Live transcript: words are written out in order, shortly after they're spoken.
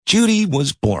Judy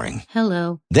was boring.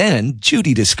 Hello. Then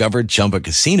Judy discovered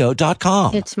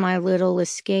ChumbaCasino.com. It's my little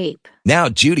escape. Now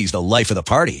Judy's the life of the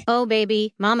party. Oh,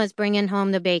 baby, mama's bringing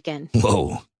home the bacon.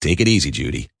 Whoa, take it easy,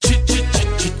 Judy.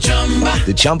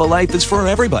 The Chumba life is for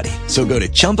everybody. So go to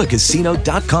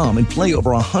ChumbaCasino.com and play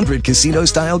over 100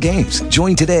 casino-style games.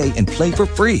 Join today and play for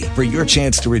free for your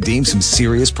chance to redeem some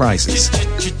serious prizes.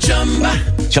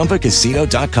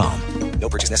 ChumbaCasino.com. No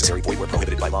purchase necessary. Void where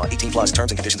prohibited by law. 18 plus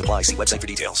terms and conditions apply. See website for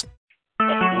details.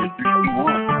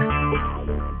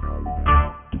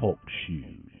 Talk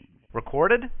shoes.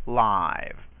 Recorded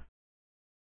live.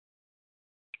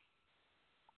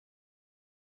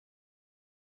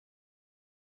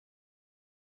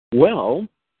 Well,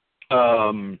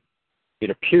 it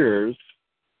appears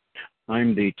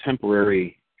I'm the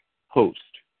temporary host.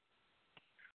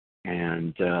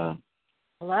 And,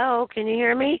 hello, can you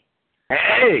hear me?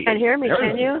 Hey! You can hear me,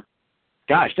 can you?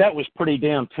 Gosh, that was pretty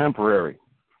damn temporary.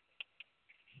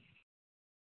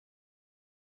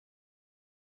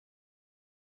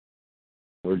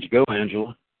 Where'd you go,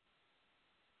 Angela?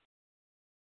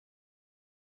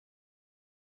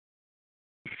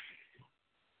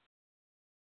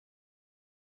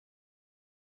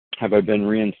 Have I been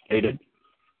reinstated?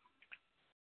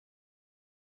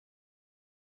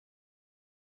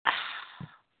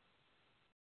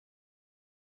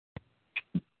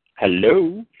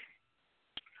 Hello?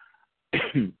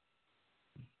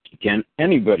 Can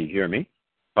anybody hear me?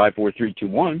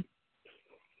 54321.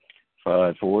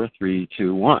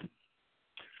 54321.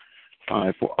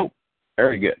 54. Oh,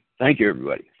 very good. Thank you,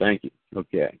 everybody. Thank you.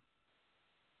 Okay.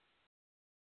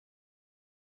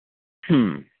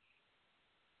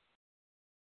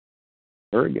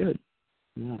 Very good.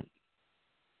 Yeah.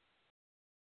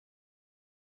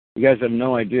 You guys have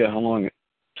no idea how long it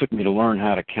took me to learn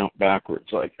how to count backwards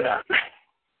like that.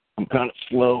 I'm kind of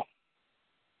slow.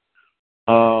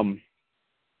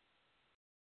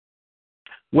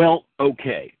 Well,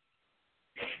 okay.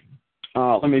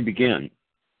 Let me begin.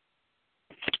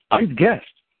 I'm the guest,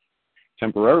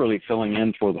 temporarily filling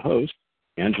in for the host,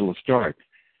 Angela Stark.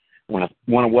 I want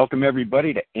to welcome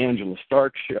everybody to Angela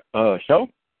Stark's show,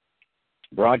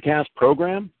 broadcast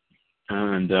program,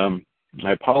 and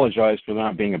I apologize for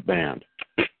not being a band.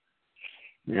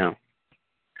 Yeah.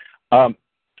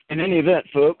 In any event,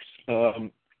 folks,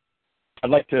 I'd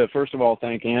like to first of all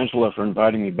thank Angela for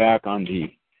inviting me back on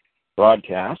the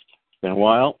broadcast. It's been a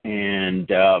while,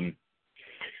 and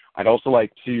I'd also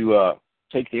like to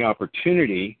take the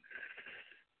opportunity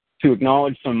to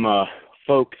acknowledge some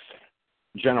folks'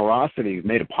 generosity who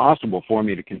made it possible for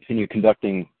me to continue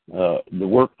conducting the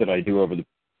work that I do over the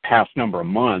past number of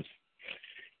months.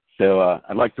 So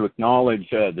I'd like to acknowledge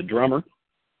the drummer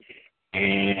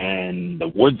and the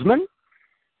woodsman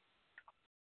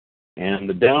and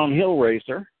the downhill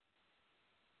racer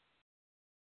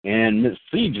and Miss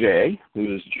CJ,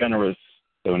 whose generous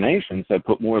donations have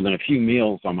put more than a few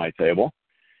meals on my table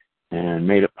and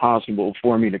made it possible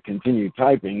for me to continue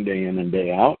typing day in and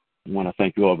day out. I want to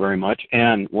thank you all very much.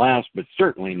 And last but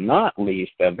certainly not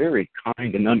least, a very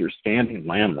kind and understanding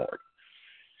landlord.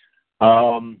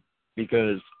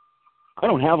 Because I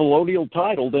don't have a allodial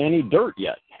title to any dirt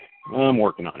yet. I'm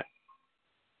working on it.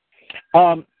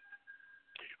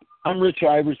 I'm Rich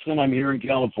Iverson. I'm here in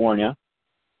California.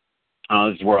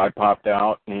 This is where I popped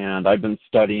out, and I've been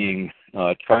studying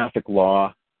traffic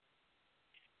law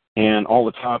and all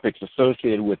the topics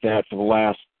associated with that for the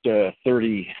last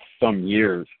 30-some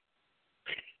years.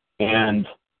 And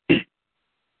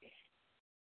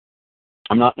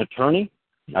I'm not an attorney.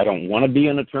 I don't want to be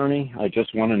an attorney. I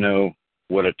just want to know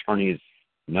what attorneys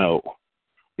know,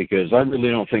 because I really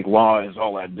don't think law is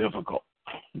all that difficult.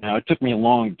 Now, it took me a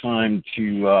long time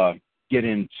to get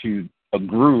into a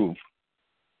groove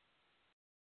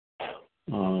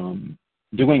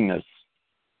doing this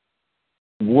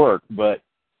work, but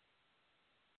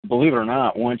believe it or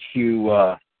not, once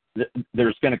you,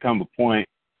 there's going to come a point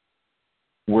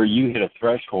where you hit a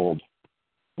threshold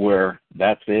where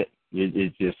that's it.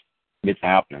 It's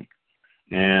happening.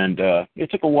 And it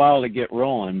took a while to get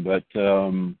rolling, but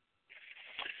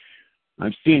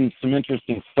I've seen some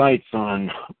interesting sights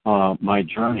on my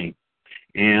journey.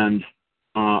 And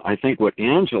I think what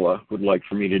Angela would like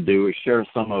for me to do is share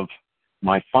some of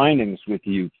my findings with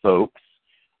you folks,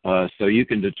 so you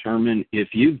can determine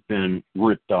if you've been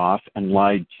ripped off and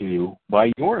lied to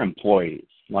by your employees,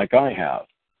 like I have.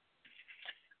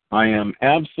 I am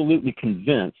absolutely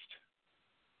convinced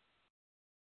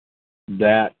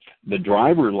that the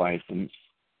driver license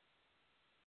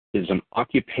is an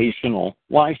occupational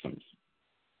license.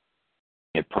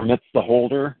 It permits the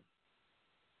holder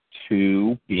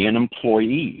to be an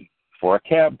employee for a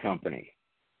cab company.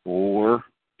 or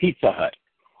Pizza Hut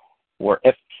or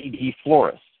FTD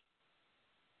Florist.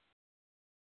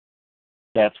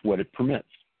 That's what it permits.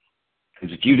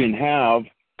 Because if you didn't have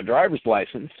a driver's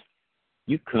license,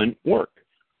 you couldn't work,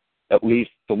 at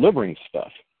least delivering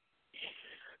stuff.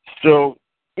 So,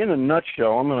 in a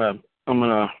nutshell, I'm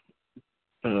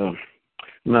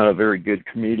not a very good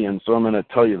comedian, so I'm gonna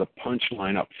tell you the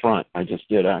punchline up front. I just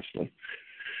did, actually.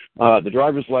 The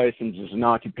driver's license is an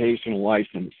occupational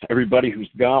license. Everybody who's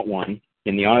got one,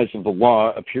 in the eyes of the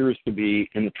law, appears to be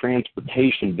in the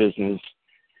transportation business.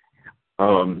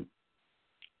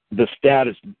 Their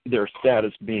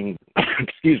status being,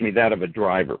 that of a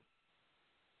driver.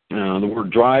 The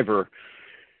word driver,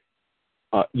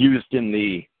 used in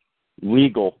the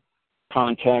legal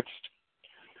context,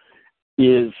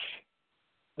 is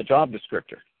a job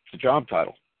descriptor. It's a job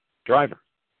title, driver.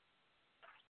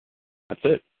 That's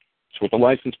it. It's what the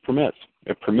license permits.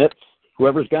 It permits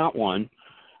whoever's got one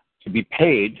to be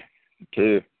paid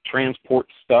to transport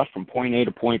stuff from point A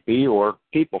to point B or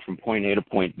people from point A to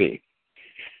point B.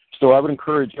 So I would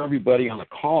encourage everybody on the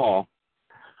call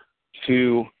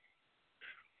to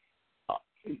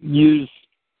use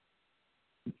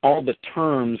all the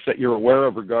terms that you're aware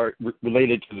of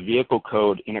related to the vehicle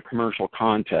code in a commercial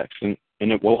context, and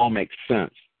it will all make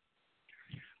sense.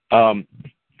 At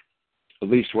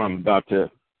least what I'm about to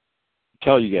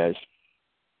tell you guys,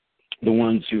 the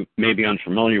ones who may be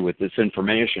unfamiliar with this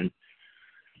information.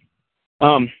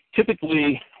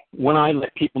 Typically, when I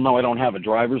let people know I don't have a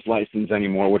driver's license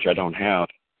anymore, which I don't have.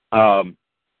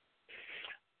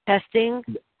 Testing.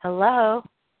 Hello.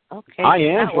 Okay. Hi,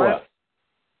 Angela.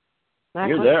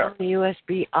 You're there.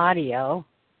 USB audio.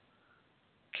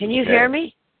 Can you hear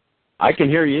me? I can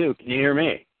hear you. Can you hear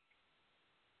me?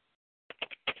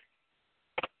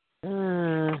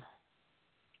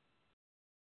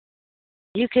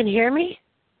 You can hear me?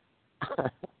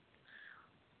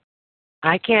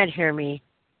 I can't hear me.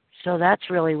 So that's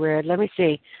really weird. Let me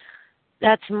see.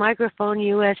 That's microphone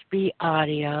USB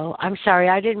audio. I'm sorry,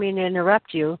 I didn't mean to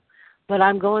interrupt you, but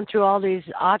I'm going through all these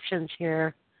options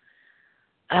here.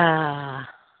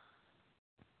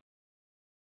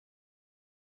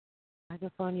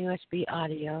 Microphone USB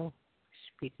audio.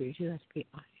 Speakers USB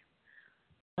audio.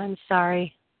 I'm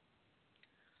sorry.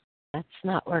 That's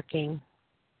not working.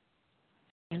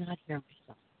 I cannot hear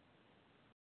myself.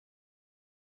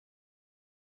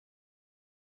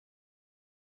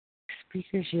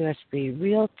 Speakers USB.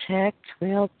 Real tech.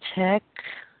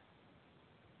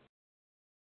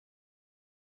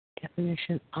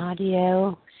 Definition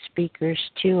audio. Speakers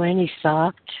 2 any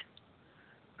soft.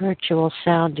 Virtual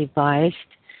sound device.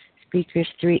 Speakers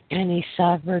 3 any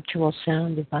soft virtual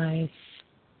sound device.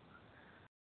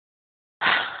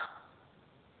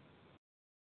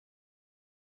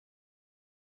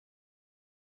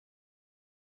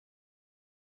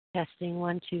 Testing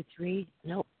 1, 2, 3.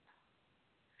 Nope.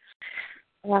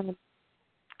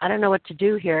 I don't know what to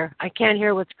do here. I can't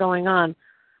hear what's going on.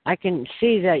 I can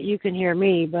see that you can hear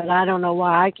me, but I don't know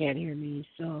why I can't hear me.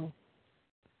 So,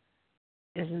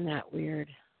 isn't that weird?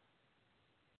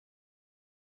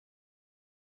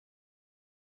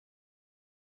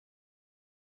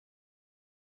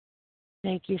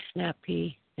 Thank you,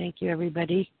 Snappy. Thank you,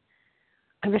 everybody.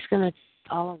 I'm just going to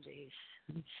all of these.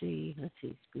 Let's see.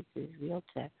 Speakers, real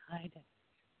tech, hide it.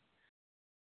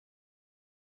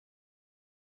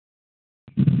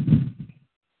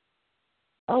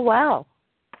 Oh, wow.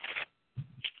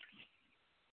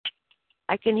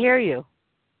 I can hear you.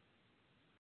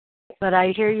 But I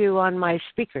hear you on my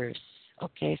speakers.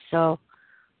 Okay, so.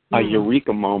 A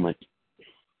eureka moment.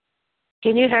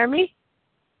 Can you hear me?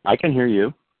 I can hear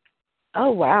you.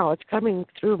 Oh, wow. It's coming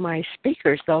through my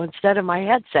speakers, though, instead of my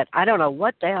headset. I don't know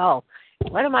what the hell.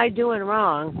 What am I doing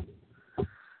wrong?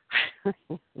 I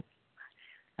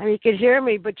mean, you can hear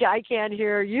me, but I can't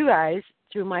hear you guys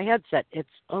through my headset.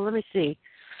 Let me see.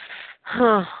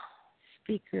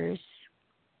 Speakers,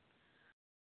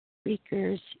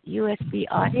 USB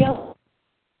audio.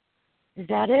 Is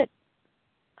that it?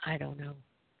 I don't know.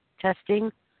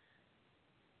 Testing.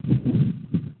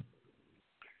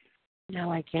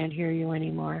 No, I can't hear you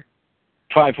anymore.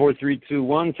 5, 4, 3, 2,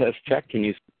 1. Test check. Can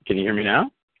you hear me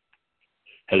now?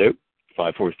 Hello.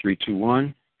 5, 4, 3, 2,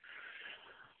 1.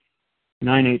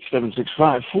 9, 8, 7, 6,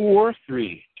 5, 4,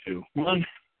 3, 2, 1.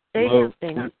 Say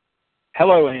something.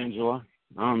 Hello, Angela.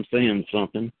 I'm saying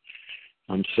something.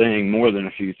 I'm saying more than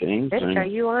a few things. Are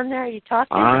you on there? Are you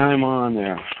talking? I'm on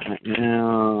there.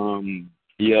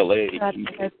 ELA.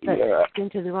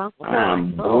 Into the wrong one.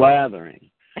 I'm blathering.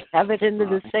 I have it into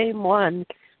the same one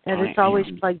that it's always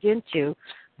plugged into.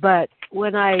 But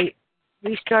when I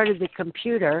restarted the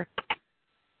computer,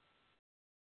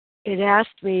 it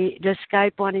asked me, does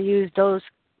Skype want to use those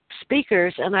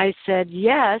speakers? And I said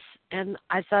yes, and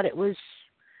I thought it was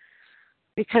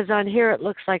because on here it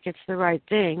looks like it's the right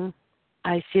thing.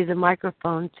 I see the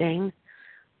microphone thing,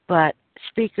 but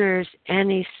speakers,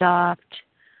 any soft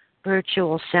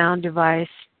virtual sound device,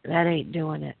 that ain't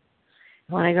doing it.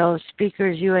 When I go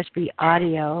speakers, USB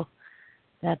audio,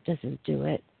 that doesn't do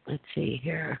it. Let's see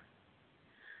here,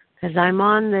 because I'm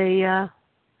on the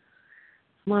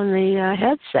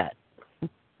headset.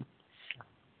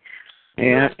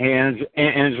 And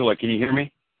Angela, can you hear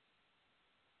me?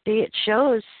 See, it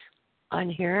shows on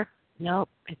here. Nope,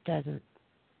 it doesn't.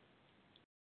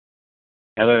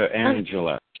 Hello,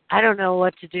 Angela. I don't know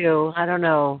what to do. I don't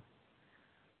know.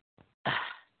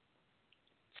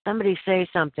 Somebody say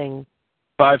something.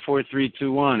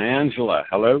 54321, Angela.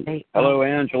 Hello? Hey, Hello,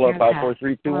 Angela.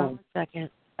 54321. Hold on a second.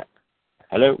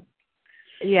 Hello?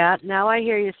 Yeah, now I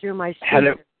hear you through my speaker.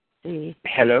 Hello? See.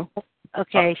 Hello?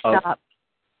 Okay, stop.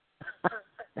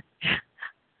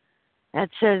 That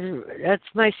says, that's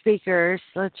my speakers.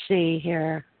 Let's see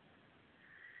here.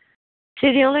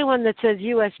 See, the only one that says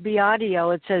USB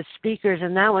audio, it says speakers,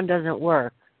 and that one doesn't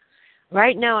work.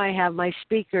 Right now I have my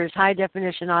speakers, high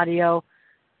definition audio,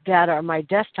 that are my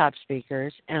desktop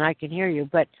speakers, and I can hear you.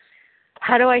 But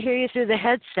how do I hear you through the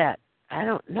headset? I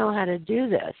don't know how to do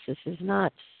this. This is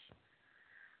nuts.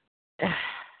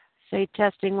 Say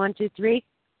testing 1, 2, 3.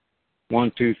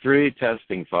 1, 2, 3,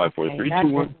 testing 5, 4, 3, 2, 1. That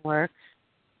didn't work.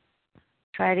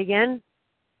 Try it again.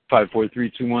 5, 4,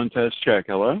 3, 2, 1, test check.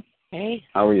 Hello? Okay.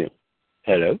 How are you?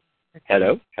 Hello?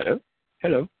 Hello? Hello?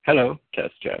 Hello? Hello?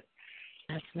 Test check.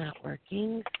 That's not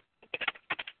working.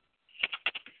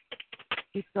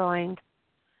 Keep going.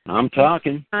 I'm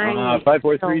talking. 5,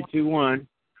 4, 3, 2, 1.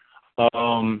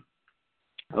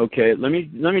 Okay, let me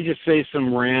just say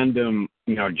some random,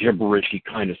 gibberishy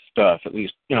kind of stuff. At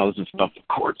least, this is stuff the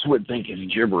courts would think is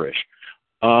gibberish.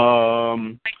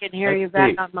 I can hear you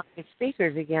back on my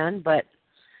speakers again, but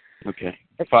okay.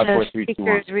 it 5, says 4, 3, 2,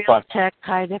 1. speakers, Realtek,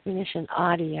 high definition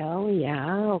audio.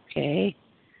 Yeah, okay.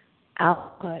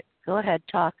 Output. Go ahead,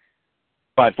 talk.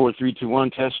 5, 4, 3, 2,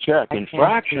 1. Test check.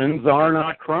 Infractions are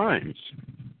not crimes.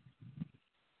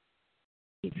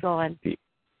 Keep going.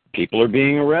 People are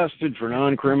being arrested for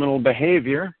non-criminal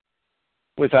behavior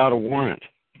without a warrant.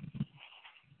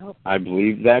 Oh. I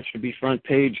believe that should be front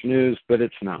page news, but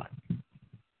it's not.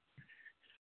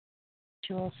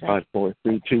 5, 4,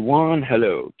 3, 2, 1.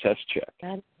 Hello. Test check.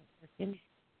 And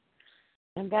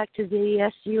back to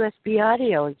the USB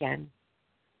audio again.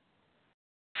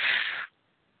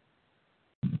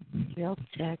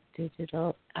 Realtek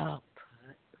digital output.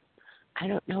 I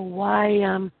don't know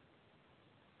why.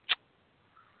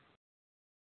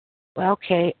 Well,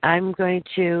 okay, I'm going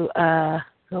to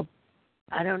go.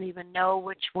 I don't even know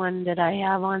which one that I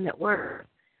have on that works.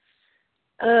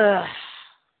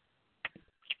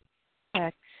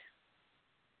 Heck.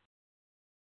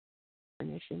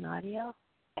 Definition audio.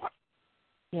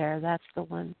 Yeah, that's the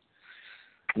one.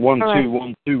 1, 2, right.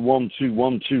 1, 2, 1, 2,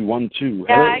 1, 2, 1, 2.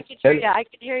 Yeah, Hello. I can hear you. I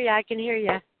can hear you. I can hear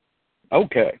you.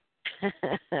 Okay.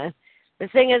 The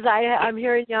thing is, I'm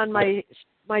hearing you on my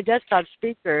desktop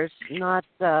speakers, not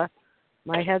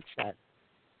my headset.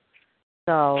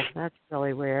 So that's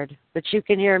really weird. But you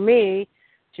can hear me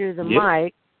through the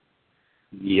mic.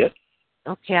 Yep.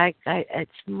 Okay,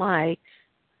 it's mic.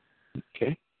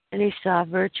 Okay. Any soft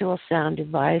virtual sound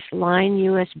device, line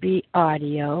USB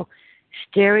audio,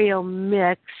 stereo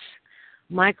mix,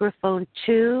 microphone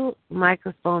 2,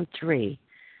 microphone 3.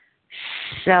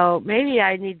 So maybe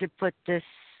I need to put this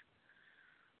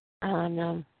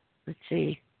on, let's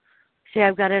see. See,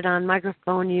 I've got it on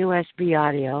microphone USB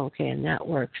audio. Okay, and that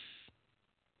works.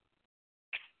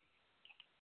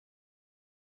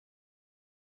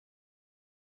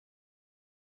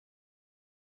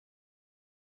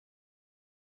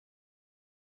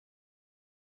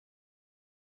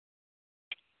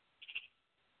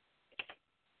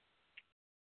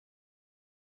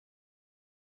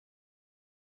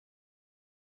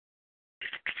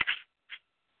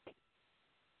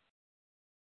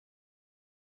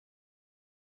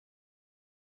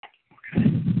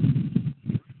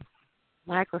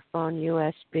 Microphone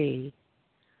USB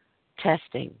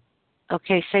testing.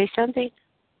 Okay, say something.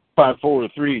 5, 4,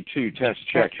 3, 2. Test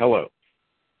check. Hello.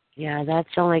 Yeah, that's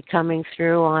only coming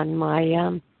through on my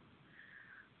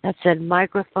that said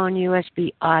microphone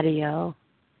USB audio.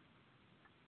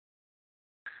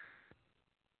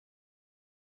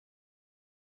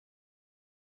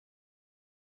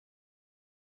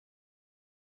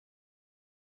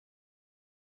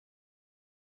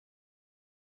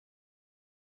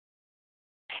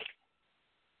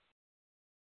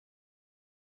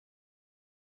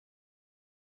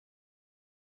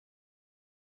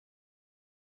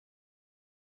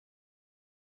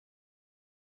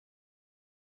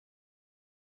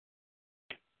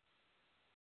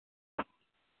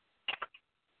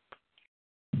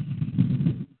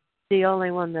 the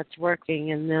only one that's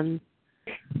working, and then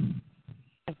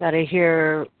I've got to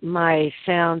hear my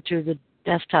sound through the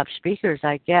desktop speakers,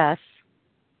 I guess.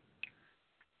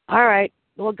 All right.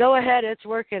 Well, go ahead. It's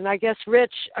working. I guess,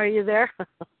 Rich, are you there?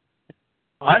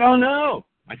 I don't know.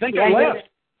 I think I left.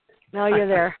 No, you're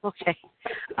there. Okay.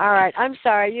 All right. I'm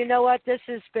sorry. You know what? This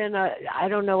has been I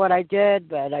don't know what I did,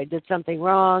 but I did something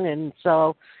wrong, and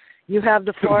so you have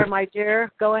the floor, my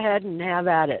dear. Go ahead and have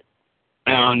at it.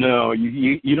 Oh, no.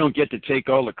 You don't get to take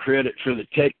all the credit for the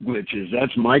tech glitches.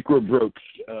 That's Microbroke's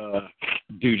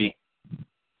duty.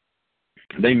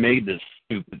 They made this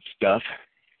stupid stuff.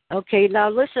 Okay. Now,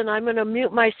 listen, I'm going to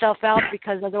mute myself out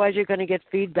because otherwise you're going to get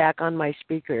feedback on my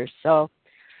speakers. So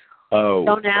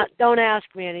don't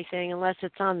ask me anything unless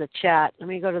it's on the chat. Let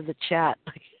me go to the chat.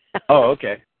 Oh,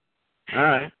 okay. All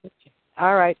right.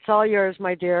 All right. It's all yours,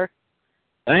 my dear.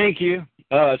 Thank you.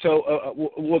 So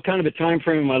what kind of a time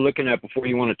frame am I looking at before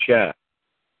you want to chat?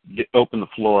 Open the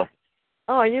floor.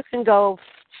 Oh, you can go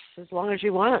as long as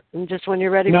you want, and just when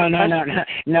you're ready. No,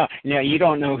 you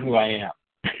don't know who I am.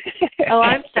 Oh,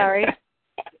 I'm sorry.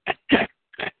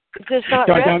 Is this not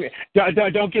Rich?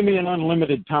 Don't give me an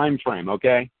unlimited time frame,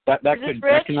 okay? That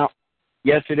cannot.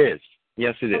 Yes, it is.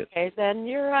 Yes, it is. Okay, then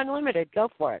you're unlimited. Go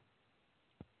for it.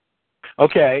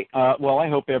 Okay. Well, I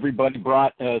hope everybody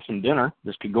brought some dinner.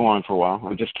 This could go on for a while.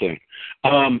 I'm just kidding.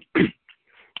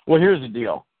 Well, here's the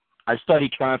deal. I study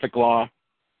traffic law,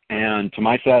 and to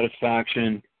my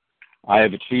satisfaction, I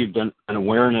have achieved an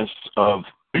awareness of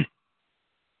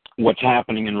what's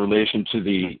happening in relation to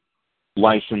the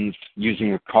license,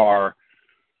 using a car,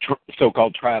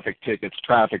 so-called traffic tickets,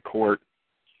 traffic court,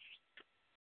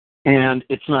 and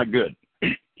it's not good.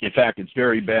 In fact, it's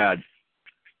very bad.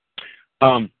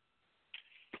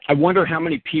 I wonder how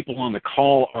many people on the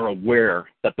call are aware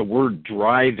that the word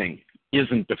driving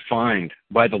isn't defined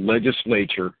by the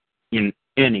legislature in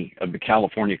any of the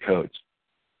California codes.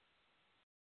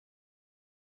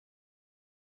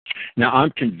 Now, I'm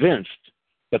convinced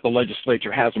that the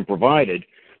legislature hasn't provided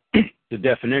the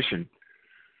definition.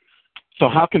 So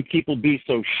how can people be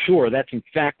so sure that's in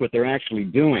fact what they're actually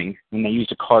doing when they use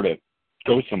a car to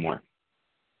go somewhere?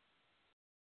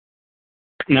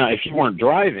 Now, if you weren't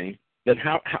driving, then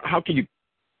how could you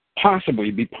possibly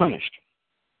be punished?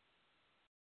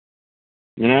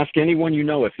 And ask anyone you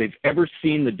know if they've ever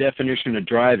seen the definition of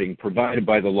driving provided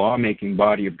by the lawmaking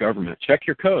body of government. Check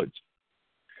your codes.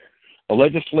 The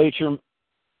legislature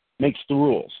makes the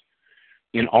rules.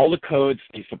 In all the codes,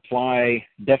 they supply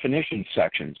definition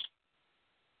sections.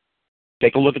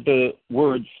 Take a look at the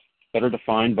words that are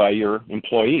defined by your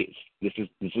employees. This is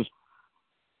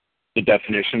the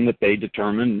definition that they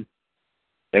determine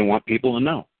they want people to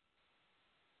know.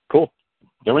 Cool.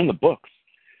 They're in the books.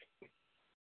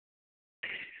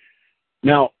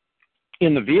 Now,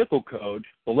 in the vehicle code,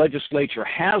 the legislature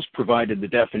has provided the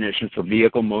definition for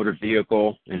vehicle, motor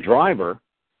vehicle, and driver,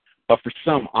 but for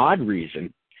some odd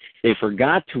reason, they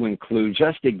forgot to include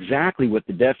just exactly what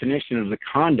the definition of the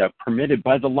conduct permitted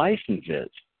by the license is.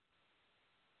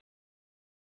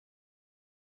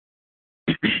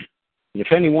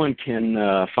 If anyone can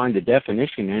find the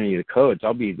definition in any of the codes,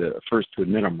 I'll be the first to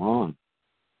admit I'm wrong.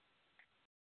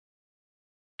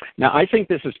 Now, I think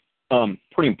this is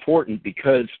pretty important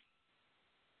because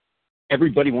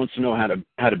everybody wants to know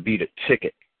how to beat a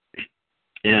ticket.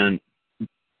 And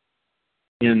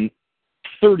in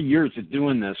 30 years of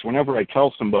doing this, whenever I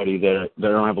tell somebody that I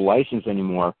don't have a license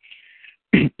anymore,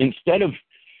 instead of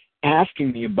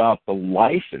asking me about the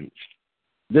license,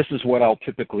 this is what I'll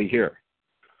typically hear.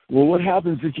 Well, what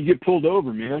happens if you get pulled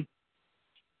over, man?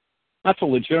 That's a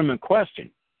legitimate question.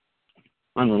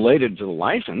 Unrelated to the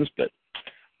license, but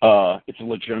it's a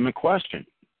legitimate question.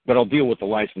 But I'll deal with the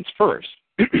license first.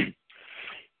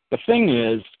 The thing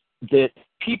is that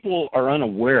people are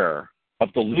unaware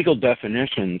of the legal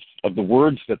definitions of the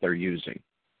words that they're using.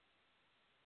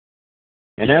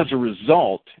 And as a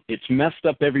result, it's messed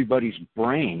up everybody's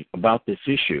brain about this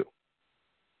issue.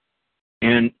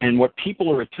 And what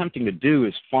people are attempting to do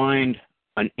is find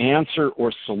an answer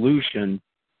or solution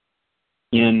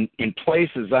in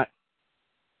places that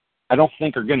I don't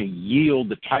think are going to yield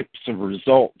the types of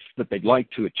results that they'd like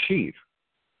to achieve.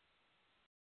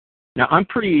 Now, I'm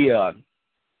pretty,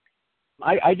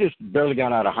 I just barely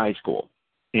got out of high school.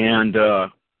 And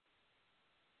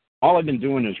all I've been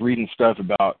doing is reading stuff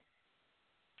about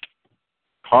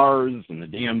cars and the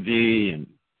DMV and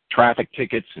traffic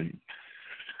tickets and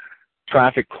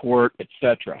traffic court,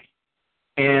 etc.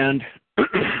 And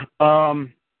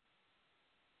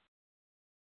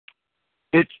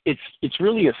it's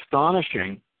really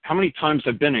astonishing how many times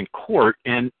I've been in court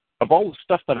and of all the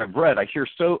stuff that I've read, I hear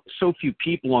so few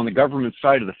people on the government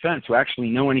side of the fence who actually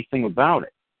know anything about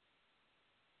it.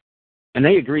 And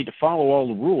they agreed to follow all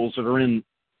the rules that are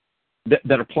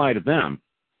that apply to them.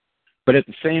 But at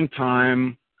the same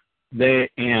time, they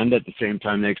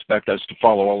expect us to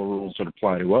follow all the rules that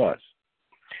apply to us.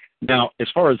 Now, as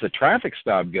far as the traffic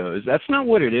stop goes, that's not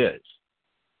what it is.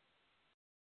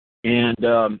 And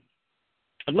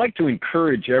I'd like to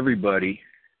encourage everybody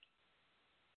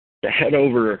to head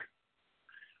over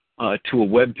to a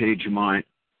webpage of mine.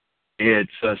 It's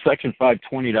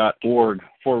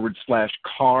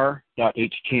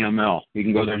section520.org/car.html. You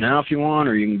can go there now if you want,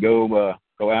 or you can go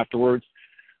afterwards.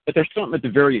 But there's something at the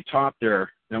very top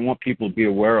there that I want people to be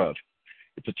aware of.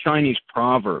 It's a Chinese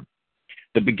proverb.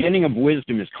 The beginning of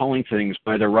wisdom is calling things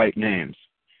by their right names.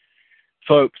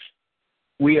 Folks,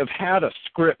 we have had a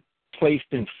script placed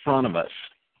in front of us,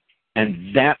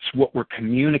 and that's what we're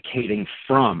communicating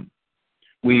from.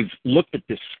 We've looked at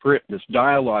this script, this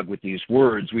dialogue with these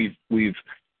words. We've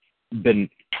been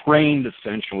trained,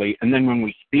 essentially, and then when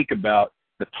we speak about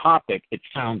the topic, it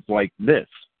sounds like this,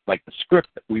 like the script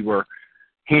that we were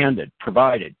handed,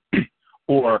 provided,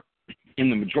 or in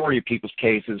the majority of people's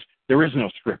cases, there is no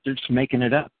script. They're just making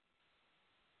it up.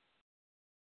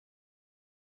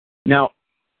 Now,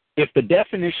 if the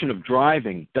definition of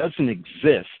driving doesn't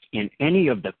exist in any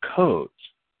of the codes,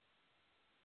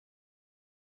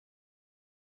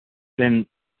 then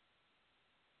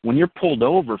when you're pulled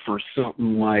over for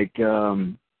something like,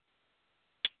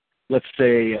 let's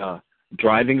say,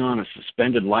 driving on a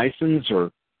suspended license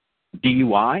or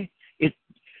DUI,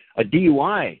 a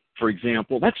DUI, for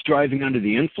example, that's driving under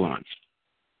the influence.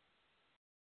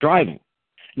 Driving.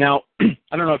 Now,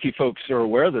 I don't know if you folks are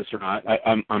aware of this or not.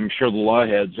 I'm sure the law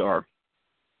heads are.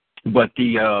 But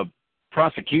the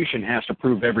prosecution has to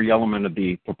prove every element of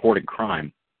the purported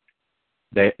crime.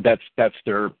 That's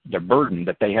their burden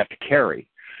that they have to carry.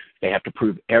 They have to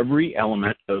prove every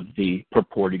element of the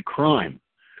purported crime.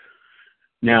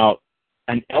 Now,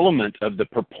 an element of the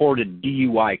purported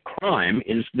DUI crime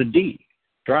is the D,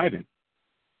 driving.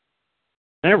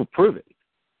 They never prove it.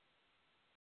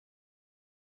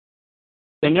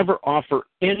 They never offer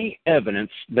any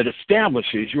evidence that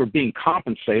establishes you are being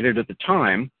compensated at the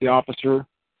time the officer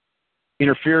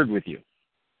interfered with you.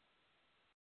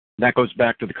 That goes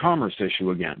back to the commerce issue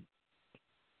again.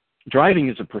 Driving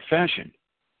is a profession.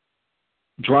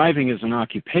 Driving is an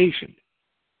occupation.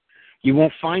 You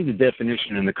won't find the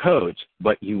definition in the codes,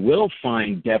 but you will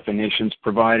find definitions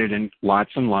provided in lots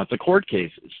and lots of court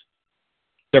cases.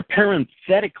 They're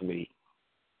parenthetically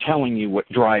telling you what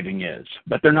driving is,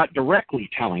 but they're not directly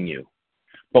telling you.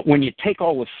 But when you take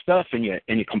all this stuff and you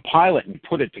compile it and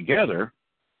put it together,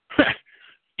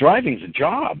 driving's a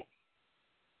job.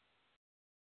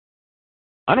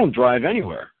 I don't drive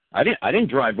anywhere. I didn't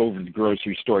drive over to the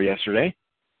grocery store yesterday.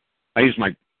 I used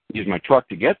my truck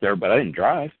to get there, but I didn't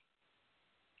drive.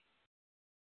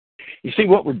 You see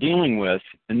what we're dealing with,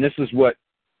 and this is what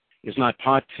is not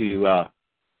taught to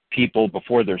people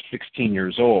before they're 16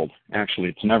 years old. Actually,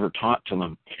 it's never taught to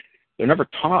them. They're never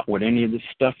taught what any of this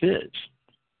stuff is.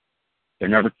 They're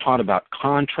never taught about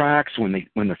contracts when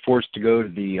they're forced to go to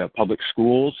the public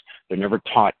schools. They're never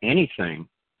taught anything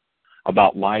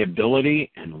about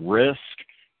liability and risk.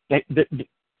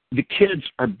 The kids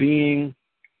are being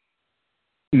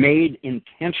made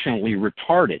intentionally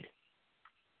retarded.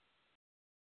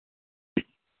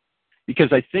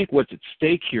 Because I think what's at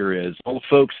stake here is all the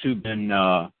folks who've been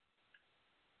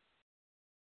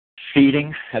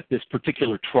feeding at this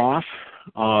particular trough,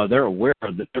 they're aware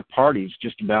that their party's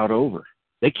just about over.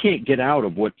 They can't get out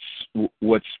of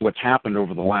what's happened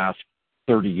over the last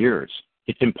 30 years.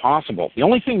 It's impossible. The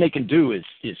only thing they can do is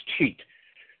cheat.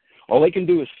 All they can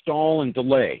do is stall and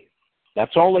delay.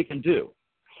 That's all they can do.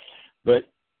 But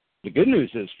the good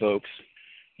news is, folks,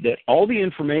 that all the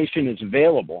information is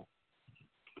available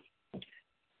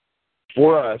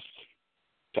for us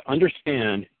to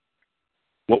understand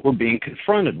what we're being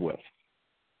confronted with.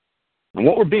 And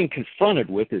what we're being confronted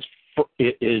with is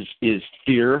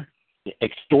fear,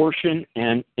 extortion,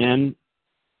 and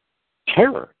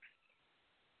terror.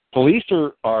 Police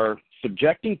are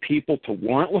subjecting people to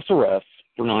warrantless arrests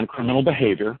for non-criminal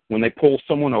behavior when they pull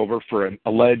someone over for an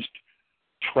alleged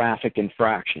traffic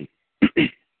infraction.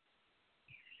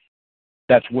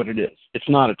 That's what it is. It's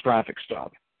not a traffic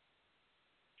stop.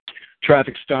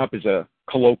 Traffic stop is a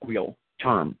colloquial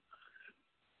term.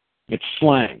 It's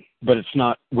slang, but it's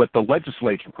not what the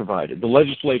legislature provided. The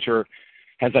legislature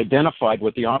has identified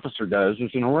what the officer does as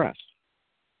an arrest.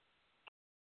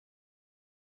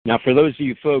 Now, for those of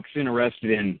you folks interested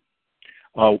in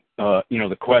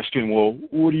the question, well,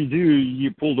 what do?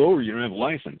 You pulled over, you don't have a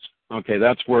license. Okay,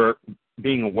 that's where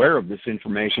being aware of this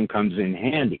information comes in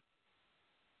handy.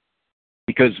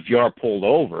 Because if you are pulled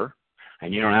over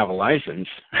and you don't have a license,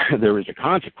 there is a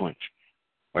consequence.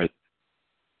 Right?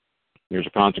 There's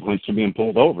a consequence to being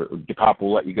pulled over. The cop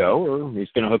will let you go, or he's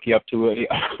going to hook you up to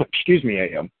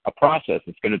a process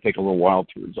that's going to take a little while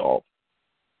to resolve.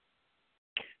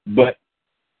 But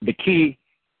the key,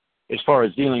 as far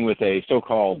as dealing with a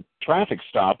so-called traffic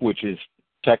stop, which is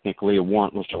technically a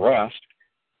warrantless arrest,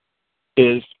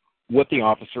 is what the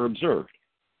officer observed.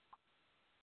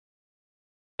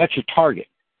 That's your target.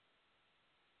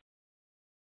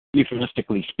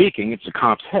 Euphemistically speaking, it's the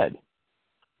cop's head.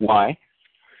 Why?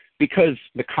 Because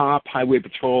the cop, highway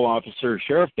patrol officer,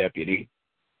 sheriff deputy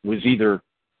was either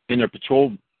in their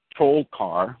patrol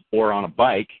car or on a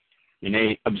bike, and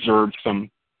they observed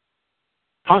some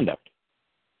conduct.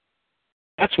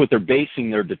 That's what they're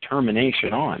basing their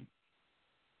determination on.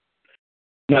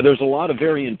 Now, there's a lot of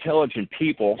very intelligent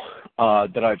people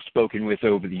that I've spoken with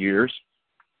over the years,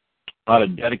 a lot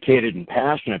of dedicated and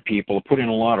passionate people who put in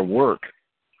a lot of work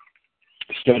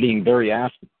studying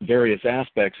various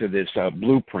aspects of this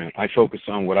blueprint. I focus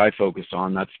on what I focus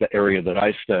on. That's the area that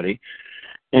I study.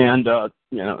 And,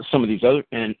 some of these other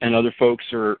and other folks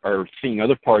are seeing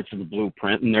other parts of the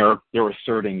blueprint, and they're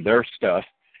asserting their stuff.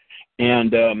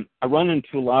 And I run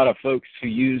into a lot of folks who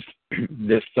use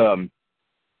this,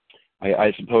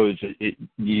 I suppose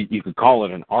you could call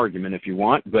it an argument if you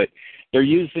want, but they're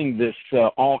using this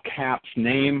all caps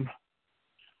name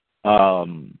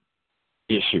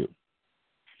issue.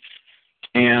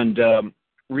 And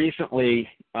recently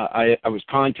I was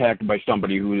contacted by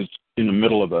somebody who was in the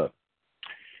middle of a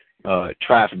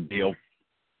traffic deal,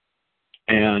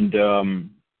 and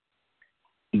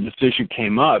this issue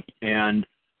came up, and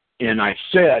I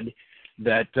said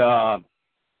that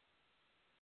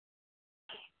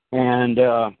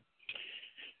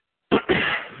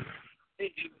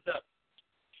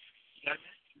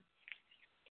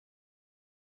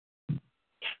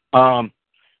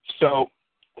so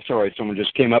sorry, someone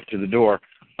just came up to the door.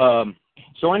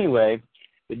 So anyway,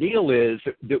 the deal is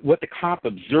that what the cop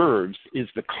observes is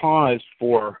the cause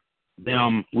for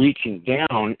them reaching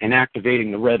down and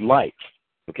activating the red lights.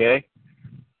 Okay?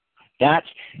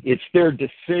 It's their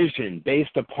decision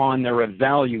based upon their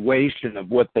evaluation of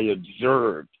what they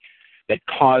observed that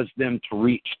caused them to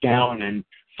reach down and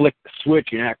flick the switch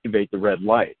and activate the red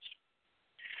lights.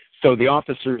 So the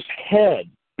officer's head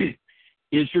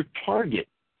is your target.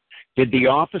 Did the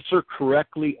officer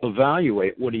correctly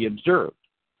evaluate what he observed?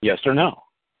 Yes or no?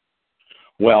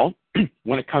 Well,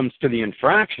 when it comes to the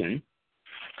infraction,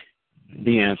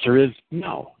 the answer is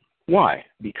no. Why?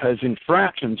 Because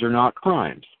infractions are not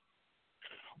crimes.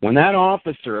 When that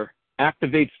officer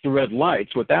activates the red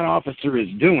lights, what that officer is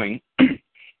doing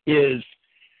is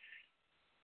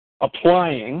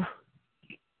applying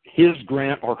his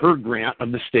grant or her grant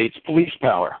of the state's police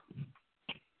power.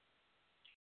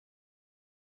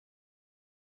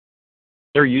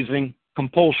 They're using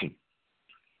compulsion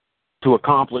to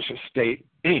accomplish a state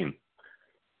aim.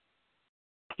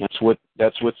 That's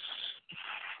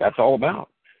all about.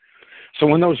 So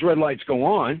when those red lights go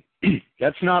on,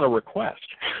 that's not a request.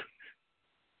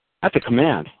 That's a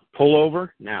command. Pull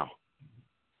over now.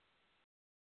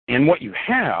 And what you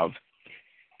have,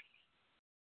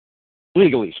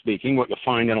 legally speaking, what you'll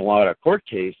find in a lot of court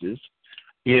cases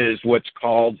is what's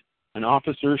called an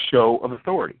officer's show of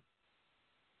authority.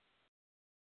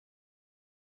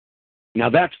 Now,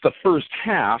 that's the first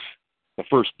half, the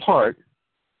first part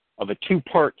of a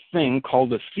two-part thing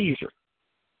called a seizure.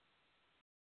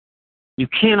 You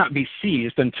cannot be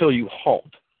seized until you halt.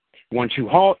 Once you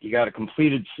halt, you got a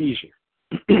completed seizure.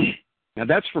 Now,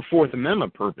 that's for Fourth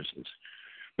Amendment purposes.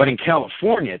 But in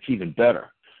California, it's even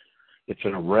better. It's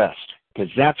an arrest, because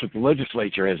that's what the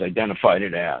legislature has identified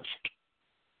it as.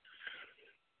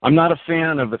 I'm not a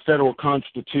fan of the federal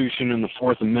Constitution and the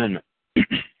Fourth Amendment.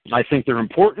 I think they're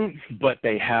important, but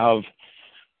they have,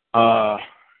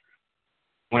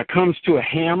 when it comes to a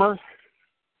hammer,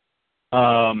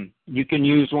 you can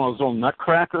use one of those little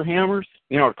nutcracker hammers,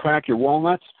 to crack your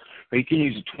walnuts, or you can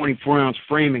use a 24-ounce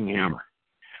framing hammer.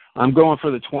 I'm going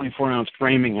for the 24-ounce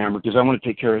framing hammer because I want to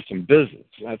take care of some business.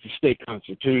 That's the state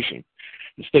constitution.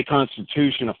 The state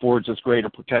constitution affords us greater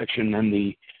protection than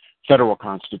the federal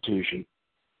constitution.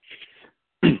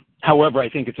 However, I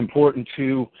think it's important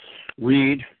to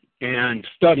read and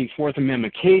study Fourth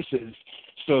Amendment cases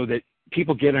so that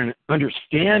people get an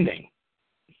understanding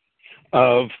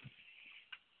of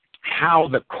how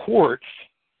the courts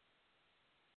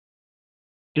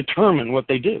determine what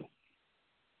they do.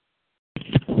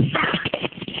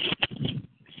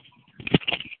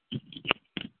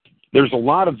 There's a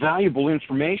lot of valuable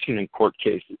information in court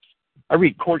cases. I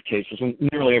read court cases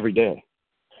nearly every day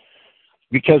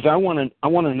because I want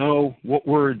to know what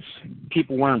words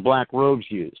people wearing black robes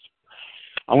use.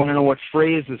 I want to know what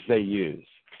phrases they use.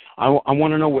 I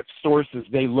want to know what sources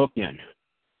they look in.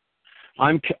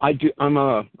 I do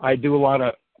a lot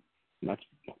of, that's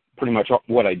pretty much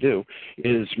what I do,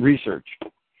 is research.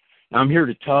 I'm here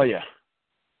to tell you,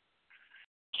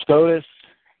 SCOTUS,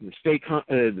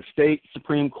 the state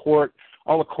Supreme Court,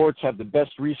 all the courts have the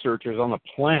best researchers on the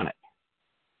planet.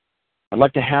 I'd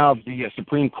like to have the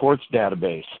Supreme Court's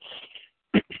database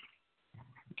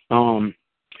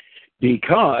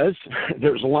because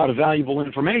there's a lot of valuable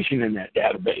information in that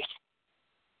database.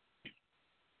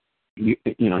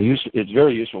 It's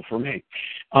very useful for me.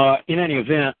 In any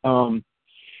event,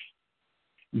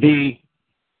 the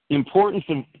importance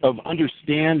of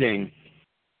understanding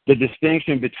the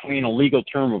distinction between a legal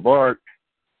term of art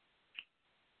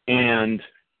and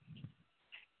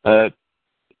a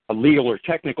legal or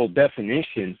technical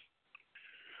definition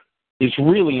is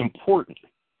really important.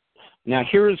 Now,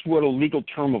 here's what a legal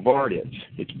term of art is.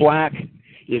 It's black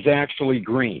is actually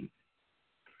green.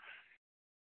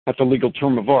 That's a legal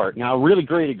term of art. Now, a really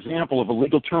great example of a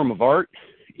legal term of art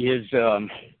is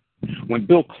when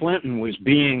Bill Clinton was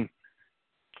being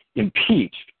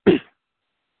impeached.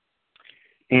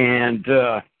 And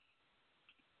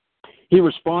he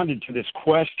responded to this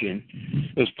question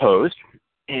that was posed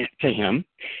to him,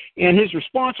 and his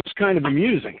response was kind of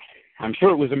amusing. I'm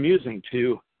sure it was amusing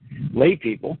to lay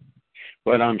people,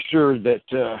 but I'm sure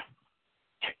that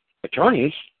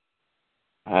attorneys,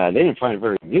 they didn't find it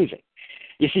very amusing.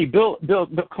 You see, Bill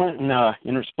Clinton,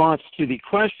 in response to the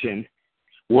question,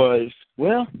 was,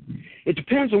 well, it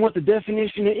depends on what the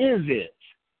definition of is.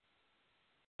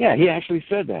 Yeah, he actually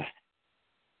said that.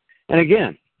 And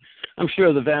again, I'm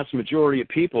sure the vast majority of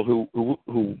people who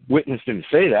witnessed him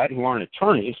say that, who aren't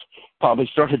attorneys, probably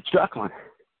started chuckling.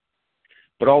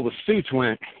 But all the suits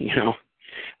went,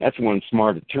 that's one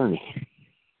smart attorney.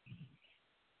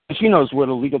 She knows what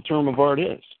a legal term of art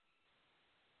is.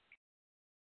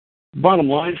 Bottom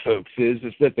line, folks, is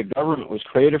that the government was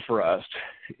created for us,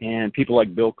 and people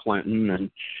like Bill Clinton and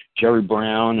Jerry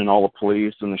Brown and all the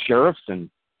police and the sheriffs and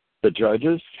the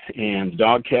judges and the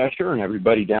dog catcher and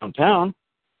everybody downtown,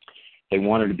 they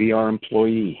wanted to be our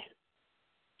employee.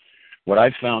 What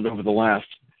I've found over the last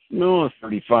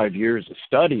 35 years of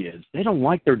study is they don't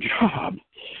like their job.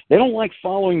 They don't like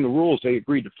following the rules they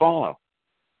agreed to follow.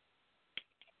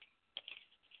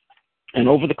 And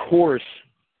over the course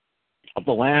of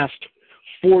the last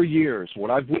 4 years, what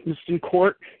I've witnessed in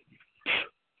court,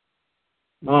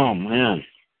 oh man,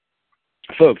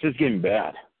 folks, it's getting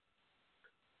bad.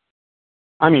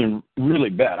 I mean, really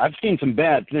bad. I've seen some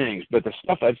bad things, but the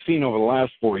stuff I've seen over the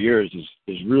last 4 years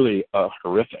is really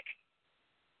horrific.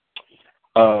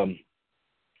 And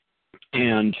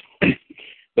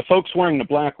the folks wearing the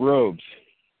black robes,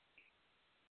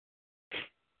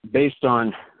 based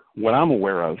on what I'm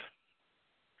aware of,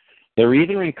 they're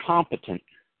either incompetent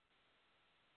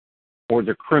or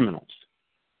they're criminals.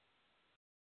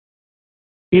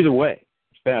 Either way,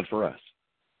 it's bad for us.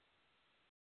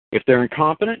 If they're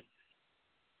incompetent,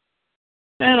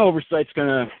 and oversight's going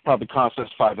to probably cost us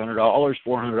 $500,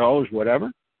 $400,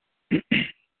 whatever.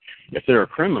 If they're a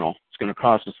criminal, it's going to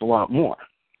cost us a lot more.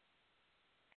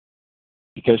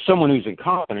 Because someone who's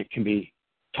incompetent can be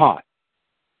taught,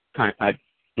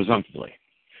 presumptively.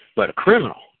 But a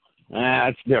criminal,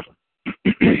 that's different.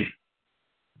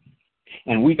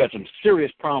 And we got some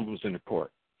serious problems in the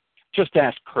court. Just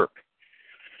ask Kirk.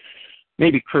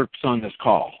 Maybe Kirk's on this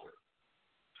call.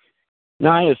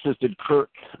 Now, I assisted Kirk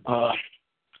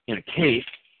in a case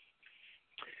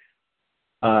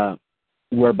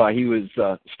whereby he was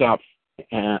stopped.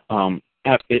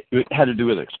 It had to do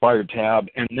with expired tab,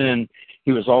 and then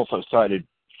he was also cited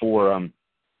for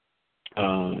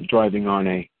driving on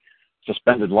a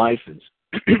suspended license.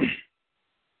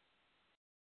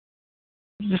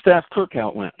 Just ask Kirk how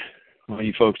it went, all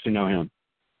you folks who know him.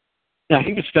 Now,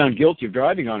 he was found guilty of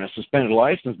driving on a suspended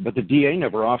license, but the DA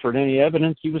never offered any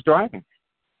evidence he was driving.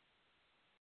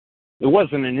 It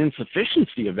wasn't an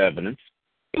insufficiency of evidence.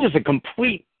 It was a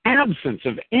complete absence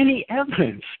of any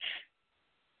evidence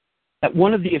that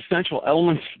one of the essential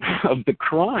elements of the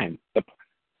crime that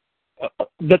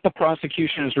the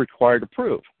prosecution is required to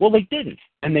prove. Well, they didn't,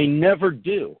 and they never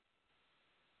do.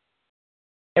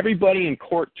 Everybody in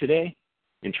court today,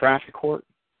 in traffic court,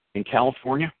 in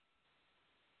California,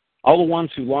 all the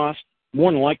ones who lost,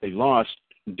 more than likely lost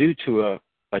due to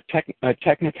a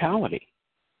technicality.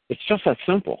 It's just that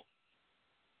simple.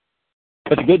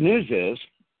 But the good news is,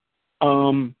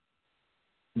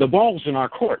 the ball's in our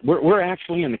court. We're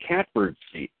actually in the catbird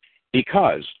seat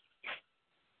because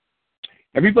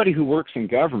everybody who works in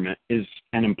government is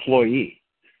an employee.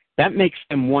 That makes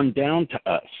them one down to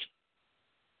us.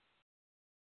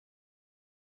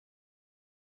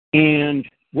 And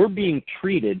we're being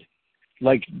treated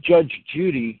like Judge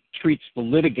Judy treats the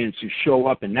litigants who show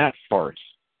up in that farce.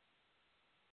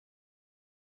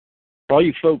 For all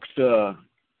you folks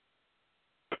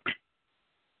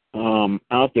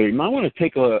out there, you might want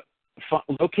to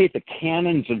locate the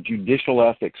canons of judicial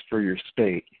ethics for your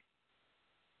state.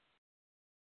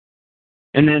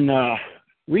 And then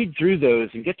read through those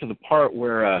and get to the part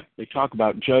where they talk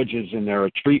about judges and their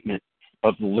treatment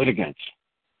of the litigants.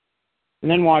 And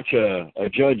then watch a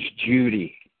Judge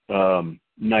Judy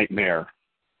nightmare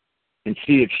and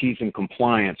see if she's in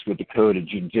compliance with the code of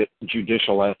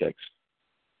judicial ethics.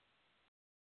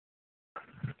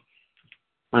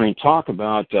 I mean, talk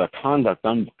about conduct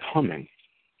unbecoming.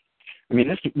 I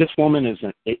mean, this woman is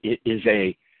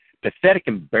a pathetic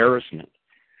embarrassment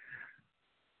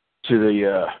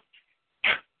to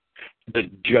the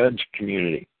judge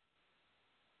community.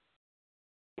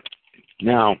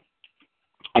 Now,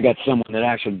 I got someone that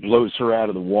actually blows her out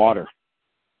of the water.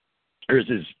 There's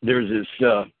this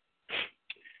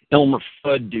Elmer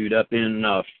Fudd dude up in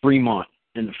Fremont,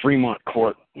 in the Fremont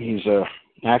court. He's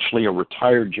actually a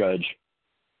retired judge.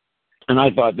 And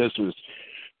I thought this was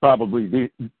probably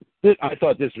the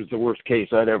worst case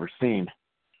I'd ever seen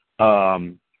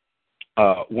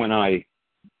when I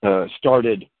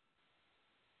started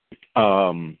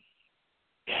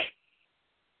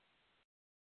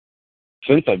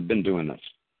since I've been doing this.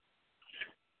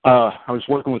 I was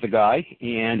working with a guy,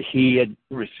 and he had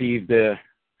received a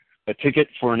ticket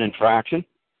for an infraction,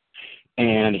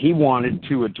 and he wanted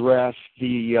to address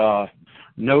the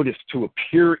notice to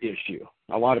appear issue.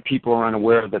 A lot of people are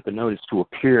unaware that the notice to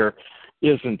appear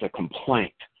isn't a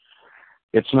complaint.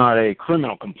 It's not a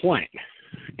criminal complaint.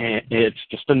 And it's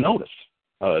just a notice.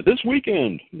 This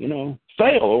weekend,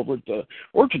 sale over at the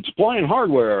Orchard Supply and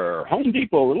Hardware, Home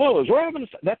Depot, or Lowe's. We're having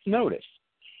that's notice.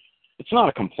 It's not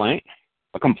a complaint.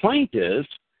 A complaint is,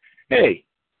 hey,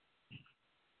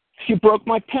 you broke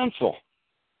my pencil.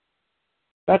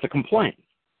 That's a complaint.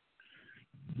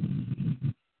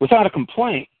 Without a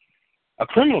complaint, a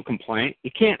criminal complaint,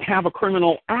 you can't have a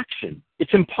criminal action.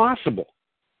 It's impossible.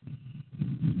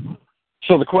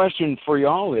 So the question for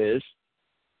y'all is,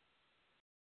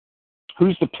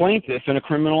 who's the plaintiff in a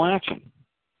criminal action?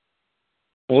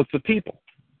 Well, it's the people.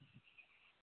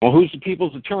 Well, who's the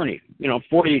people's attorney?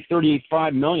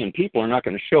 35 million people are not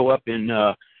going to show up in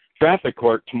traffic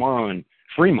court tomorrow in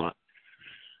Fremont.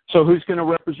 So who's going to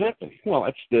represent them? Well,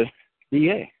 that's the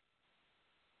DA,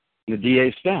 the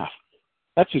DA staff.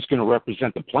 That's who's going to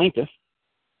represent the plaintiff,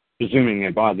 presuming they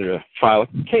bother to file a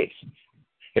case.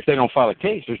 If they don't file a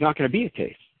case, there's not going to be a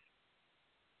case.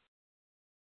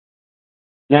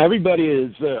 Now, everybody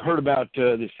has heard about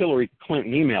this Hillary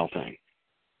Clinton email thing.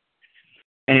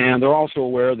 And they're also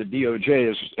aware the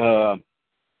DOJ is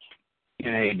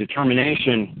in a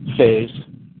determination phase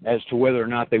as to whether or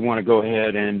not they want to go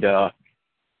ahead and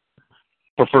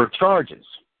prefer charges.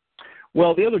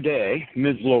 Well, the other day,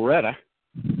 Ms. Loretta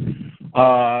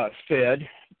said,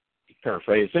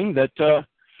 paraphrasing, that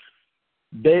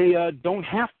they don't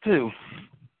have to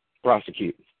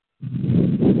prosecute.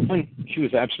 And she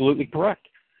was absolutely correct.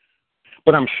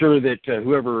 But I'm sure that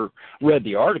whoever read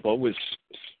the article was,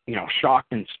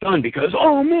 shocked and stunned because,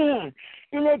 oh, man,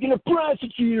 you're not going to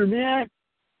prosecute her, man.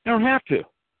 You don't have to.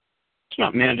 It's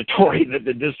not mandatory that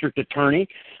the district attorney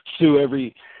sue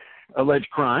every alleged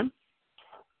crime.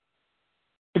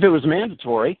 If it was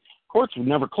mandatory, courts would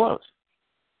never close.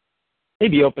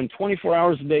 They'd be open 24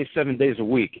 hours a day, 7 days a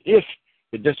week if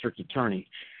the district attorney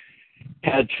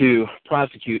had to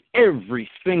prosecute every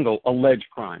single alleged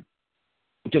crime.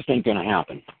 It just ain't going to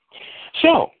happen.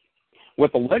 So,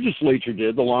 what the legislature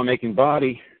did, the lawmaking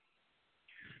body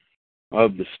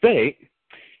of the state,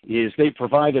 is they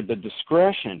provided the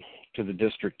discretion to the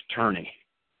district attorney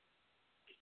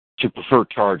to prefer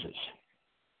charges,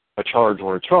 a charge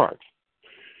or a charge.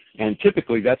 And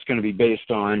typically that's going to be based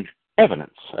on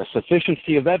evidence, a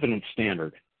sufficiency of evidence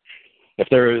standard. If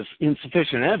there is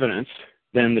insufficient evidence,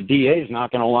 then the DA is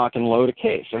not going to lock and load a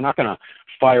case. They're not going to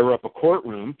fire up a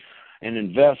courtroom and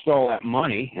invest all that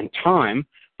money and time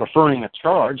preferring a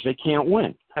charge they can't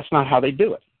win. That's not how they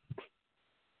do it.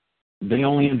 They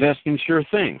only invest in sure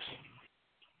things.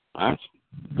 That's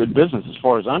good business as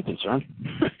far as I'm concerned.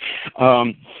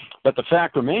 But the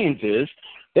fact remains is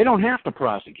they don't have to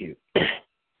prosecute.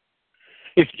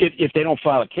 If they don't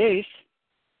file a case,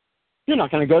 you're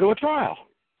not going to go to a trial.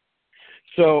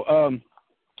 So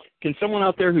Can someone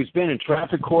out there who's been in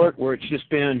traffic court where it's just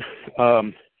been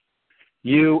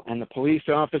you and the police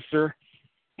officer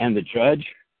and the judge,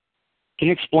 can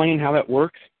you explain how that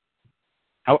works?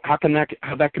 How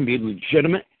that can be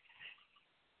legitimate?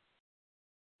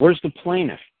 Where's the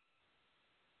plaintiff?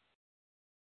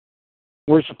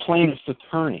 Where's the plaintiff's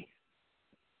attorney?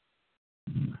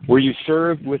 Were you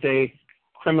served with a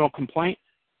criminal complaint?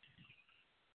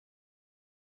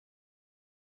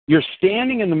 You're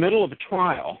standing in the middle of a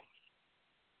trial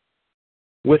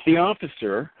with the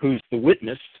officer who's the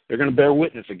witness. They're going to bear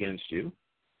witness against you.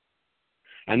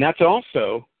 And that's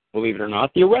also, believe it or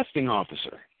not, the arresting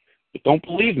officer. But don't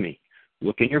believe me.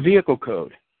 Look in your vehicle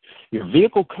code. Your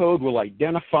vehicle code will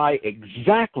identify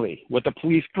exactly what the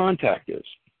police contact is.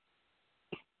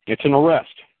 It's an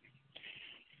arrest.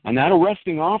 And that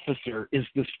arresting officer is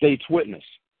the state's witness.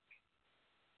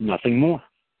 Nothing more.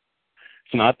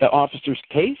 It's not the officer's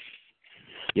case.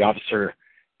 The officer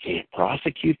can't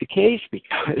prosecute the case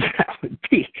because that would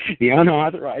be the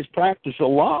unauthorized practice of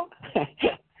law.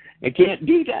 They can't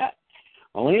do that.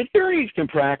 Only attorneys can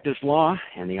practice law,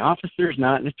 and the officer's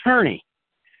not an attorney.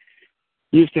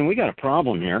 Houston, we got a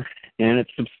problem here, and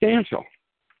it's substantial.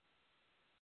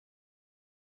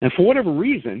 And for whatever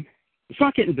reason, it's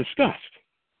not getting discussed.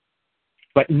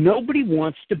 But nobody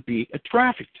wants to beat a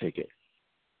traffic ticket.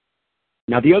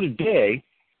 Now, the other day,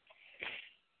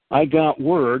 I got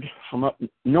word from up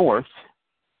north,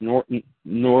 northern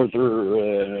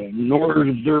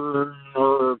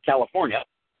California,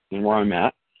 and where I'm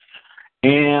at,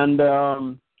 and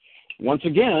once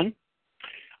again,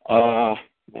 the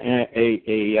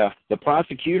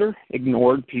prosecutor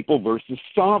ignored People versus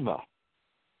Sava.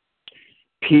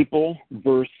 People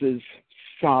versus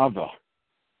Sava.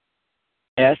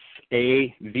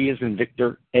 S-A-V as in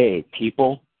Victor A.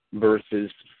 People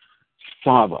versus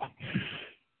Sava.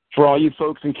 For all you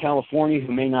folks in California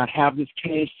who may not have this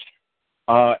case,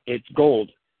 it's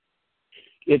gold.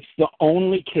 It's the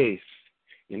only case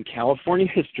in California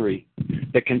history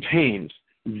that contains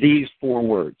these 4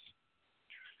 words.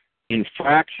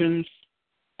 Infractions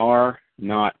are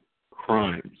not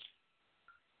crimes.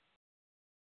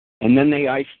 And then they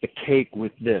ice the cake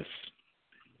with this.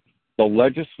 The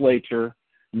legislature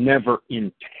never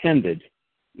intended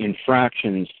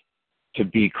infractions to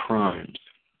be crimes.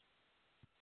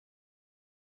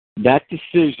 That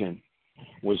decision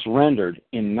was rendered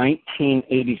in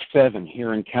 1987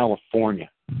 here in California.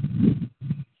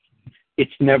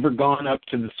 It's never gone up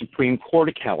to the Supreme Court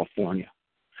of California.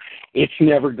 It's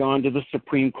never gone to the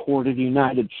Supreme Court of the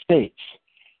United States.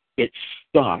 It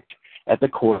stopped at the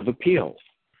Court of Appeals.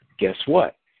 Guess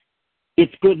what?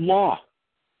 It's good law.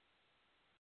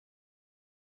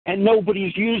 And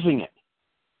nobody's using it,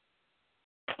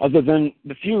 other than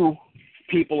the few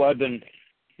people I've been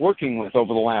working with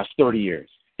over the last 30 years.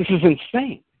 This is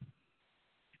insane.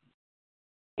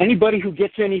 Anybody who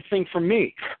gets anything from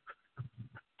me,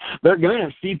 they're going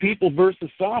to see People versus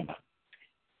Sava.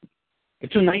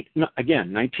 It's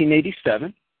again,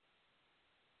 1987,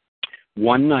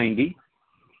 190,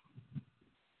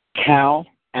 Cal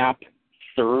App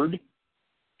 3rd,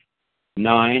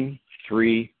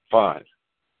 935.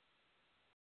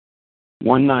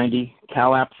 190,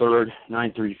 Cal App 3rd,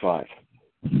 935.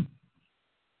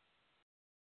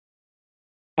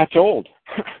 That's old.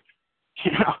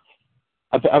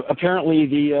 Apparently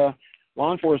the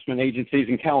law enforcement agencies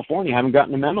in California haven't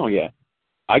gotten the memo yet.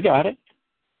 I got it.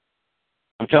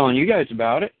 I'm telling you guys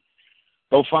about it.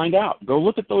 Go find out. Go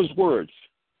look at those words.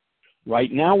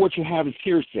 Right now what you have is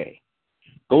hearsay.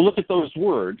 Go look at those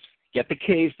words. Get the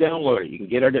case, download it. You can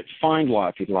get it at FindLaw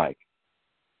if you'd like.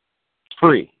 It's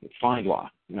free. It's FindLaw.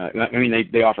 I mean,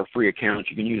 they offer free accounts.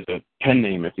 You can use a pen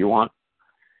name if you want.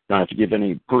 Don't have to give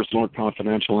any personal or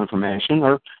confidential information.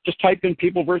 Or just type in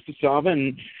People versus Sava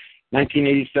in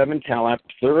 1987 Cal App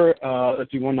 3rd.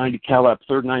 Let's see, 190 Cal App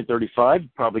 3rd, 935.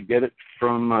 Probably get it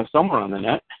from somewhere on the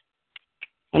net.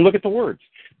 And look at the words,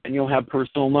 and you'll have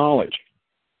personal knowledge.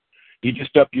 You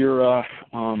just up your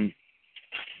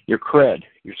cred,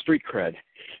 your street cred,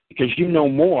 because you know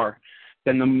more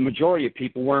than the majority of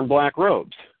people wearing black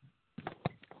robes.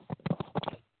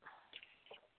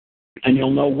 And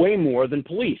you'll know way more than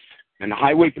police and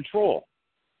highway patrol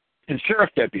and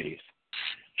sheriff deputies.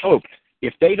 Folks,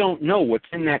 if they don't know what's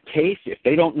in that case, if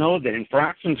they don't know that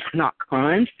infractions are not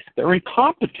crimes, they're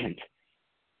incompetent.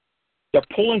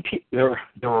 They're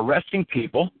arresting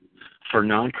people for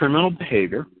non-criminal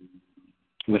behavior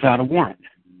without a warrant.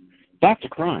 That's a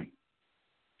crime.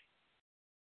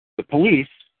 The police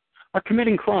are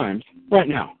committing crimes right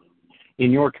now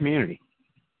in your community.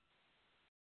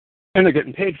 And they're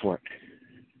getting paid for it.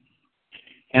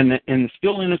 And the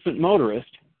still innocent motorist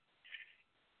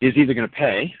is either going to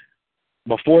pay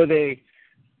before they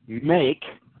make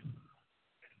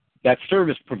that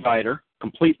service provider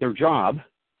complete their job,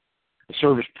 the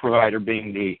service provider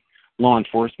being the law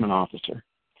enforcement officer,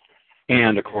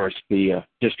 and, of course, the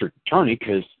district attorney,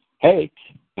 because, hey,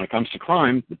 when it comes to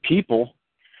crime, the people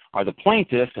are the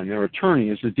plaintiff and their attorney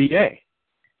is the DA.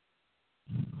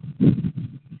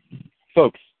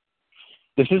 Folks,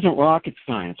 this isn't rocket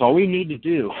science. All we need to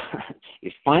do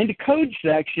is find the code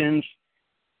sections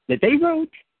that they wrote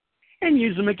and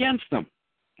use them against them.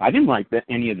 I didn't like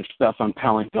any of the stuff I'm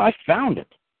telling you. I found it.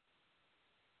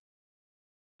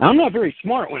 Now, I'm not very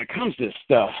smart when it comes to this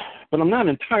stuff, but I'm not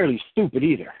entirely stupid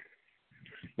either.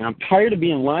 And I'm tired of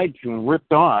being lied to and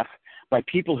ripped off by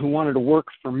people who wanted to work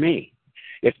for me.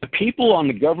 If the people on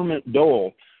the government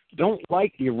dole don't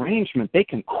like the arrangement, they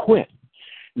can quit.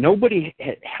 Nobody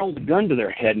held a gun to their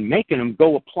head and making them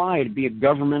go apply to be a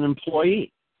government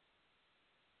employee.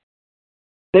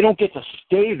 They don't get to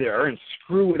stay there and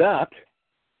screw it up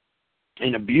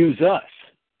and abuse us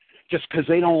just because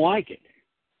they don't like it.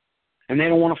 And they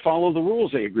don't want to follow the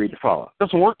rules they agreed to follow. It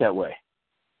doesn't work that way.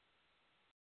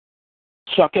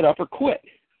 Suck it up or quit.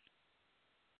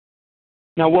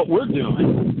 Now, what we're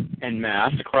doing en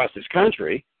masse across this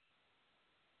country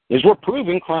is we're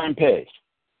proving crime pays.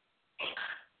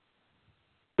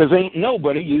 Because ain't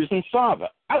nobody using SAVA.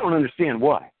 I don't understand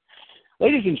why.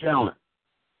 Ladies and gentlemen,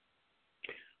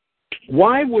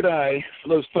 why would I, for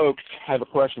those folks, I have a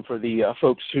question for the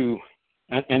folks who,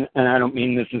 and I don't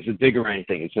mean this as a dig or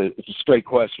anything, it's a straight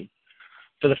question.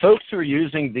 For the folks who are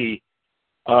using the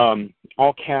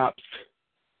all caps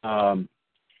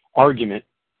argument,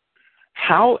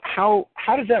 how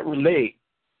does that relate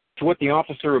to what the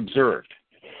officer observed?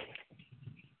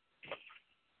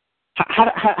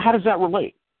 How does that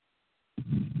relate?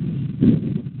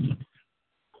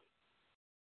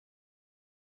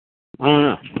 I don't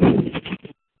know.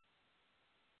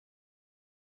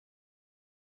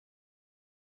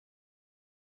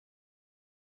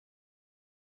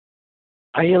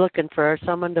 Are you looking for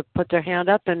someone to put their hand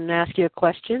up and ask you a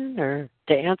question or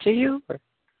to answer you? Or...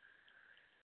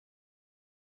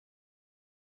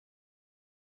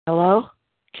 Hello?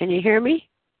 Can you hear me?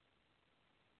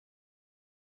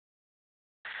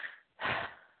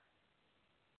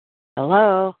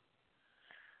 Hello?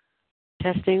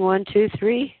 Testing 1, 2,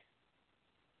 3.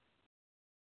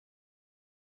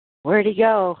 Where'd he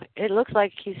go? It looks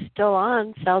like he's still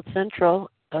on South Central.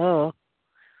 Oh.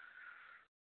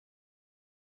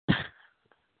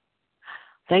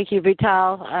 Thank you,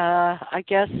 Vital. I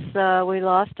guess we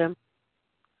lost him.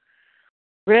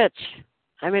 Rich,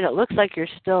 I mean, it looks like you're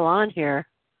still on here,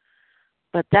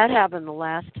 but that happened the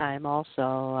last time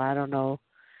also. I don't know.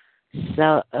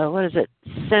 So, what is it?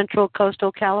 Central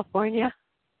Coastal California?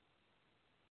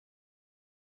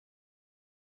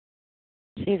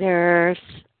 See, there's,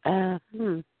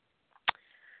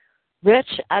 Rich,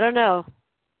 I don't know.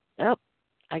 Nope.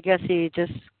 I guess he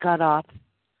just got off.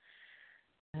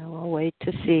 And we'll wait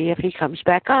to see if he comes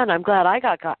back on. I'm glad I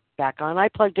got back on. I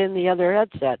plugged in the other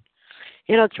headset.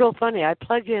 You know, it's real funny. I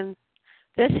plugged in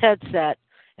this headset,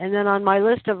 and then on my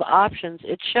list of options,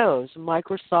 it shows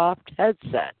Microsoft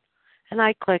headset. And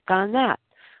I click on that.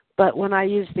 But when I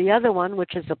use the other one,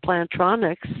 which is a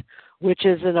Plantronics, which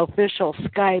is an official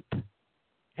Skype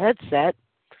headset,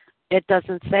 it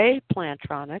doesn't say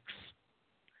Plantronics.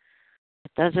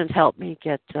 It doesn't help me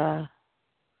get the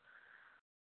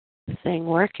thing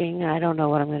working. I don't know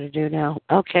what I'm going to do now.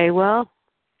 Okay, well,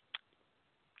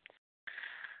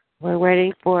 we're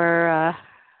waiting for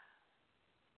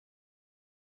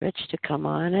Rich to come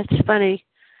on. It's funny.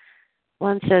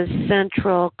 One says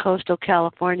Central Coastal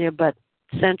California, but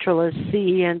Central is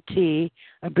CENT,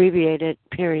 abbreviated,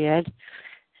 period.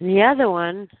 And the other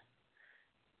one,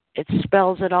 it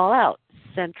spells it all out,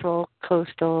 Central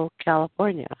Coastal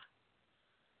California.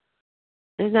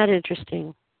 Isn't that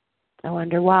interesting? I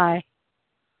wonder why.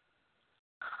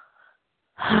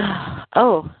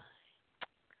 Oh,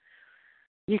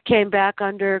 you came back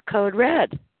under code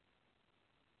red.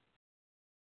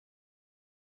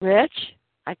 Rich,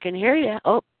 I can hear you.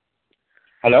 Oh.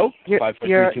 Hello?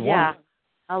 54321. Yeah.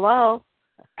 Hello?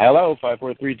 Hello,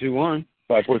 54321.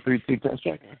 5432, test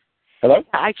check. Hello?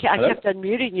 I kept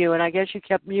unmuting you, and I guess you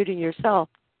kept muting yourself.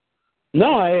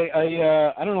 No, I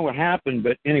don't know what happened,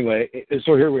 but anyway,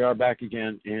 so here we are back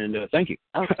again, and thank you.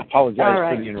 Okay. Apologize All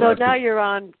right. for the interruption. So now you're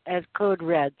on as code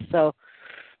red, so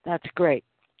that's great.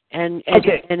 And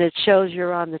okay. And it shows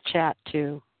you're on the chat,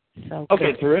 too. So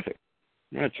okay, good. terrific.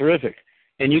 Yeah, terrific.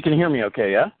 And you can hear me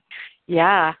okay, yeah?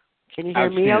 Yeah. Can you hear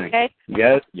me okay?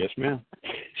 Yes, ma'am.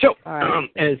 So, All right.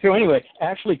 and so anyway,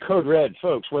 actually, Code Red,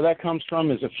 folks, where that comes from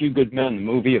is A Few Good Men, the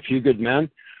movie A Few Good Men.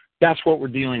 That's what we're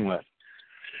dealing with.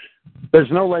 There's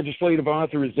no legislative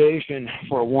authorization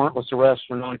for a warrantless arrest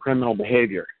for non-criminal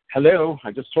behavior. Hello,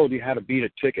 I just told you how to beat a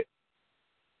ticket.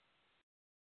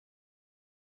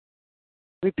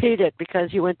 Repeat it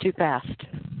because you went too fast.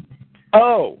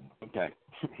 Oh, okay.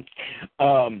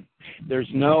 There's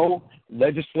no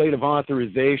legislative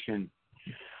authorization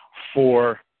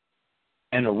for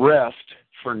an arrest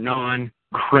for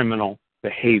non-criminal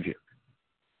behavior.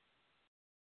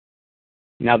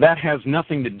 Now, that has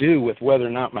nothing to do with whether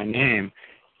or not my name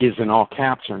is in all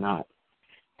caps or not.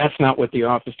 That's not what the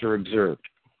officer observed.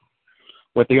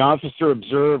 What the officer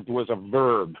observed was a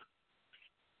verb,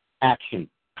 action,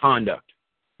 conduct,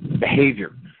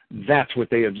 behavior. That's what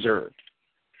they observed.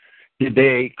 Did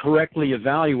they correctly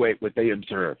evaluate what they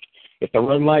observed? If the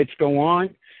red lights go on,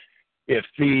 if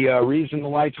the reason the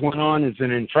lights went on is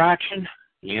an infraction,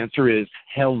 the answer is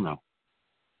hell no.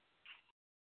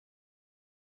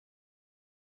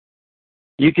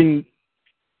 The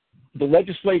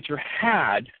legislature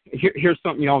here's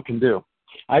something y'all can do.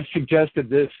 I've suggested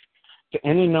this to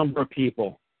any number of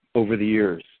people over the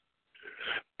years.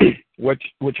 What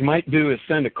you might do is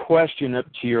send a question up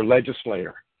to your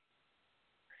legislator.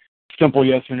 Simple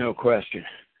yes or no question.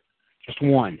 Just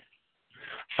one.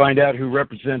 Find out who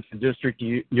represents the district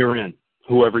you're in,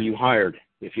 whoever you hired,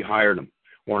 if you hired them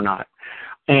or not,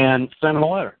 and send them a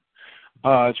letter.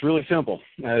 It's really simple.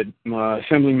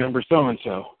 Assembly member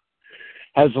so-and-so.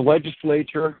 Has the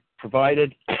legislature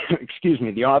provided,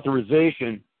 the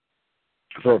authorization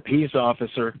for a peace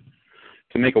officer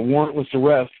to make a warrantless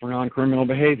arrest for non-criminal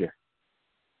behavior?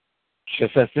 It's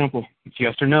just that simple. It's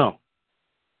yes or no.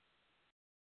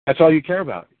 That's all you care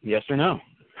about, yes or no.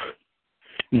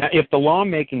 Now, if the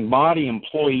lawmaking body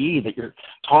employee that you're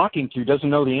talking to doesn't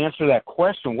know the answer to that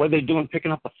question, what are they doing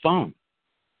picking up the phone?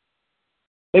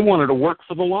 They wanted to work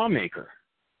for the lawmaker.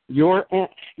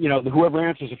 Whoever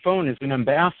answers the phone is an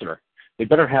ambassador. They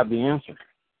better have the answer.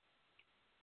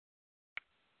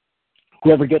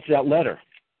 Whoever gets that letter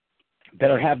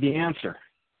better have the answer.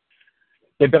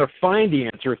 They better find the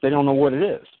answer if they don't know what it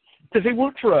is. Because they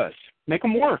work for us. Make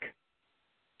them work.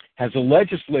 Has the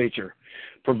legislature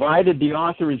provided the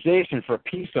authorization for a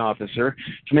peace officer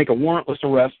to make a warrantless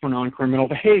arrest for non-criminal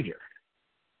behavior?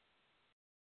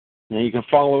 Now, you can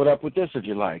follow it up with this if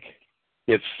you like.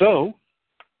 If so,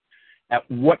 at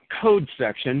what code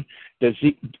section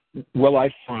will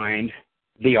I find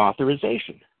the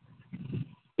authorization?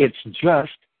 It's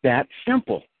just that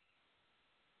simple.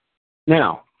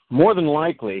 Now, more than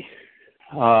likely,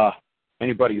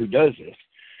 anybody who does this,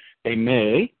 they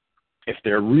may, if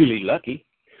they're really lucky,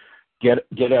 get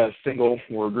a single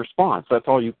word response. That's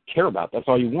all you care about. That's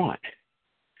all you want.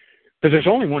 Because there's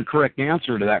only one correct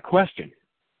answer to that question.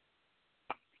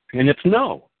 And it's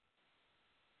no.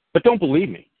 But don't believe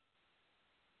me.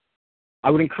 I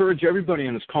would encourage everybody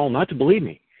on this call not to believe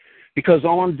me, because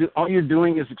all you're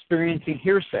doing is experiencing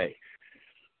hearsay.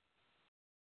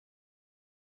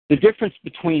 The difference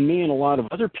between me and a lot of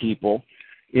other people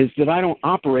is that I don't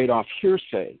operate off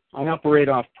hearsay. I operate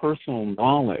off personal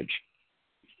knowledge.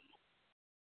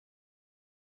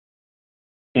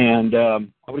 And I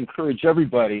would encourage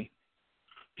everybody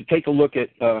to take a look at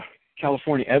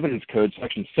California Evidence Code,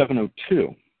 Section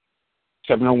 702,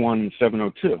 701 and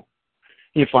 702.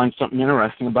 You find something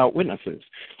interesting about witnesses.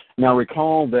 Now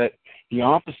recall that the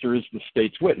officer is the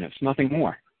state's witness, nothing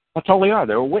more. That's all they are.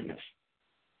 They're a witness.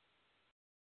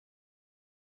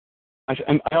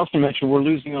 I also mentioned we're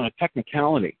losing on a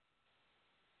technicality.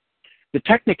 The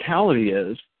technicality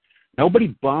is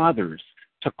nobody bothers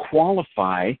to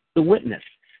qualify the witness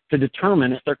to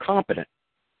determine if they're competent.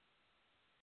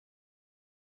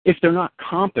 If they're not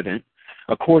competent,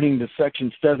 according to Section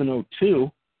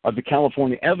 702 of the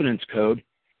California Evidence Code,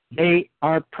 they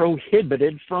are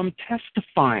prohibited from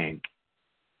testifying.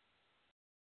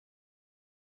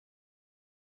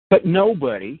 But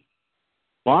nobody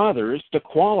bothers to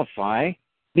qualify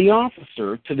the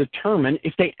officer to determine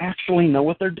if they actually know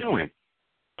what they're doing.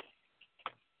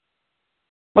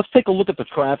 Let's take a look at the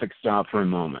traffic stop for a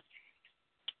moment.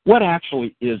 What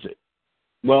actually is it?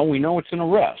 Well, we know it's an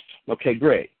arrest. Okay,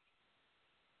 great.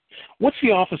 What's the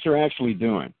officer actually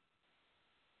doing?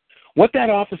 What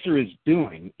that officer is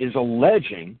doing is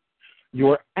alleging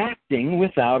you're acting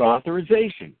without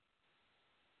authorization.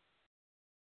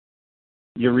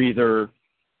 You're either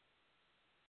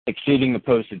exceeding the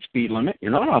posted speed limit.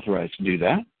 You're not authorized to do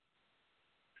that.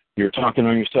 You're talking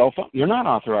on your cell phone. You're not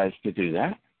authorized to do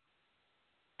that.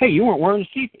 Hey, you weren't wearing a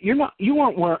seat. You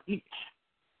weren't wearing.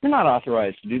 You're not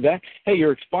authorized to do that. Hey,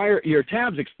 your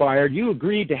tab's expired. You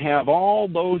agreed to have all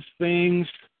those things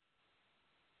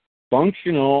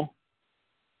functional,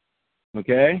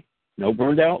 okay? No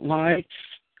burned out lights,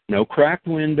 no cracked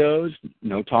windows,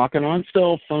 no talking on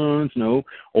cell phones, no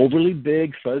overly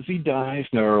big fuzzy dice,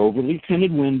 no overly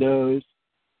tinted windows,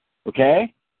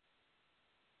 okay?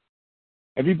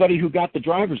 Everybody who got the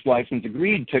driver's license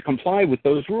agreed to comply with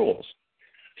those rules.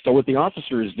 So what the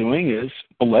officer is doing is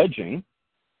alleging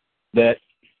that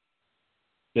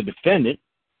the defendant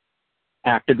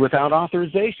acted without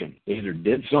authorization. They either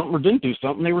did something or didn't do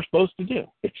something they were supposed to do.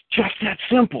 It's just that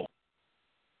simple.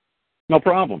 No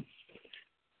problem.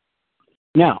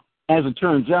 Now, as it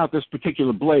turns out, this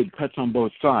particular blade cuts on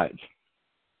both sides.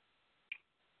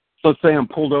 So let's say I'm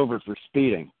pulled over for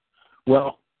speeding.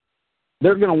 Well,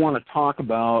 they're going to want to talk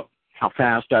about how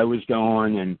fast I was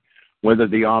going and whether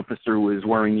the officer was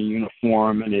wearing a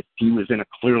uniform and if he was in a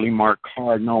clearly marked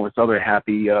car and all this other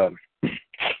happy,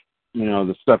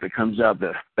 the stuff that comes out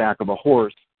the back of a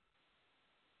horse.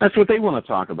 That's what they want to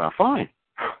talk about. Fine.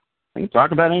 They can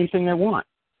talk about anything they want.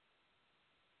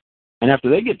 And after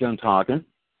they get done talking,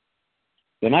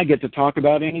 then I get to talk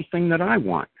about anything that I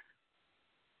want.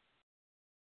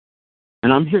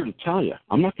 And I'm here to tell you,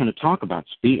 I'm not going to talk about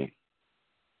speeding.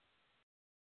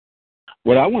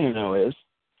 What I want to know is,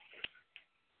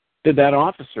 did that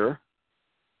officer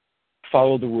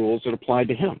follow the rules that applied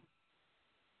to him?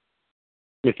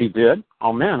 If he did,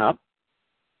 I'll man up.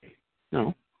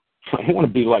 No, I don't want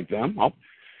to be like them.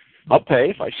 I'll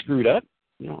pay if I screwed up.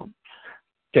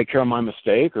 Take care of my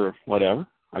mistake or whatever.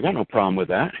 I got no problem with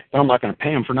that. But I'm not going to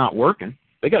pay them for not working.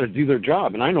 They got to do their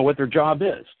job, and I know what their job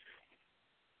is.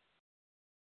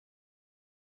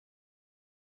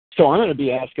 So I'm going to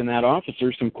be asking that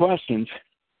officer some questions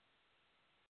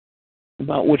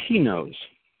about what he knows.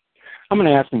 I'm going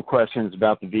to ask him questions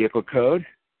about the vehicle code.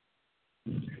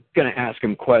 I'm going to ask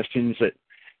him questions that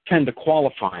tend to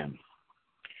qualify him.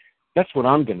 That's what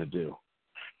I'm going to do,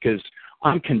 because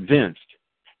I'm convinced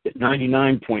that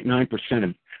 99.9%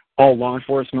 of all law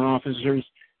enforcement officers,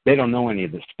 they don't know any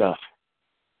of this stuff.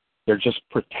 They're just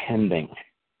pretending.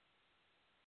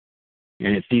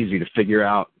 And it's easy to figure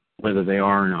out whether they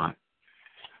are or not.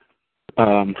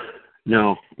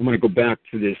 Now, I'm going to go back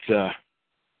to this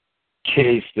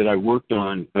case that I worked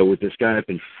on with this guy up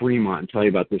in Fremont and tell you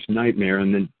about this nightmare,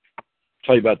 and then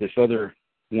tell you about this other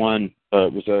one.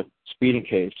 It was a speeding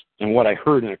case, and what I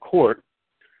heard in a court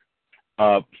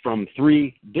from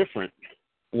 3 different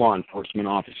law enforcement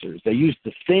officers. They used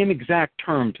the same exact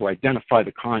term to identify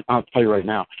the I'll tell you right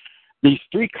now. These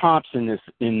 3 cops in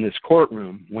this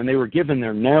courtroom, when they were given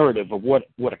their narrative of what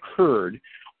occurred,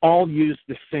 all used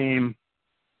the same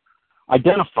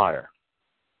identifier.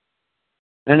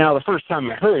 And now the first time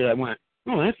I heard it, I went,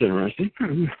 oh, that's interesting.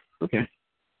 Okay. I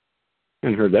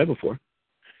hadn't heard that before.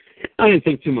 I didn't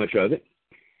think too much of it.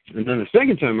 And then the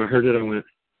second time I heard it, I went,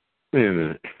 wait a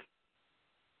minute.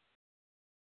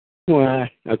 Well,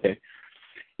 okay.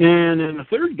 And then the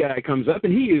third guy comes up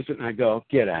and he used it, and I go,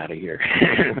 get out of here.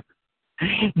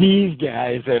 These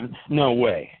guys have no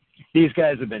way. These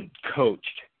guys have been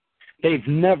coached. They've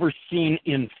never seen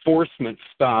enforcement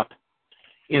stop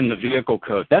in the vehicle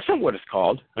code. That's not what it's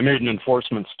called. I made an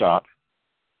enforcement stop.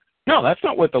 No, that's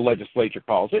not what the legislature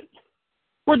calls it.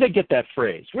 Where'd they get that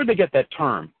phrase? Where'd they get that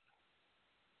term?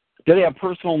 Do they have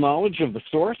personal knowledge of the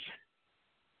source?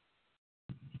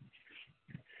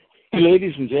 Hey,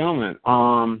 ladies and gentlemen,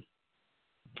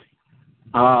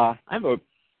 I have a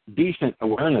decent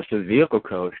awareness of the vehicle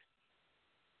code,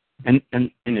 and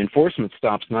enforcement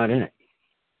stop's not in it.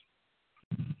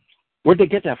 Where'd they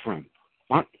get that from?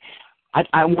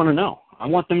 I want to know. I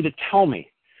want them to tell me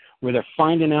where they're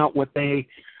finding out what they're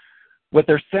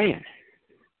saying,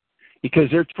 because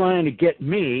they're trying to get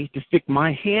me to stick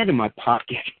my hand in my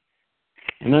pocket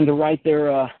and underwrite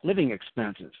their living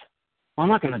expenses. Well, I'm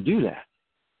not going to do that.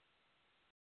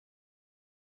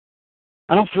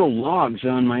 I don't throw logs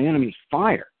on my enemy's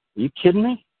fire. Are you kidding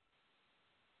me?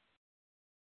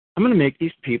 I'm going to make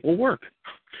these people work.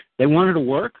 They wanted to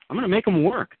work. I'm going to make them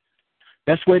work.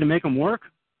 Best way to make them work?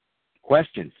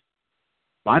 Questions.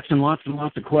 Lots and lots and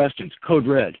lots of questions. Code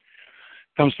Red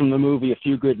comes from the movie A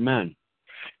Few Good Men.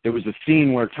 There was a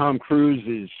scene where Tom Cruise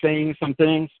is saying some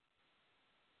things,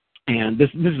 and this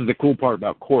is the cool part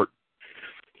about court.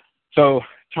 So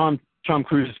Tom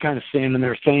Cruise is kind of standing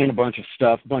there saying a bunch of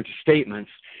stuff, a bunch of statements,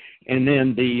 and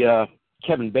then the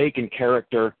Kevin Bacon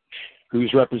character,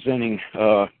 who's representing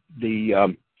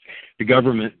the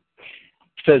government,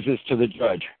 says this to the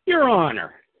judge: Your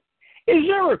Honor, is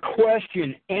there a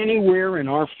question anywhere in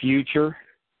our future?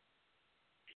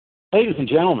 Ladies and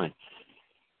gentlemen,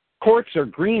 Courts are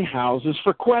greenhouses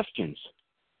for questions.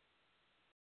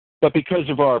 But because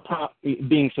of our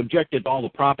being subjected to all the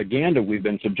propaganda we've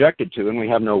been subjected to, and we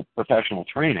have no professional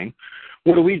training,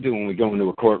 what do we do when we go into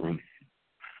a courtroom?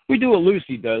 We do what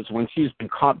Lucy does when she's been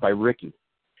caught by Ricky.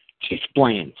 She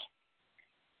explains.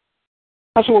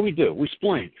 That's what we do. We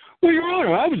explain. Well, Your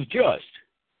Honor, I was just.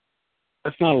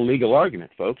 That's not a legal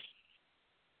argument, folks.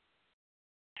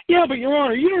 Yeah, but Your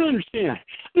Honor, you don't understand.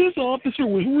 This officer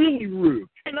was really rude.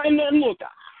 And look,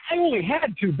 I only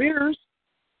had 2 beers.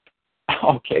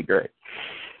 Okay, great.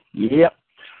 Yep.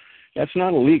 That's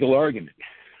not a legal argument.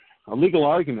 A legal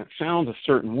argument sounds a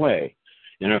certain way.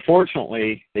 And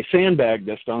unfortunately, they sandbagged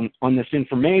us on this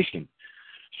information.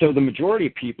 So the majority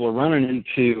of people are running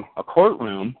into a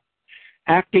courtroom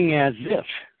acting as if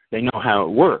they know how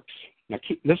it works. Now,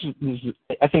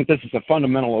 I think this is a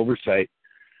fundamental oversight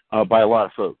by a lot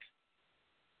of folks.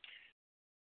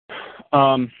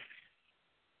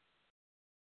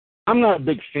 I'm not a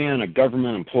big fan of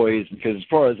government employees because, as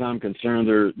far as I'm concerned,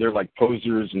 they're like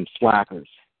posers and slackers,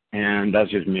 and that's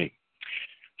just me.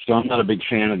 So I'm not a big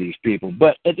fan of these people.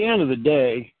 But at the end of the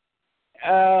day,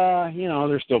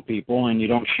 they're still people, and you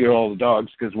don't shear all the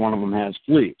dogs because one of them has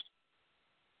fleas.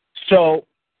 So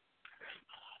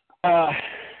they're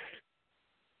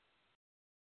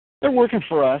working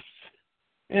for us,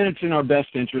 and it's in our best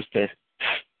interest to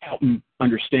help them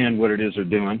understand what it is they're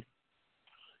doing.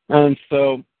 And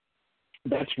so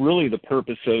that's really the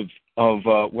purpose of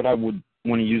what I would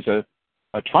want to use a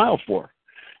trial for.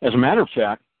 As a matter of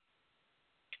fact,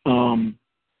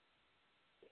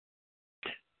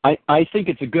 I think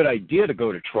it's a good idea to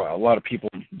go to trial. A lot of people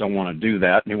don't want to do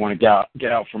that, and they want to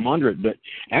get out from under it. But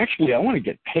actually, I want to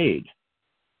get paid.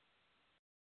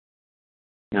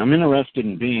 Now, I'm interested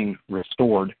in being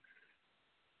restored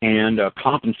and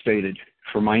compensated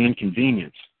for my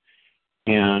inconvenience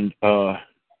and,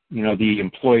 the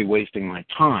employee wasting my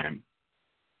time.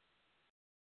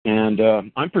 And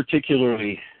I'm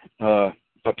particularly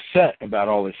upset about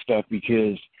all this stuff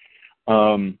because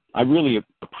I really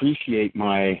appreciate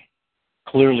my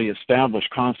clearly established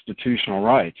constitutional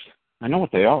rights. I know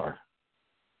what they are.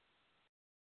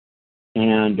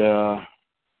 And I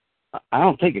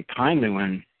don't take it kindly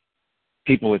when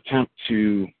people attempt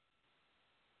to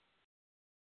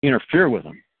interfere with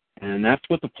them. And that's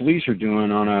what the police are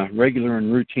doing on a regular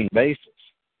and routine basis.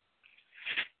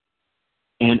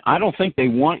 And I don't think they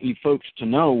want you folks to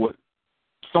know what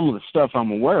some of the stuff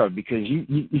I'm aware of, because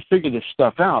you figure this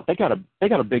stuff out. They got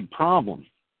a big problem.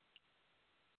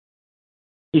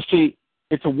 You see,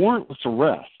 it's a warrantless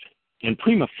arrest, and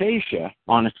prima facie,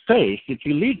 on its face, it's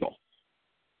illegal.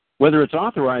 Whether it's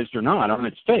authorized or not, on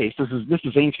its face, this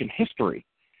is ancient history.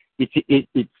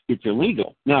 It's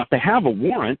illegal. Now, if they have a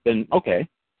warrant, then okay,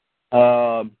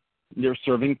 they're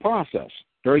serving process.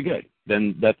 Very good.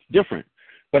 Then that's different.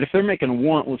 But if they're making a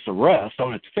warrantless arrest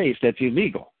on its face, that's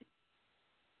illegal.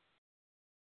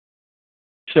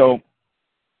 So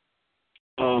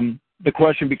the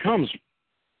question becomes,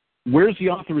 where's the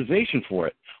authorization for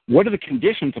it? What are the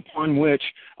conditions upon which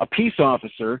a peace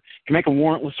officer can make a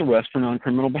warrantless arrest for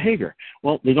non-criminal behavior?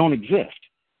 Well, they don't exist.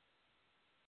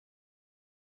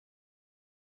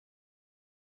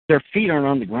 Their feet aren't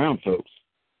on the ground, folks.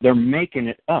 They're making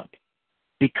it up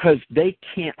because they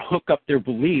can't hook up their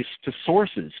beliefs to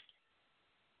sources,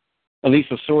 at least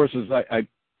the sources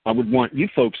I would want you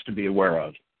folks to be aware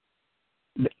of.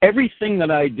 Everything that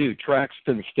I do tracks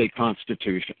to the state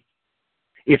constitution.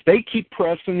 If they keep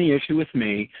pressing the issue with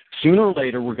me, sooner or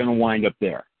later we're going to wind up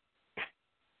there.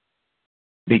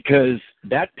 Because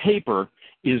that paper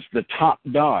is the top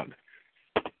dog.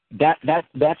 That's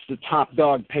the top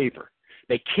dog paper.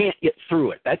 They can't get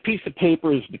through it. That piece of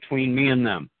paper is between me and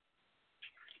them.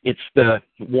 It's the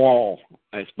wall,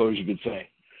 I suppose you could say,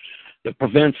 that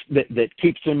prevents, that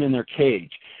keeps them in their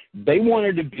cage. They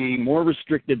wanted to be more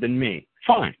restricted than me.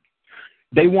 Fine.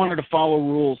 They wanted to follow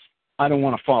rules I don't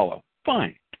want to follow.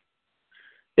 Fine.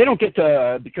 They don't get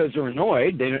to, because they're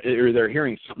annoyed, or they're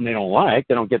hearing something they don't like,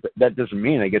 they don't get that doesn't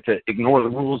mean they get to ignore the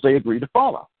rules they agreed to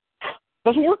follow. It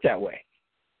doesn't work that way.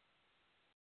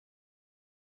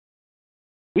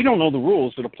 We don't know the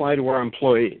rules that apply to our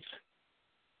employees.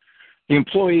 The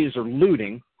employees are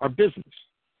looting our business.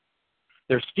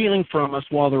 They're stealing from us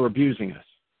while they're abusing us.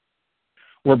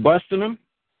 We're busting them.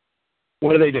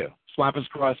 What do? Slap us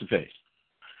across the face.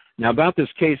 Now, about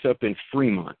this case up in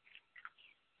Fremont.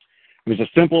 It was a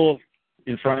simple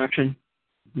infraction,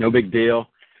 no big deal.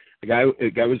 The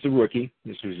guy was a rookie.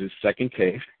 This was his second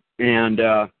case, and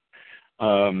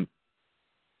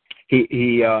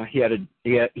he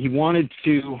wanted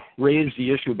to raise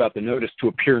the issue about the notice to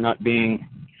appear not being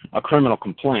a criminal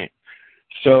complaint.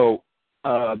 So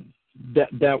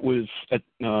that was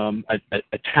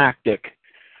a tactic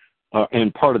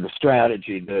and part of the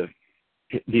strategy,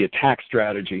 the attack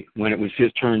strategy, when it was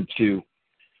his turn to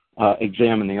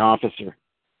examine the officer.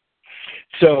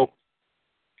 So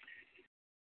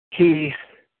he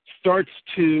starts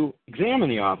to examine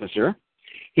the officer.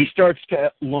 He starts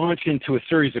to launch into a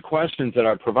series of questions that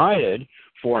I provided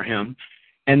for him,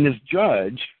 and this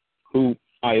judge, who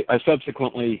I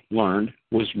subsequently learned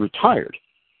was retired,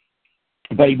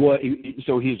 but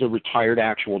so he's a retired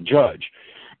actual judge,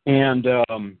 and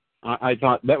I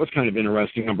thought that was kind of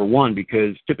interesting. Number one,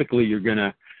 because typically you're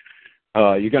gonna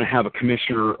have a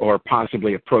commissioner or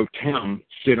possibly a pro tem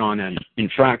sit on an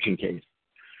infraction case.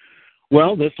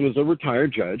 Well, this was a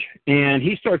retired judge, and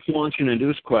he starts launching into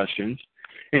his questions.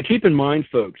 And keep in mind,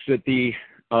 folks, that the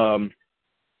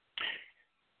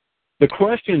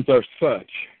questions are such.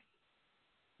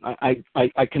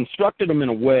 I constructed them in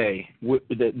a way.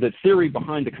 The theory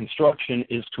behind the construction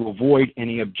is to avoid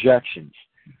any objections,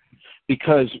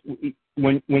 because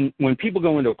when people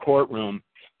go into a courtroom,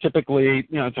 typically,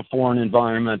 it's a foreign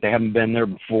environment. They haven't been there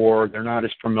before. They're not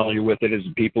as familiar with it as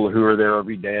the people who are there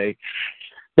every day.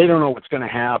 They don't know what's going to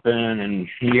happen, and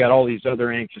you got all these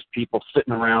other anxious people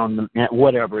sitting around,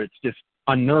 whatever. It's just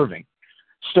unnerving.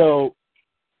 So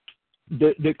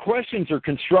the questions are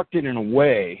constructed in a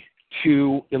way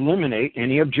to eliminate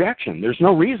any objection. There's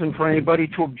no reason for anybody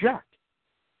to object.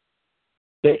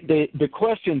 The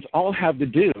questions all have to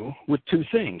do with two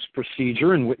things: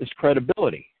 procedure and witness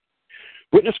credibility.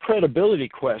 Witness credibility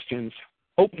questions,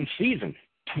 open season,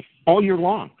 all year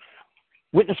long.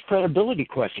 Witness credibility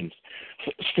questions,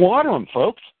 slaughter them,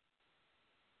 folks.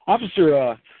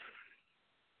 Officer,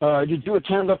 did you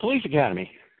attend the police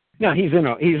academy? No, he's in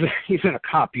a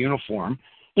cop uniform,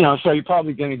 so you're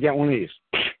probably going to get one of these.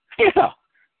 Yeah.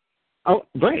 Oh,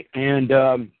 great. And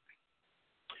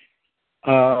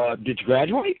did you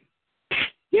graduate?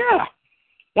 Yeah.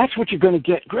 That's what you're going to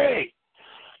get. Great.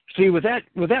 See, with that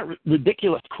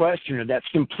ridiculous question, or that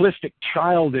simplistic,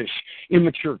 childish,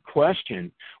 immature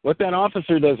question, what that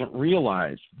officer doesn't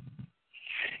realize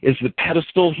is the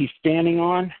pedestal he's standing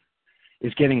on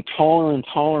is getting taller and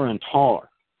taller and taller.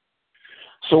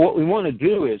 So what we want to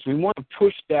do is we want to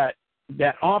push that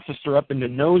officer up into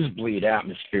nosebleed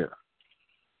atmosphere.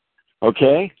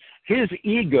 Okay? His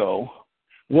ego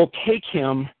will take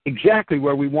him exactly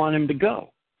where we want him to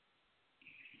go.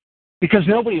 Because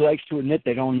nobody likes to admit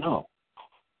they don't know.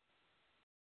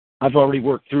 I've already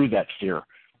worked through that fear.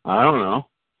 I don't know.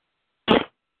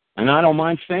 And I don't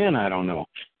mind saying I don't know.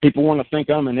 People want to think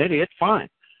I'm an idiot, fine.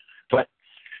 But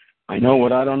I know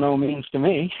what I don't know means to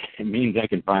me. It means I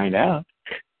can find out.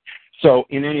 So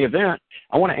in any event,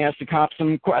 I want to ask the cop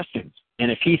some questions.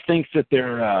 And if he thinks that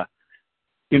they're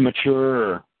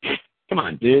immature or, come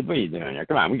on, dude, what are you doing here?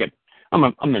 Come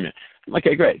on, I'm in it.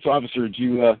 Okay, great. So, officer, did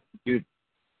you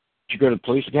go to the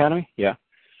police academy? Yeah.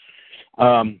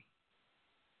 Did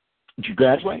you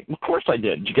graduate? Of course I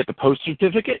did. Did you get the post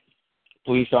certificate?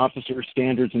 Police officer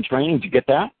standards and training. Did you get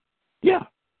that? Yeah.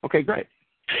 Okay, great.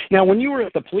 Now, when you were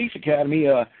at the police academy,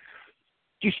 did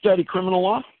you study criminal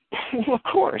law? Well, of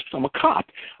course. I'm a cop.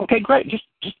 Okay, great. Just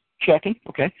checking.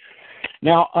 Okay.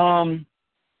 Now,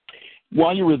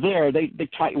 while you were there, they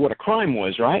taught you what a crime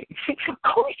was, right? Of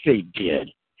course they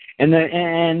did. And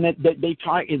they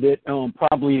taught you that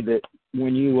probably that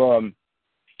when you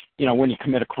when you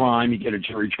commit a crime, you get a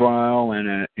jury trial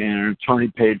and an attorney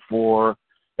paid for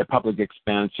at public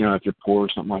expense. If you're poor or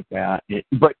something like that. You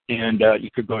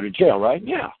could go to jail, right?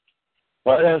 Yeah.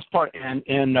 Well, that's part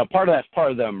part of that's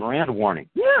part of the Miranda warning.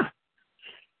 Yeah.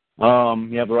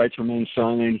 You have the right to remain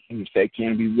silent. Anything you say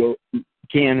can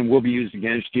and will be used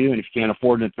against you. And if you can't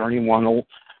afford an attorney, one will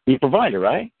be provided,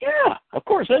 right? Yeah. Of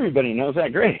course, everybody knows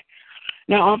that. Great.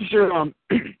 Now, officer,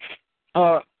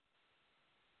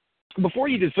 before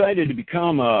you decided to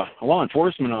become a law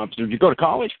enforcement officer, did you go to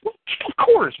college? Well, of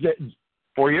course.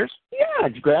 4 years? Yeah.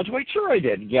 Did you graduate? Sure, I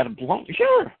did. You got a diploma?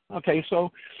 Sure. Okay,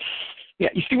 so, yeah,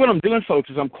 you see what I'm doing, folks,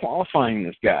 is I'm qualifying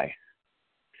this guy.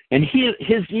 And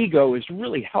his ego is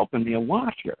really helping me a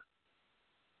lot here.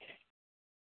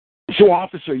 So,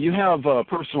 officer, you have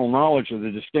personal knowledge of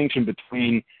the distinction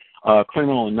between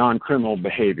criminal and non-criminal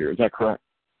behavior. Is that correct?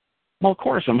 Well, of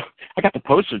course. I got the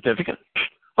post certificate.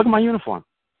 Look at my uniform.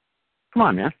 Come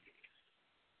on, man.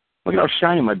 Look at how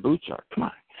shiny my boots are. Come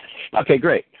on. Okay,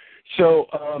 great. So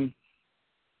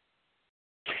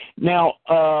now,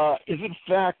 is it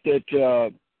a fact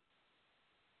that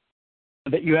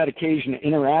that you had occasion to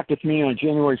interact with me on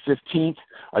January 15th,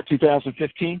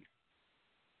 2015?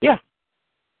 Yeah.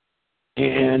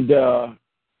 And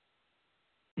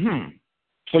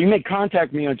So you made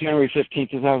contact with me on January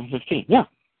 15th, 2015. Yeah.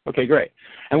 Okay, great.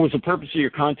 And was the purpose of your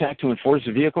contact to enforce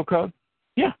the vehicle code?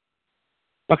 Yeah.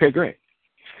 Okay, great.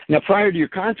 Now, prior to your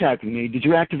contact with me, did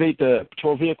you activate the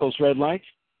patrol vehicle's red lights?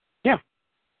 Yeah.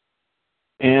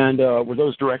 And were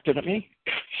those directed at me?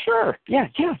 Sure. Yeah,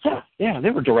 they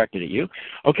were directed at you.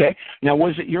 Okay. Now,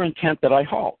 was it your intent that I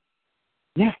halt?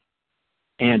 Yeah.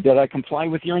 And did I comply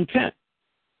with your intent?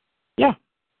 Yeah.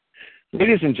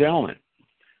 Ladies and gentlemen,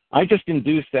 I just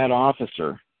induced that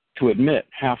officer to admit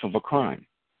half of a crime.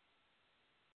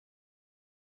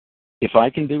 If I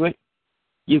can do it,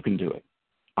 you can do it.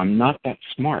 I'm not that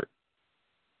smart.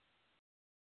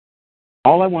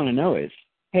 All I want to know is,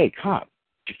 hey, cop,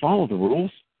 did you follow the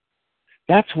rules?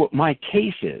 That's what my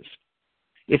case is.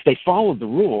 If they followed the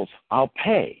rules, I'll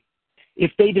pay.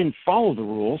 If they didn't follow the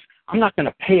rules, I'm not going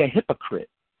to pay a hypocrite.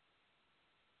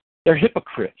 They're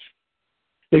hypocrites.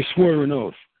 They swear an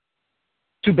oath.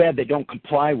 Too bad they don't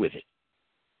comply with it.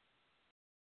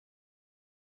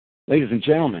 Ladies and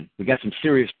gentlemen, we got some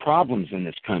serious problems in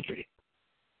this country.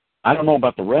 I don't know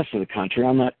about the rest of the country.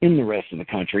 I'm not in the rest of the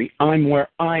country. I'm where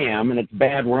I am, and it's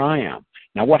bad where I am.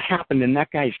 Now, what happened in that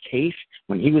guy's case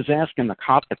when he was asking the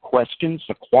cop the questions,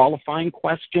 the qualifying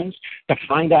questions, to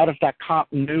find out if that cop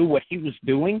knew what he was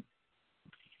doing,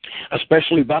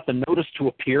 especially about the notice to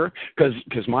appear,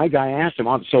 because my guy asked him,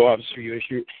 so officer, is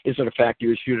it a fact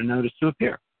you issued a notice to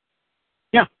appear?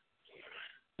 Yeah.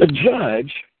 The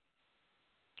judge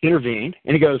intervened,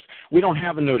 and he goes, we don't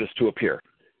have a notice to appear.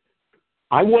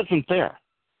 I wasn't there.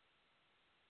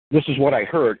 This is what I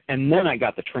heard, and then I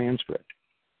got the transcript.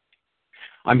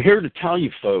 I'm here to tell you,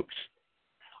 folks,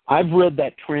 I've read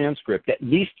that transcript at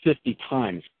least 50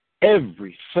 times.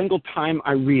 Every single time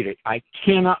I read it, I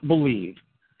cannot believe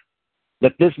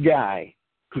that this guy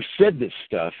who said this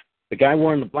stuff, the guy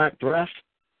wearing the black dress,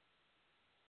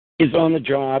 is on the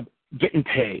job getting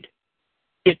paid.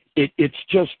 It's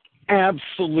just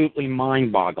absolutely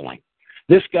mind-boggling.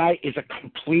 This guy is a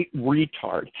complete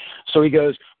retard. So he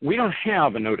goes, we don't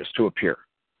have a notice to appear.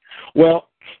 Well,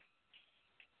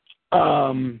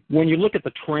 when you look at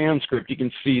the transcript, you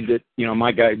can see that,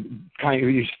 my guy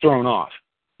he's thrown off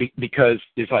because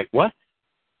he's like, what?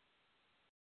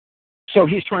 So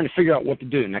he's trying to figure out what to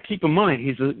do. Now, keep in mind,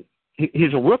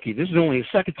 he's a rookie. This is only the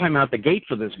second time out the gate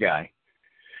for this guy.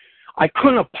 I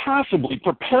couldn't have possibly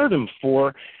prepared him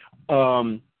for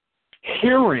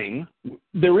hearing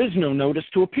there is no notice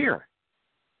to appear.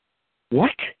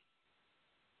 What?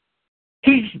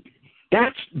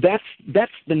 That's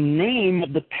the name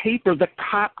of the paper the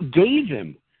cop gave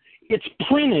him. It's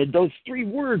printed, those 3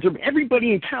 words.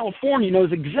 Everybody in California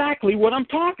knows exactly what I'm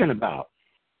talking about.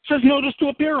 It says notice to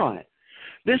appear on it.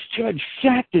 This judge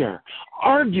sat there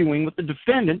arguing with the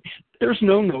defendant, there's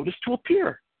no notice to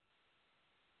appear.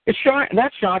 That's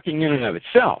shocking in and of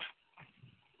itself.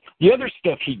 The other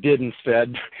stuff he did and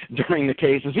said during the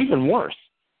case is even worse.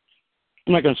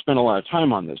 I'm not going to spend a lot of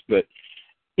time on this, but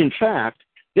in fact,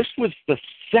 this was the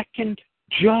second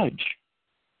judge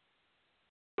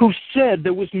who said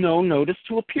there was no notice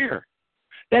to appear.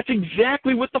 That's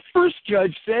exactly what the first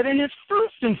judge said in his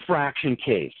first infraction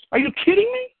case. Are you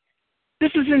kidding me?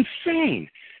 This is insane.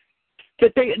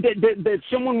 That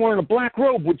someone wearing a black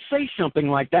robe would say something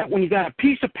like that when you got a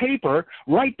piece of paper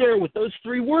right there with those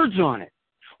 3 words on it.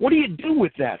 What do you do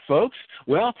with that, folks?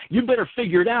 Well, you better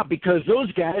figure it out because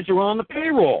those guys are on the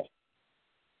payroll.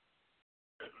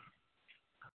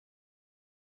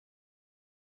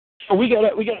 So we got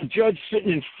a judge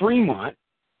sitting in Fremont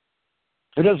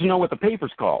who doesn't know what the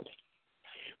paper's called.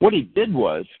 What he did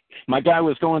was, my guy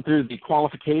was going through the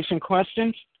qualification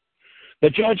questions. The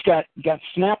judge got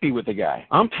snappy with the guy.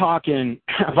 I'm talking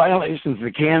violations of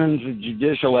the canons of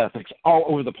judicial ethics all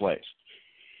over the place.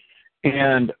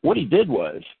 And what he did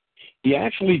was, he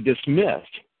actually dismissed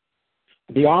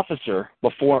the officer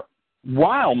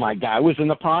while my guy was in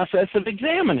the process of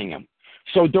examining him.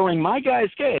 So during my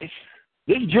guy's case,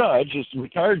 this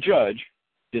retired judge,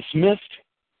 dismissed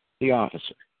the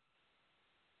officer,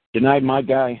 denied my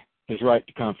guy his right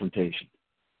to confrontation.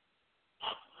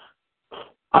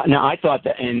 Now, I thought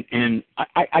that, and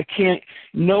I can't,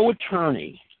 no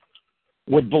attorney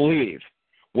would believe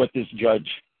what this judge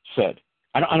said.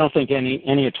 I don't think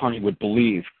any attorney would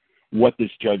believe what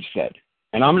this judge said.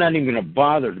 And I'm not even going to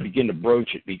bother to begin to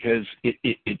broach it because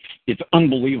it's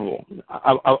unbelievable.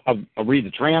 I'll read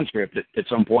the transcript at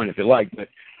some point if you like, but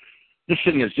this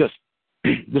thing is just,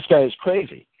 this guy is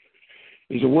crazy.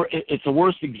 It's the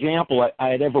worst example I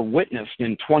had ever witnessed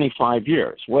in 25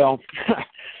 years. Well,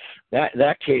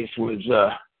 that case was,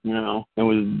 it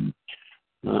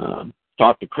was,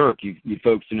 talk to Kirk, you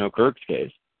folks who know Kirk's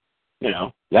case.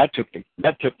 That took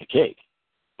the cake.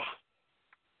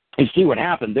 You see what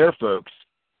happened there, folks.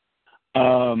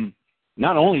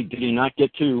 Not only did he not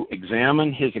get to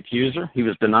examine his accuser, he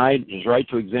was denied his right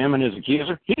to examine his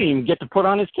accuser. He didn't even get to put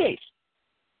on his case.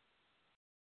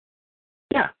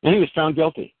 Yeah, and he was found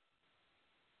guilty.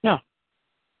 Yeah,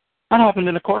 that happened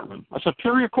in a courtroom, a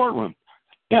superior courtroom.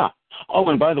 Yeah. Oh,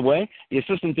 and by the way, the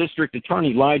assistant district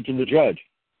attorney lied to the judge,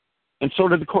 and so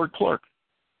did the court clerk.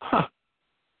 Huh.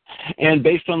 And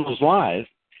based on those lies,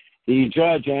 the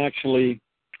judge actually,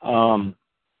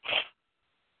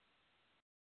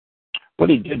 what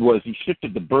he did was he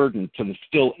shifted the burden to the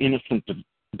still innocent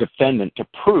defendant to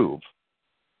prove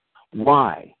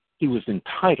why he was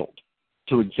entitled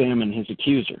to examine his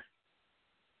accuser.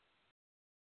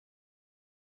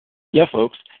 Yeah,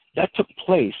 folks, that took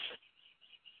place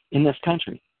in this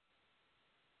country.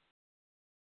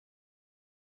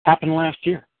 Happened last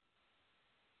year.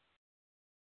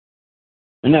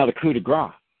 And now the coup de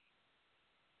grace.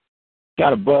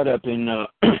 Got a bud up in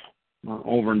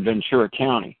over in Ventura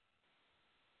County.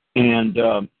 And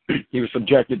he was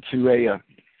subjected to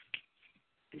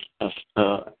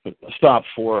a stop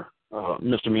for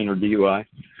misdemeanor DUI.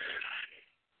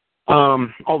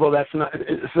 Although that's not,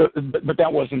 but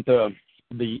that wasn't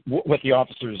what the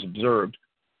officers observed.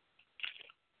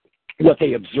 What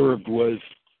they observed was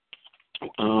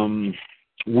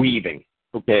weaving.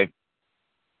 Okay,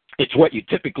 it's what you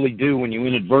typically do when you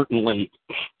inadvertently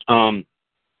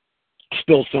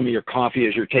spill some of your coffee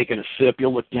as you're taking a sip.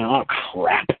 You'll look down, oh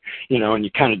crap, and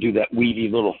you kind of do that weedy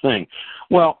little thing.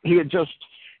 Well, he had just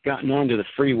gotten onto the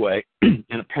freeway, and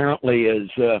apparently as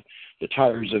the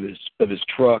tires of his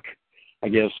truck, I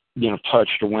guess,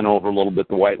 touched or went over a little bit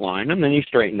the white line, and then he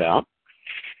straightened out.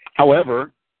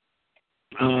 However,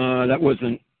 that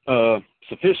wasn't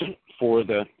sufficient for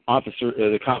the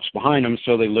cops behind him,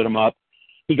 so they lit him up.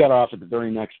 He got off at the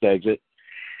very next exit,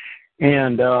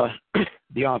 and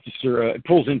the officer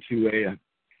pulls into a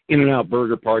In-N-Out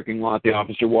Burger parking lot. The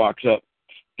officer walks up,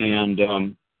 and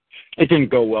it didn't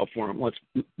go well for him. Let's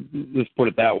put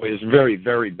it that way. It's a very,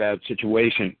 very bad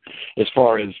situation as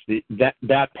far as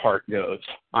that part goes.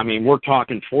 I mean, we're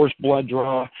talking forced blood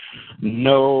draw,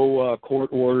 no court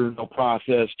order, no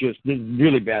process, just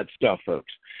really bad stuff,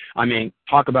 folks. I mean,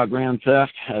 talk about grand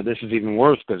theft. This is even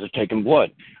worse because they're taking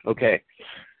blood. Okay.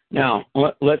 Now,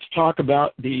 let's talk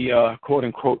about the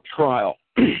quote-unquote trial.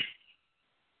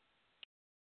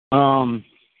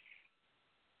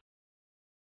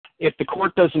 If the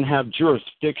court doesn't have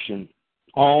jurisdiction,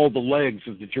 all the legs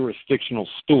of the jurisdictional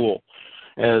stool,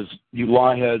 as you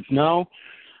law heads know,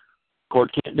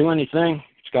 court can't do anything.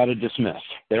 It's got to dismiss.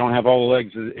 They don't have all the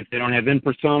legs. If they don't have in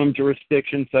personam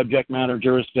jurisdiction, subject matter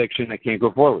jurisdiction, they can't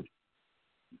go forward.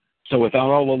 So without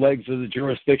all the legs of the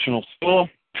jurisdictional stool,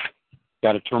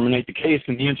 got to terminate the case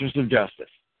in the interest of justice.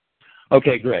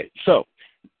 Okay, great. So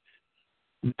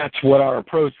that's what our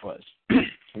approach was.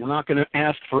 We're not going to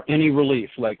ask for any relief,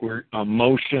 like a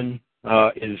motion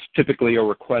is typically a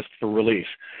request for relief.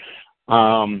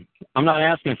 I'm not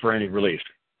asking for any relief.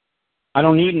 I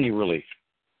don't need any relief.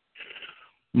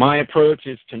 My approach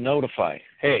is to notify,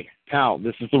 hey, pal,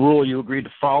 this is the rule. You agreed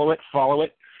to follow it,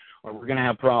 or we're going to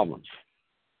have problems.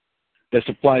 This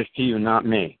applies to you, not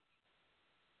me.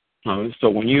 So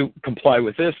when you comply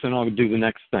with this, then I'll do the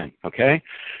next thing, okay?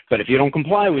 But if you don't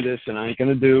comply with this, then I ain't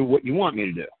going to do what you want me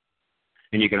to do.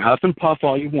 And you can huff and puff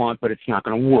all you want, but it's not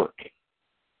going to work.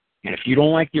 And if you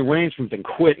don't like the arrangement, then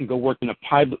quit and go work in a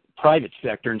private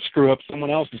sector and screw up someone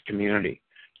else's community.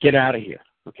 Get out of here,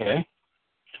 okay?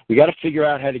 We got to figure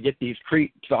out how to get these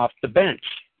creeps off the bench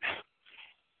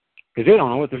because they don't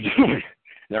know what they're doing.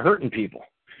 They're hurting people.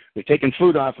 They're taking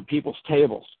food off of people's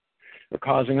tables. They're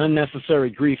causing unnecessary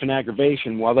grief and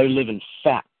aggravation while they live in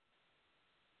fat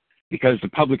because the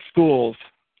public schools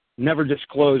never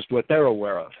disclosed what they're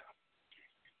aware of.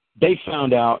 They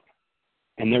found out,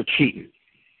 and they're cheating.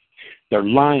 They're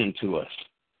lying to us.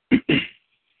 It's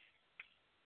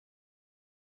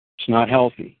not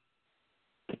healthy.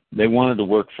 They wanted to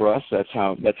work for us. That's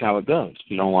how it goes. If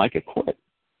you don't like it, quit.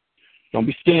 Don't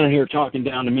be standing here talking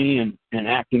down to me and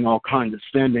acting all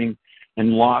condescending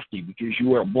and lofty because you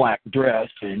wear a black dress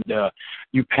and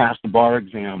you passed the bar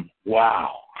exam.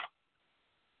 Wow.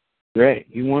 Great.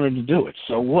 You wanted to do it.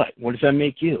 So what? What does that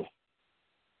make you?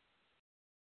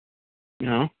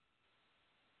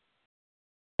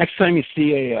 Next time you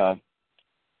see a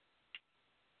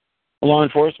law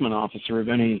enforcement officer of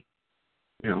any,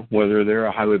 whether they're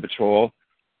a highway patrol,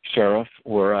 sheriff,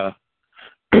 or a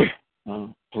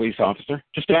police officer,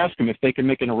 just ask them if they can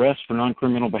make an arrest for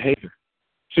non-criminal behavior.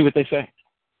 See what they say.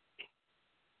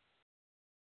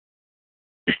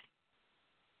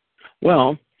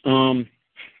 Well,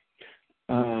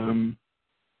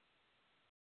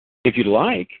 If you'd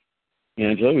like,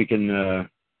 Angela, we can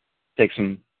take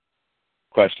some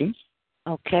questions.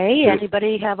 Okay.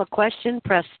 Anybody have a question?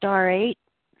 Press *8.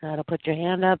 That'll put your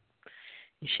hand up.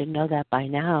 You should know that by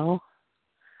now.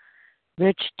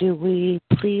 Rich, do we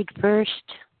plead first?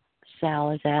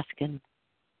 Sal is asking.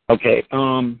 Okay.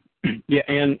 Yeah,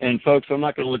 and folks, I'm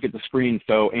not going to look at the screen,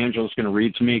 so Angela's going to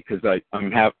read to me because I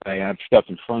have stuff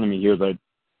in front of me here that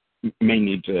I may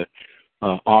need to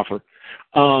offer.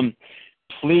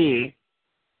 Plea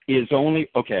is only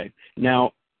okay.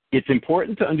 Now, it's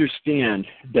important to understand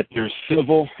that there's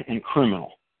civil and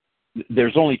criminal.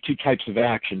 There's only two types of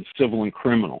action, civil and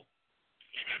criminal.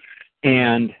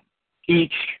 And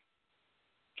each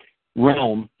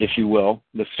realm, if you will,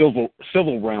 the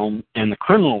civil realm and the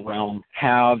criminal realm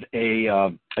have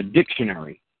a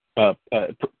dictionary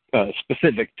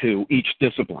specific to each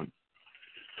discipline.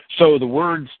 So the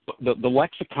words, the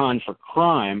lexicon for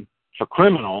crime, for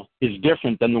criminal, is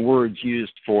different than the words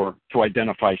used to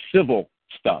identify civil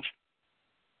stuff.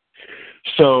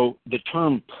 So the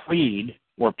term plead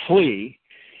or plea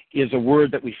is a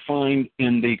word that we find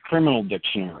in the criminal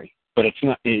dictionary. But it's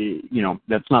not,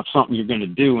 that's not something you're going to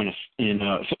do in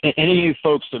any of you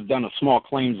folks that have done a small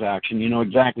claims action. You know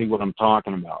exactly what I'm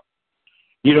talking about.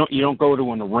 You don't go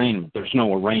to an arraignment. There's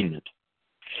no arraignment.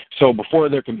 So before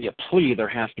there can be a plea, there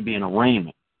has to be an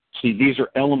arraignment. See, these are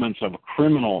elements of a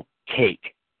criminal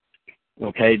cake.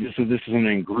 Okay, this is an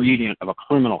ingredient of a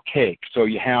criminal cake. So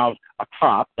you have a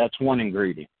cop. That's one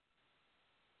ingredient.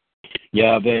 You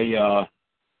have an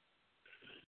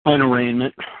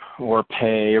arraignment or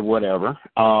pay or whatever.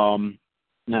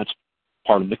 That's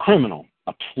part of the criminal.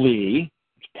 A plea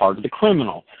is part of the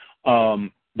criminal.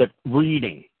 The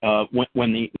reading,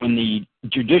 when the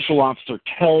judicial officer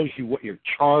tells you what you're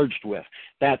charged with,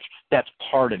 that's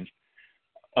part of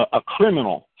a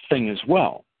criminal thing as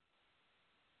well.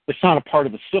 It's not a part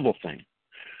of a civil thing.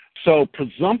 So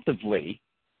presumptively,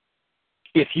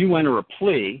 if you enter a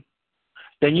plea,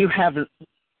 then you haven't.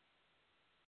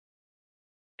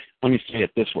 Let me say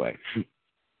it this way.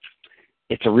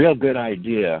 It's a real good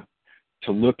idea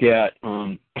to look at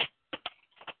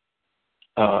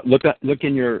look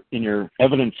in your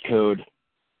evidence code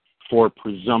for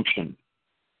presumption.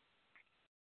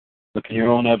 Look in your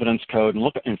own evidence code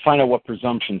and find out what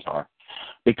presumptions are,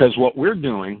 because what we're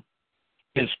doing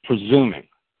is presuming,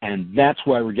 and that's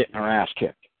why we're getting our ass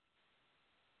kicked.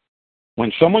 When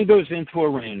someone goes into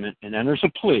arraignment and enters a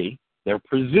plea, they're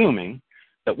presuming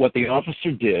that what the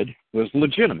officer did was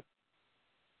legitimate.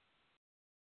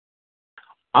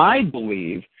 I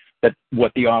believe that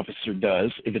what the officer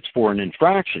does, if it's for an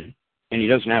infraction and he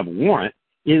doesn't have a warrant,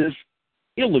 is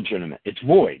illegitimate. It's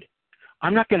void.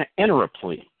 I'm not going to enter a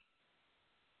plea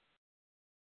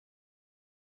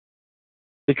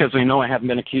because I know I haven't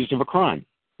been accused of a crime.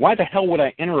 Why the hell would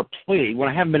I enter a plea when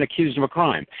I haven't been accused of a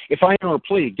crime? If I enter a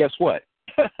plea, guess what?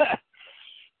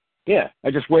 Yeah,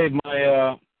 I just waived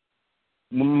my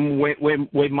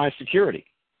waive my security.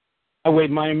 I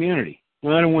waived my immunity.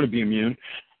 Well, I don't want to be immune.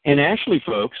 And actually,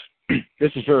 folks,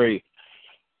 this is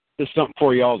something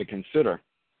for you all to consider.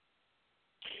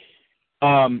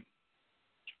 Government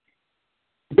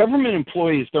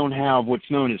employees don't have what's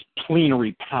known as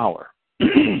plenary power,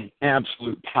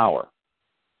 absolute power.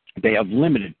 They have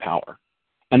limited power,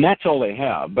 and that's all they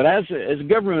have. But as a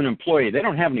government employee, they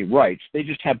don't have any rights. They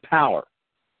just have power.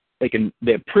 They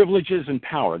have privileges and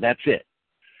power. That's it.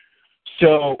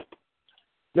 So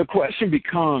the question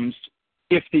becomes,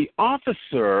 if the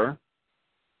officer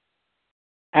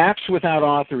acts without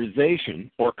authorization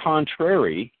or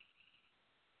contrary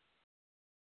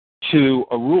to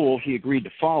a rule he agreed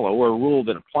to follow or a rule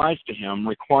that applies to him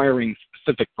requiring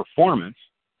specific performance,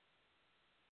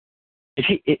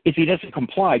 if he doesn't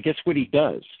comply, guess what he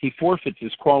does? He forfeits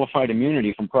his qualified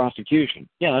immunity from prosecution.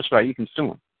 Yeah, that's right. You can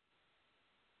sue him.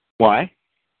 Why?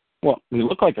 Well, he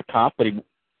looked like a cop, but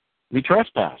he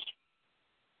trespassed.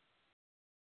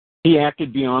 He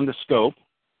acted beyond the scope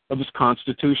of his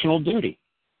constitutional duty,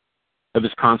 of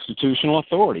his constitutional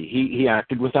authority. He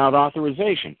acted without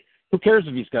authorization. Who cares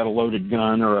if he's got a loaded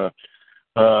gun or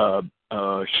a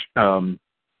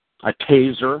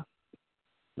taser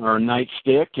or a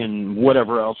nightstick and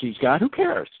whatever else he's got? Who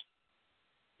cares?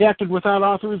 He acted without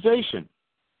authorization.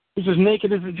 He's as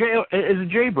naked as a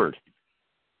jaybird.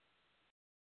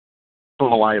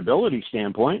 From a liability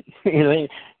standpoint, they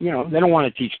don't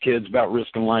want to teach kids about risk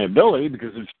and liability,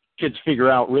 because if kids figure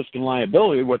out risk and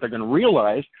liability, what they're going to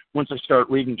realize once they start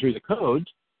reading through the codes,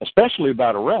 especially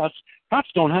about arrests, cops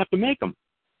don't have to make them.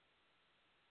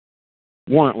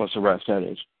 Warrantless arrest, that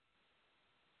is.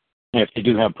 If they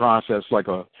do have process like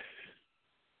a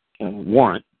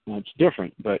warrant, that's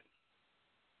different. But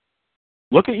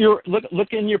Look in your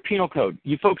penal code.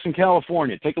 You folks in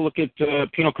California, take a look at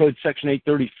penal code section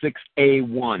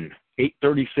 836A1.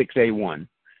 836A1.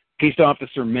 Peace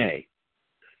officer may.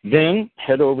 Then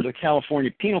head over to the California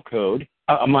Penal Code.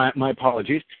 My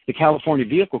apologies. The California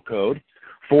Vehicle Code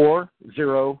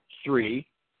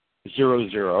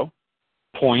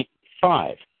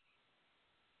 40300.5.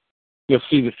 You'll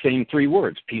see the same three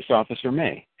words, peace officer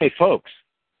may. Hey, folks,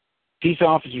 peace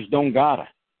officers don't gotta.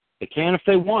 They can if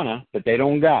they wanna, but they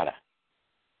don't gotta.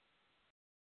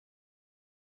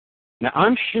 Now,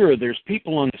 I'm sure there's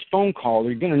people on this phone call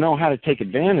that are going to know how to take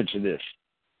advantage of this.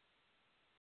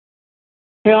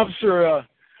 Hey, officer,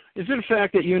 is it a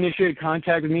fact that you initiated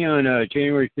contact with me on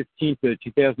January 15th,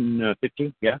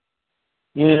 2015? Yeah.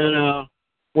 And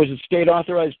was it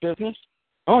state-authorized business?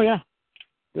 Oh, yeah.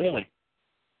 Really?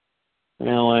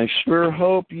 Well, I sure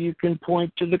hope you can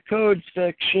point to the code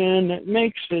section that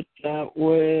makes it that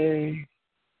way.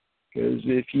 Because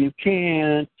if you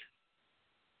can't...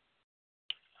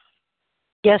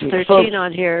 Yes, 13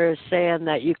 on here is saying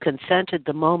that you consented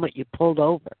the moment you pulled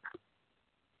over.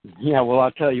 Yeah, well,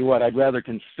 I'll tell you what. I'd rather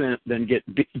consent than get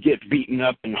beaten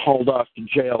up and hauled off to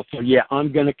jail. So, yeah,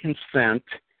 I'm going to consent,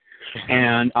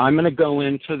 and I'm going to go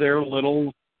into their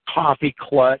little coffee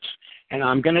clutch, and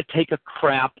I'm going to take a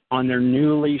crap on their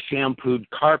newly shampooed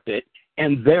carpet,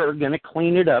 and they're going to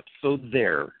clean it up so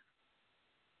there.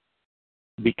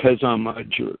 Because I'm a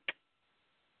jerk.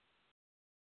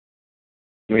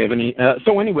 Do we have any?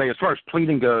 So anyway, as far as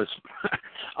pleading goes,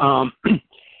 I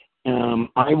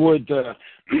would.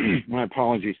 My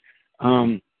apologies.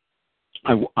 I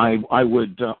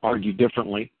would argue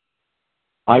differently.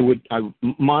 If I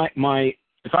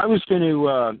was going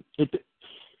to,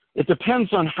 it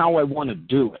depends on how I want to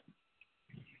do it.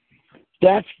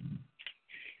 That's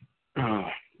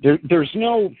there's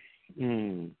no.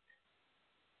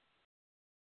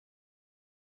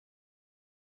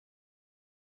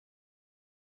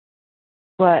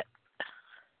 What?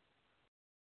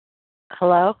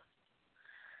 Hello?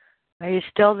 Are you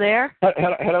still there?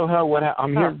 Hello. What?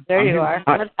 I'm here. There you are.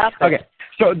 What happened? Okay.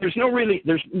 So there's no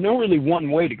really one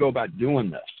way to go about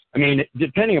doing this. I mean,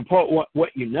 depending upon what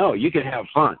you know, you can have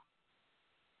fun.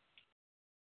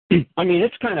 I mean,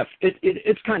 it's kind of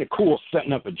cool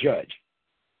setting up a judge.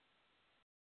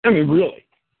 I mean, really.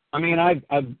 I mean, I've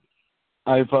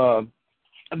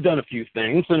done a few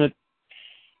things, and it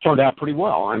turned out pretty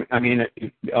well. I mean,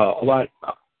 a lot.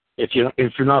 If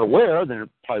you're not aware, then it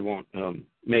probably won't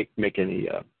make any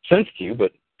sense to you.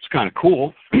 But it's kind of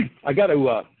cool. I got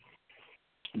to.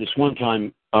 This one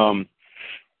time, I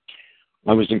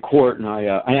was in court, and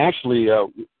I actually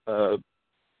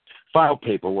filed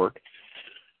paperwork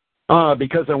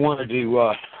because I wanted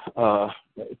to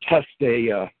test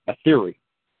a theory.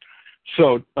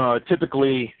 So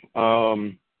typically,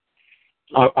 I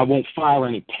won't file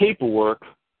any paperwork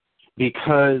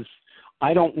because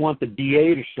I don't want the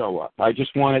DA to show up. I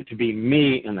just want it to be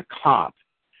me and the cop.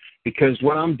 Because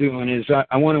what I'm doing is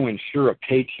I want to ensure a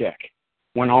paycheck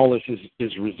when all this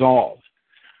is resolved.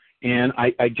 And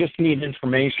I just need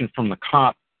information from the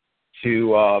cop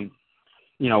to,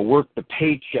 work the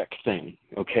paycheck thing,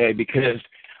 okay? Because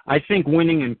I think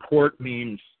winning in court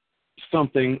means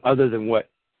something other than what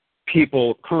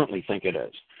people currently think it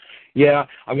is. Yeah,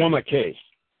 I won my case.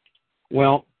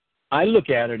 Well, I look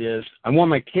at it as I won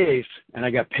my case and I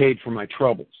got paid for my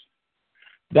troubles.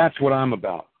 That's what I'm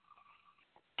about.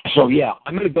 So yeah,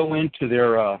 I'm going to go into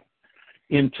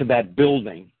into that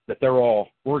building that they're all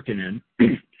working in,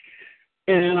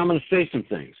 and I'm going to say some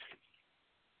things.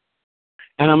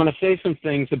 And I'm going to say some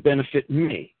things that benefit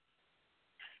me.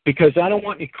 Because I don't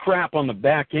want any crap on the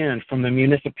back end from the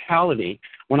municipality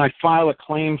when I file a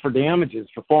claim for damages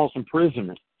for false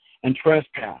imprisonment and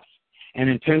trespass and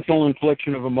intentional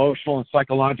infliction of emotional and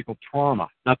psychological trauma,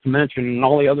 not to mention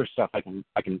all the other stuff I can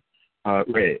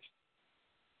raise.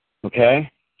 Okay?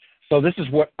 So this is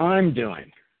what I'm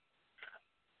doing.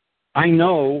 I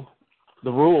know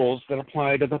the rules that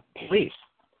apply to the police.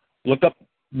 Look up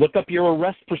your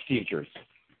arrest procedures.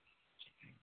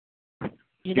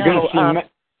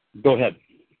 Go ahead.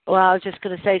 Well, I was just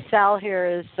going to say, Sal here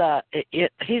is,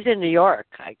 he's in New York,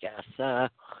 I guess.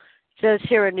 Says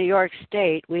here in New York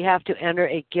State, we have to enter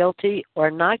a guilty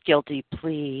or not guilty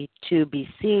plea to be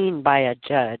seen by a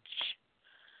judge.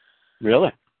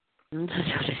 Really? That's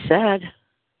what he said.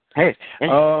 Hey,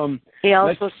 he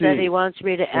also said he wants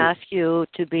me to ask you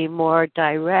to be more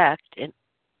direct.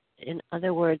 In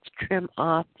other words, trim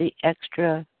off the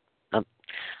extra,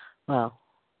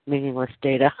 meaningless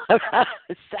data about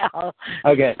Sal.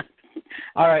 Okay.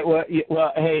 All right. Well,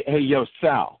 hey, yo,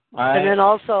 Sal. And then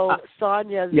also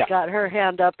Sonia's got her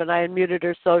hand up, and I unmuted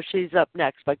her, so she's up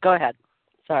next. But go ahead.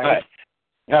 Sorry.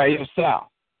 All right,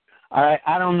 Sal.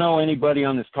 I don't know anybody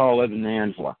on this call other than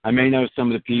Angela. I may know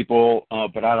some of the people,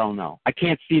 but I don't know. I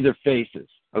can't see their faces,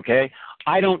 okay?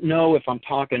 I don't know if I'm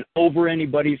talking over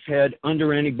anybody's head,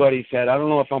 under anybody's head. I don't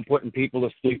know if I'm putting people to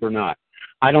sleep or not.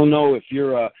 I don't know if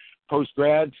you're a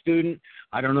post-grad student.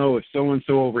 I don't know if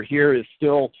so-and-so over here is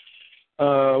still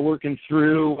working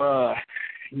through,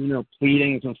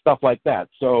 pleadings and stuff like that.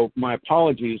 So my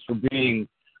apologies for being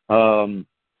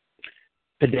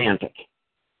pedantic.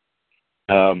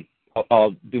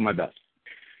 I'll do my best.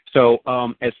 So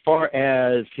as far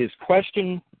as his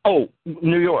question,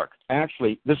 New York.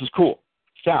 Actually, this is cool.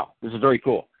 Sal, this is very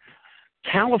cool.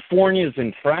 California's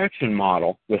infraction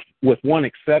model, with one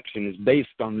exception, is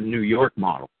based on the New York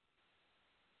model.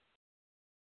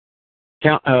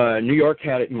 New York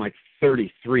had it in like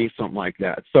 33, something like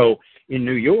that. So in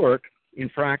New York,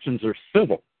 infractions are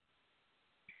civil.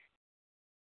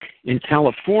 In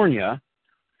California,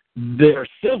 they're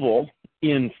civil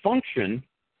in function,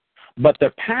 but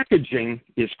their packaging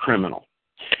is criminal.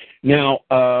 Now,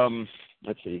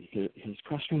 let's see. His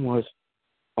question was,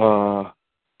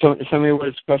 tell me what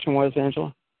his question was,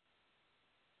 Angela.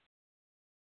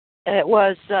 It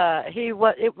was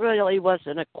it really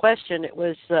wasn't a question. It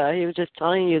was he was just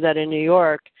telling you that in New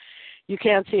York, you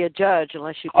can't see a judge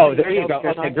unless you. Oh, there you go.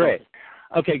 Okay, great.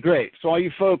 Okay, great. So all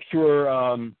you folks who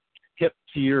are hip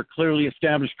to your clearly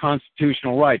established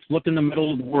constitutional rights, look in the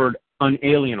middle of the word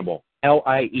unalienable,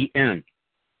 Lien.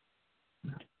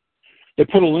 They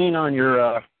put a lien on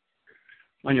your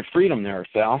freedom there,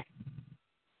 Sal.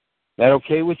 That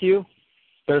okay with you?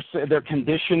 They're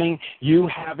conditioning you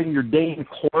having your day in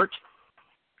court.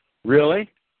 Really?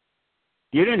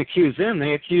 You didn't accuse them;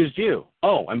 they accused you.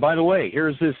 Oh, and by the way,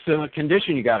 here's this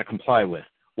condition you got to comply with.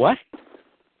 What?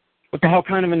 What the hell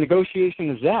kind of a negotiation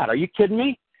is that? Are you kidding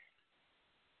me?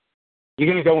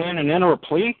 You're going to go in and enter a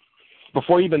plea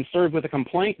before you've been served with a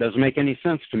complaint? Doesn't make any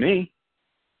sense to me.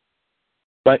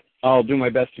 But I'll do my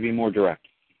best to be more direct.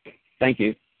 Thank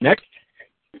you. Next.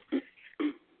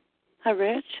 Hi,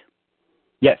 Rich.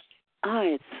 Yes. Hi,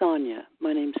 it's Sonia.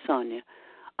 My name's Sonia.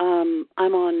 I'm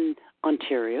on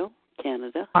Ontario,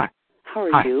 Canada. Hi. How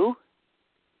are you?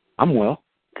 I'm well.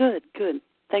 Good, good.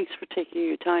 Thanks for taking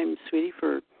your time, sweetie,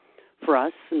 for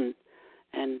us, and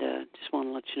just want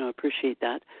to let you know I appreciate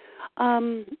that.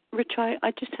 Rich,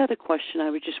 I just had a question. I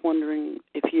was just wondering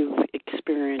if you've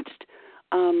experienced.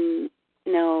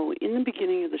 Now, in the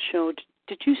beginning of the show,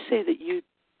 did you say that you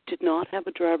did not have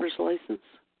a driver's license?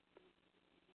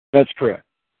 That's correct.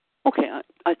 Okay,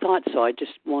 I thought so. I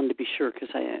just wanted to be sure because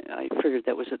I figured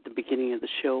that was at the beginning of the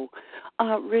show.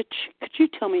 Rich, could you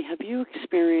tell me, have you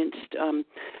experienced,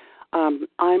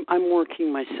 I'm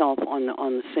working myself on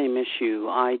the same issue.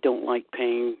 I don't like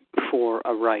paying for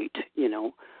a right,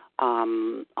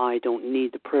 I don't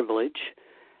need the privilege.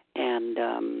 And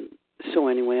so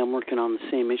anyway, I'm working on the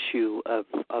same issue of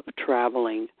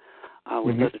traveling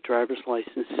without a driver's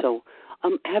license. So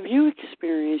have you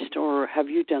experienced, or have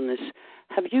you done this,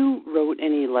 have you wrote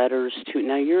any letters to,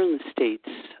 now you're in the States,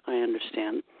 I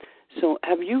understand. So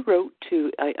have you wrote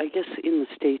to, I guess in the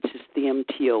States it's the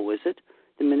MTO, is it?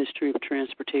 The Ministry of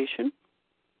Transportation?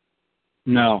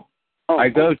 No. Oh, I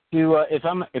go to, if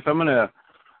I'm going to,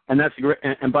 and that's great,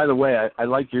 and by the way, I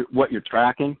like what you're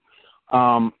tracking.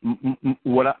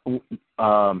 What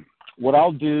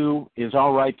I'll do is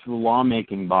I'll write to the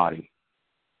lawmaking body,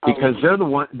 because they're the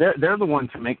one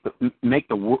to make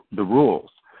the rules.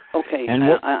 Okay, and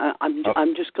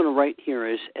I'm just going to write here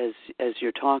as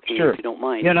you're talking, sure. If you don't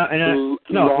mind. Yeah,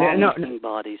 lawmaking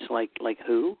bodies like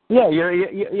who? Yeah,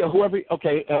 whoever.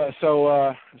 Okay,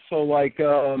 so like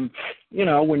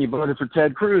when you voted for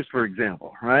Ted Cruz, for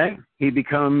example, right? He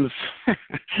becomes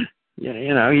he's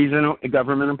a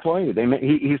government employee.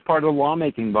 He's part of the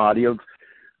lawmaking body of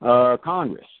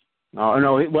Congress.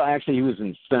 Actually, he was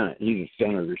in the Senate. He's a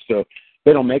senator, so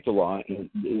they don't make the law.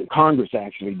 Congress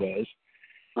actually does.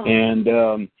 Uh-huh.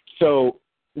 And so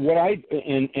what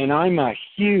I'm a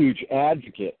huge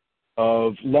advocate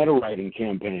of letter writing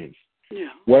campaigns.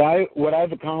 Yeah. What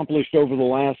I've accomplished over the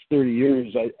last 30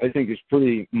 years, I think is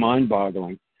pretty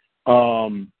mind-boggling.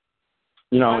 I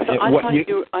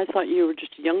thought you were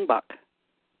just a young buck.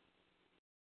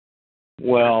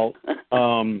 Well,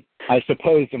 I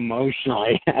suppose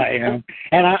emotionally I am,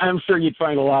 and I'm sure you'd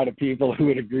find a lot of people who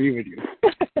would agree with you.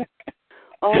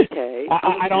 Okay.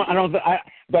 I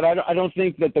don't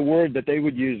think that the word that they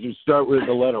would use would start with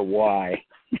the letter Y.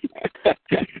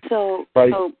 So,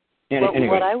 right? so Anyway.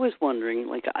 What I was wondering,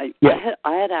 like I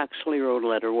had actually wrote a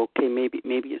letter. Okay, maybe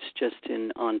it's just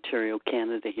in Ontario,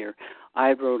 Canada here.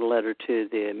 I wrote a letter to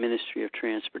the Ministry of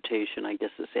Transportation. I guess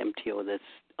it's MTO. That's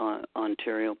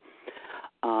Ontario.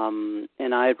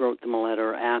 And I wrote them a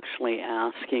letter actually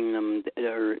asking them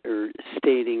or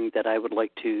stating that I would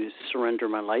like to surrender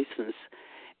my license,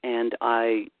 and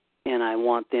I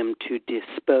want them to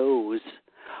dispose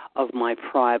of my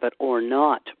private or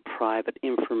not private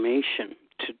information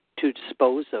to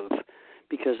dispose of,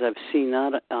 because I've seen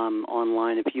that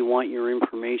online. If you want your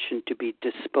information to be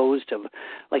disposed of,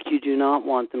 like you do not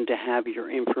want them to have your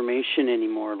information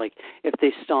anymore. Like if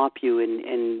they stop you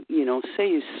and say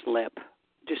you slip,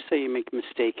 just say you make a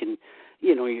mistake and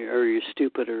you're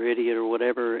stupid or idiot or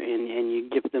whatever, and you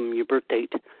give them your birth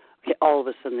date. Okay, all of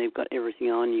a sudden they've got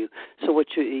everything on you. So what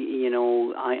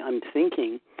I'm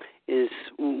thinking is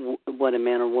what a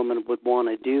man or woman would want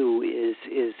to do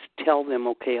is tell them,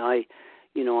 okay, I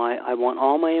want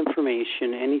all my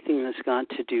information, anything that's got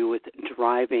to do with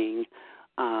driving,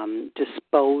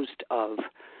 disposed of.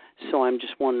 So I'm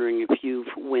just wondering if you've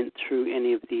went through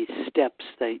any of these steps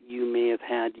that you may have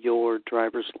had your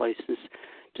driver's license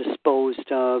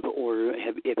disposed of, or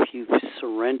if you've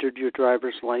surrendered your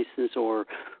driver's license, or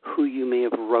who you may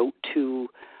have wrote to.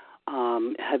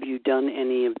 Have you done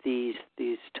any of these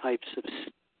types of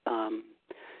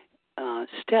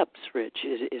steps, Rich?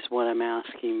 Is what I'm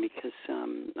asking, because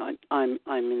I'm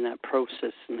in that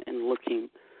process and looking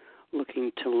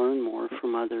to learn more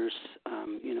from others.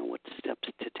 What steps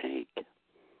to take.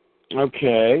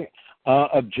 Okay.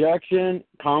 Objection.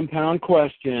 Compound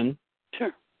question.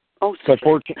 Sure. Oh, sorry.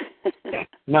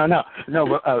 No.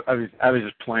 I was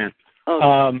just playing.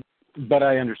 Okay. But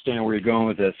I understand where you're going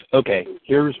with this. Okay,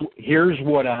 here's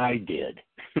what I did.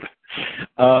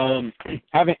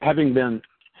 Having been,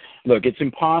 look, it's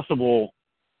impossible.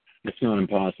 It's not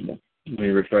impossible. Let me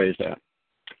rephrase that.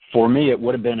 For me, it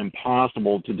would have been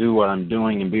impossible to do what I'm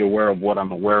doing and be aware of what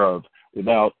I'm aware of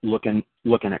without looking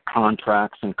at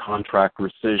contracts and contract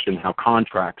rescission, how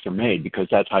contracts are made, because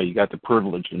that's how you got the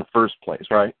privilege in the first place,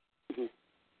 right? Mm-hmm.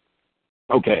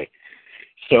 Okay.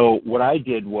 So what I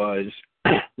did was,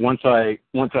 once I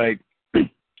hit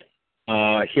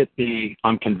the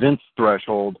I'm convinced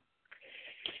threshold,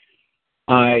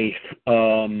 I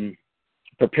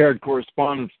prepared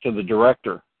correspondence to the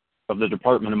director of the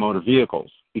Department of Motor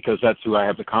Vehicles, because that's who I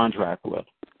have the contract with.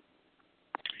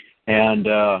 And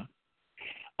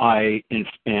I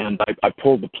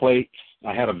pulled the plates.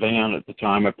 I had a van at the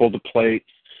time. I pulled the plates,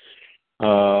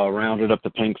 rounded up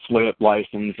the pink slip,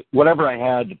 license, whatever I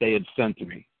had that they had sent to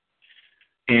me.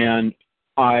 And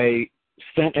I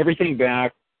sent everything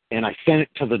back, and I sent it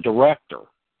to the director.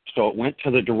 So it went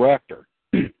to the director.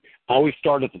 Always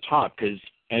start at the top, because,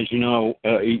 as you know,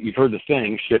 you've heard the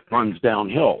saying, shit runs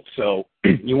downhill. So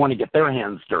you want to get their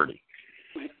hands dirty,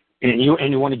 and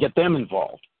you want to get them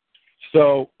involved.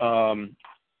 So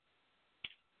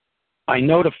I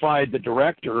notified the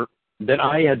director that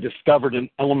I had discovered an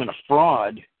element of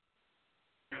fraud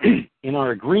in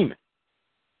our agreement.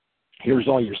 Here's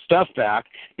all your stuff back,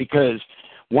 because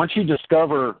once you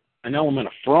discover an element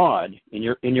of fraud in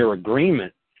your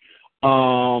agreement,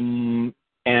 and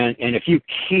if you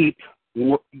keep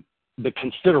the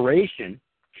consideration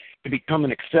to become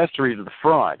an accessory to the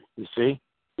fraud, you see?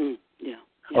 Yeah.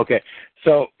 Okay,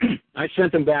 so I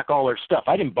sent them back all their stuff.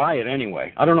 I didn't buy it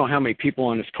anyway. I don't know how many people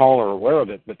on this call are aware of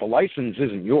it, but the license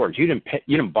isn't yours. You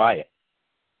didn't buy it.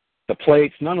 The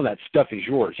plates, none of that stuff is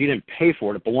yours. You didn't pay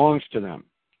for it. It belongs to them.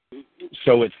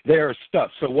 So it's their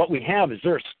stuff. So what we have is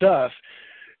their stuff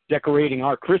decorating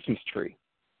our Christmas tree.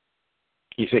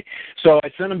 You see? So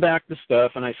I sent them back the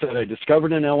stuff, and I said, I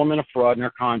discovered an element of fraud in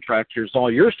our contract. Here's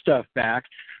all your stuff back,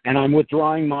 and I'm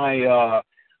withdrawing my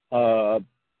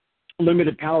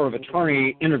limited power of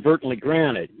attorney inadvertently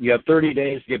granted. You have 30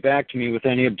 days to get back to me with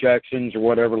any objections or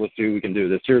whatever. Let's see if we can do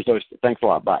this. Here's those. Thanks a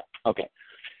lot. Bye. Okay.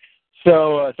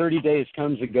 So 30 days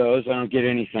comes and goes. I don't get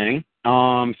anything.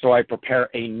 So I prepare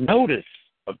a notice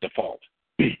of default,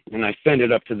 and I send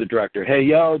it up to the director. Hey,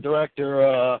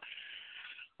 director,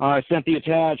 I sent the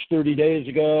attached 30 days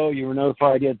ago. You were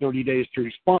notified you had 30 days to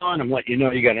respond. I'm letting you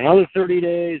know you got another 30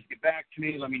 days. Get back to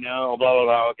me. Let me know. Blah, blah,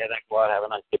 blah. Okay, thanks a lot. Have a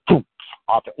nice day. Poof,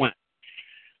 off it went.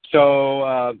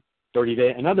 So 30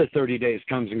 days, another 30 days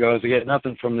comes and goes. I get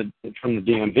nothing from the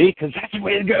DMV, because that's the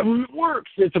way the government works.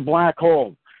 It's a black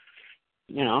hole.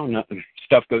 Nothing,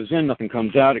 stuff goes in, nothing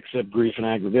comes out except grief and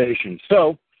aggravation.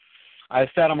 So I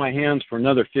sat on my hands for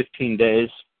another 15 days,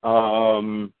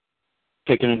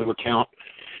 taking into account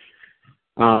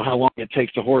how long it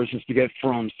takes the horses to get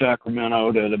from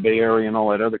Sacramento to the Bay Area and all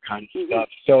that other kind of stuff.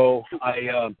 So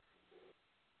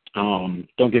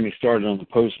Don't get me started on the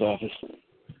post office.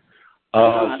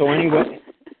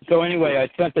 So anyway, I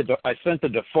sent the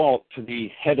default to the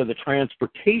head of the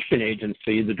transportation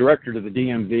agency, the director to the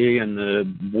DMV, and the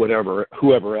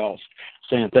whoever else,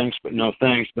 saying thanks but no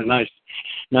thanks, but nice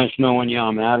knowing you.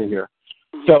 I'm out of here.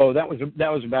 So that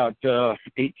was about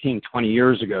 18, 20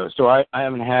 years ago. So I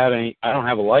haven't had any. I don't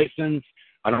have a license.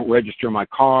 I don't register my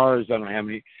cars. I don't have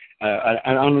any.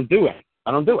 I don't do it.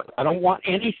 I don't do it. I don't want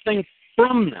anything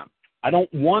from them. I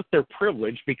don't want their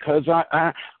privilege because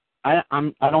I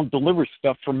don't deliver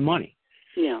stuff for money.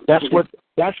 Yeah. That's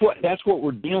what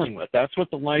we're dealing with. That's what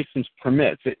the license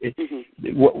permits.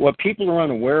 What people are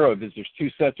unaware of is there's two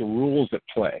sets of rules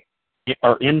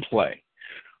in play.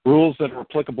 Rules that are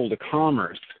applicable to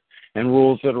commerce and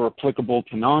rules that are applicable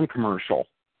to non-commercial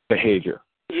behavior.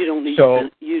 You don't need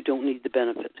the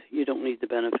benefit. You don't need the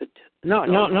benefit.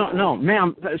 No,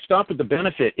 ma'am. Stop at the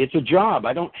benefit. It's a job.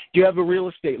 Do you have a real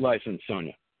estate license,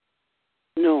 Sonia?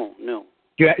 No.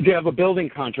 Do you have a building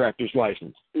contractor's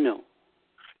license? No.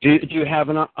 Do you have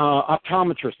an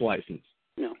optometrist license?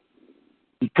 No.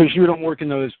 Because you don't work in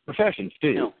those professions, do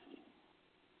you? No.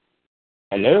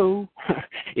 Hello.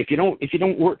 If you don't do the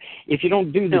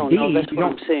deed, no, that's what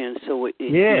I'm saying. So we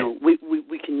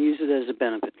can use it as a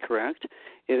benefit, correct?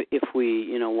 If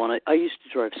we want to. I used to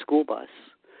drive school bus.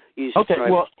 Used to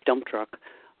drive dump truck.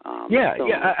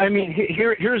 I mean,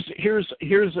 here's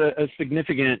a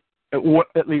significant.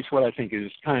 At least what I think is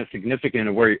kind of significant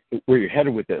of where you're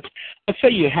headed with this. Let's say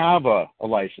you have a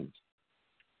license.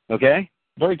 Okay,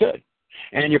 very good,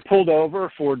 and you're pulled over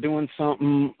for doing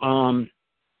something.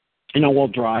 While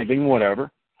driving,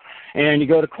 whatever, and you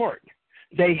go to court.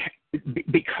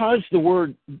 Because the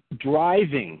word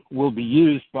driving will be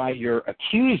used by your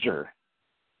accuser,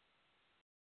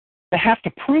 they have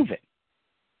to prove it.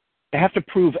 They have to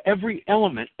prove every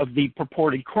element of the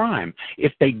purported crime.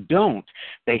 If they don't,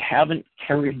 they haven't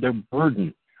carried their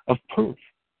burden of proof.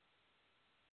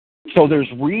 So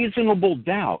there's reasonable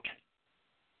doubt.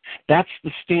 That's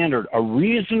the standard, a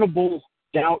reasonable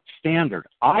doubt standard.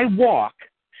 I walk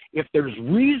if there's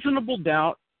reasonable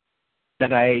doubt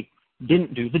that I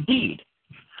didn't do the deed.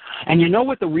 And you know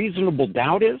what the reasonable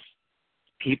doubt is?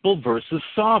 People versus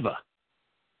Sava.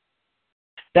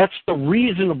 That's the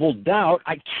reasonable doubt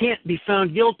I can't be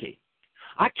found guilty.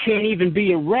 I can't even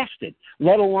be arrested,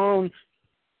 let alone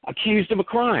accused of a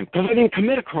crime, because I didn't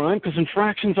commit a crime, because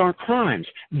infractions aren't crimes.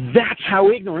 That's how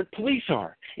ignorant police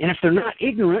are. And if they're not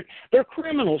ignorant, they're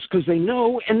criminals, because they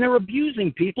know and they're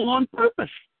abusing people on purpose.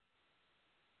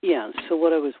 Yeah, so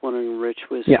what I was wondering, Rich,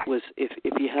 was if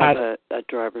you have a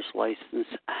driver's license,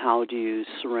 how do you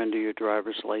surrender your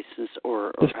driver's license?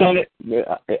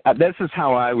 This is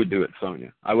how I would do it,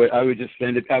 Sonia. I would just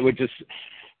send it.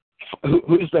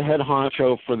 Who's the head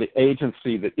honcho for the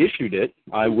agency that issued it?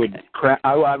 I would craft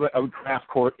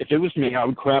if it was me, I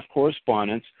would craft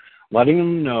correspondence letting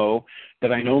them know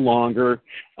that I no longer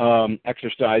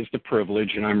exercise the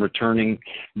privilege and I'm returning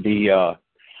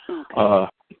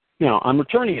I'm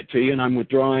returning it to you, and I'm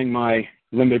withdrawing my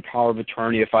limited power of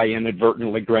attorney if I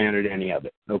inadvertently granted any of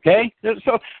it. Okay?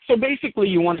 So basically,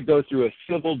 you want to go through a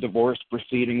civil divorce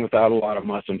proceeding without a lot of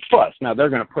muss and fuss. Now, they're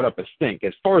going to put up a stink.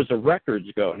 As far as the records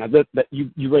go, now that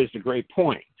you raised a great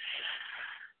point.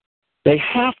 They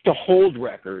have to hold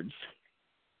records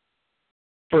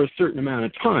for a certain amount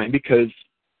of time because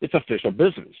it's official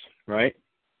business, right?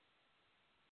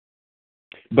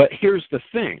 But here's the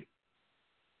thing.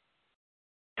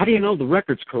 How do you know the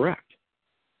record's correct?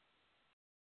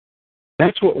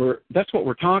 That's what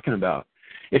we're talking about.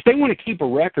 If they want to keep a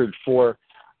record for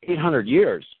 800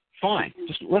 years, fine.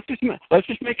 Let's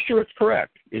just make sure it's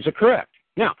correct. Is it correct?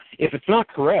 Now, if it's not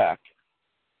correct,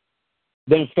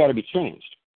 then it's got to be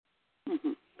changed.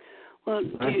 Mm-hmm. Well,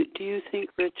 do you think,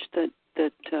 Rich, that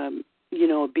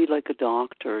it'd be like a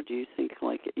doctor? Do you think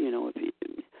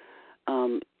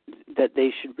that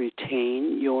they should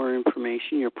retain your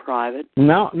information, your private?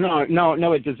 No.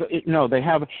 It does. No, they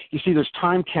have. You see, there's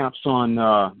time caps on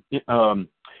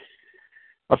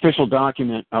official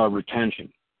document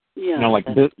retention. Yeah.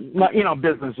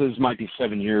 Businesses might be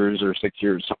 7 years or 6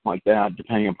 years, something like that,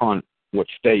 depending upon what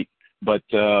state. But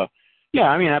as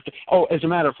a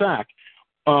matter of fact,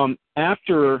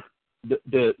 after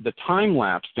the time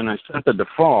lapsed and I sent the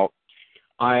default,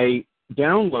 I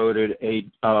downloaded a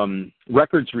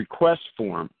records request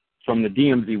form from the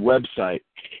DMV website,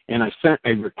 and I sent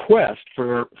a request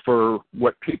for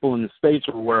what people in the States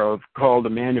are aware of called a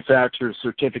manufacturer's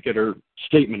certificate or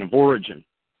statement of origin.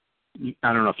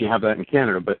 I don't know if you have that in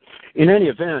Canada, but in any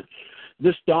event,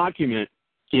 this document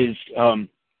is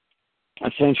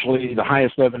essentially the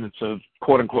highest evidence of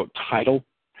quote-unquote title.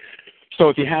 So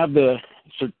if you have the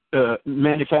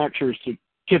manufacturer's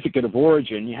certificate of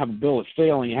origin, you have a bill of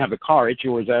sale, and you have the car, it's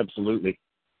yours absolutely.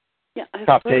 Yeah,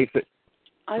 Cop takes it.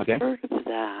 I've Okay. heard of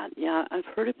that. Yeah, I've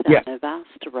heard of that. Yeah. I've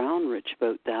asked around, Rich,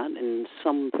 about that, and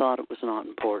some thought it was not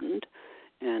important.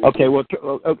 And Okay, well,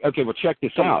 check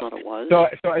this some out. thought it was.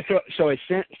 I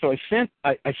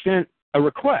sent a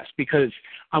request because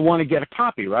I want to get a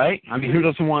copy, right? I mean, who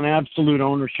doesn't want absolute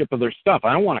ownership of their stuff?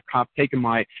 I don't want a cop taking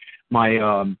my.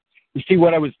 You see,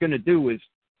 what I was going to do was,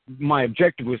 my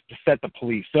objective was to set the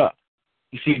police up.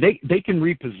 You see, they can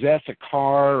repossess a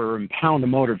car or impound a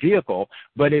motor vehicle,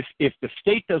 but if the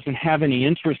state doesn't have any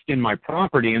interest in my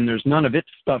property and there's none of its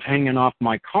stuff hanging off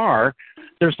my car,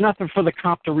 there's nothing for the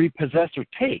cop to repossess or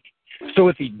take. So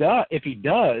if he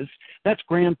does, that's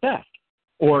grand theft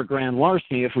or grand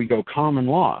larceny if we go common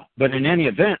law. But in any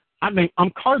event, I'm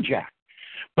carjacked.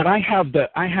 But I have the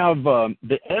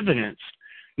evidence.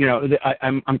 You know,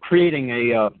 I'm creating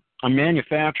I'm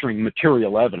manufacturing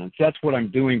material evidence. That's what I'm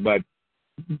doing by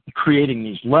creating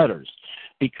these letters,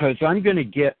 because I'm going to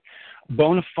get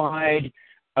bona fide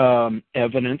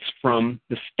evidence from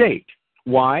the state.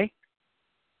 Why?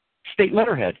 State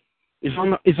letterhead is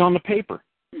on the paper.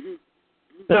 Mm-hmm.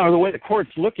 Now, the way the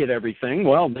courts look at everything,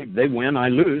 well, they win, I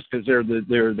lose, because they're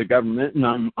the government,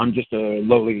 and I'm just a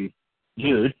lowly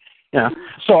dude. Yeah.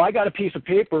 So I got a piece of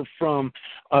paper from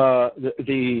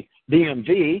the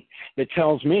DMV that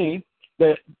tells me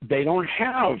that they no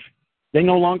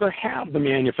longer have the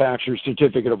manufacturer's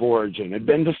certificate of origin. It had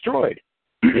been destroyed.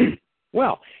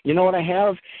 Well, you know what I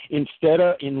have in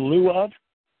lieu of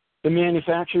the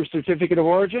manufacturer's certificate of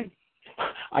origin?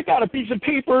 I got a piece of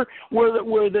paper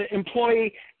where the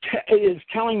employee is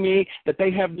telling me that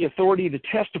they have the authority to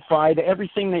testify to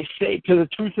everything they say, to the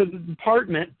truth of the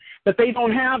department, that they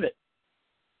don't have it.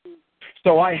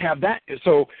 So I have that.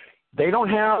 So they don't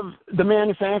have the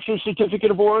manufacturer's certificate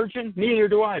of origin. Neither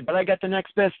do I. But I got the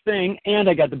next best thing, and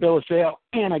I got the bill of sale,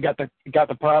 and I got the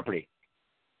property.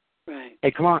 Right.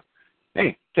 Hey, come on.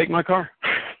 Hey, take my car.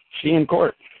 See you in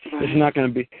court. Right. This is not going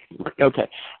to be okay.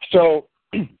 So,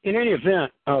 in any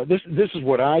event, this is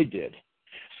what I did.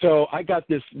 So I got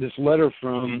this letter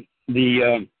from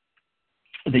the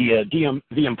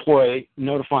employee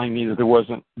notifying me that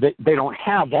they don't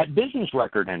have that business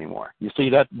record anymore. You see,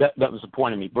 that was the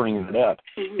point of me bringing it up,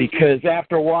 because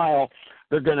after a while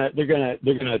they're gonna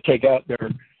take out they're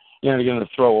gonna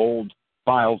throw old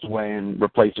files away and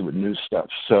replace it with new stuff.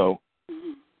 So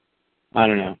I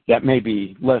don't know. That may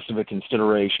be less of a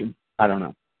consideration. I don't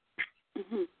know.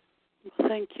 Mm-hmm. Well,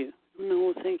 thank you.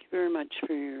 No, thank you very much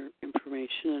for your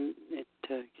information, and it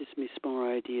gives me some more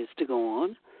ideas to go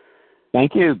on.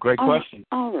 Thank you. Great question.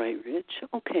 All right, Rich.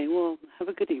 Okay, well, have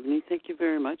a good evening. Thank you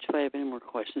very much. If I have any more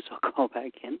questions, I'll call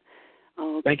back in.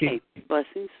 Okay. Thank you.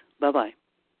 Blessings. Bye-bye.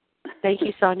 Thank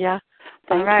you, Sonia.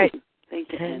 Thank All right. you.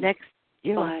 Thank you. And next,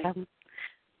 you're Bye. welcome.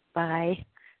 Bye.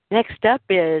 Next up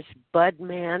is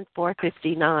Budman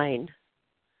 459.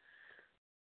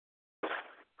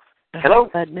 Hello?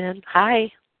 Budman. Hi.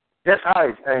 Yes,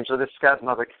 hi, Angela. This is Scott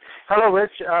Novick. Hello,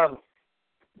 Rich.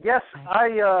 Yes,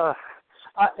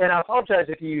 and I apologize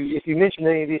if you mentioned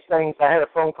any of these things. I had a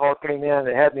phone call came in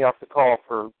that had me off the call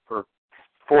for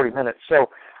 40 minutes, so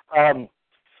I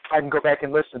can go back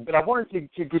and listen. But I wanted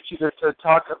to get you to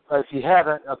talk, if you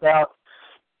haven't, about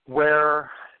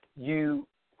where you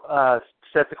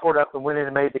set the court up and went in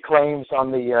and made the claims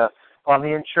on the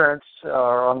insurance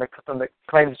or from the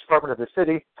claims department of the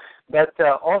city. But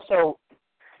also,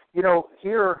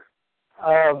 here.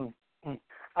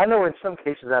 I know in some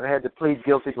cases I've had to plead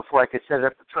guilty before I could set it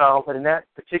up for trial, but in that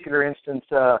particular instance,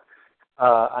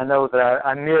 I know that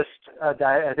I missed a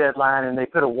deadline and they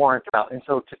put a warrant out. And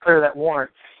so to clear that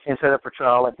warrant and set up for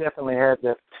trial, I definitely had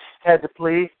to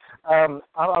plead. I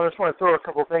just want to throw a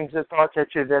couple of thoughts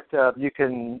at you that you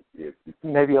can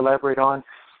maybe elaborate on.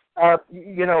 If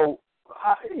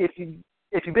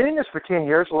you've been in this for 10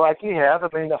 years, like you have, I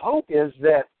mean, the hope is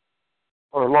that,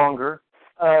 or longer,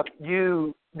 that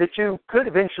you could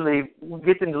eventually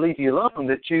get them to leave you alone,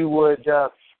 that you would,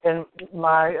 and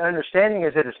my understanding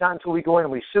is that it's not until we go in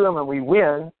and we sue them and we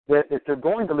win that they're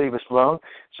going to leave us alone.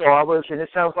 So and it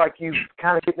sounds like you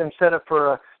kind of get them set up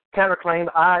for a counterclaim.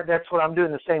 That's what I'm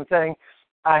doing, the same thing.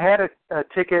 I had a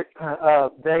ticket. I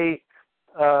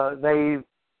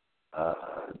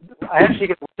actually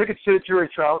get tickets to a jury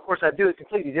trial. Of course, I do it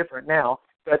completely different now,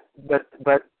 but the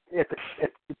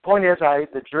point is,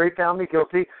 the jury found me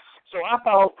guilty. So I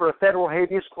filed for a federal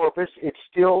habeas corpus. It's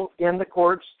still in the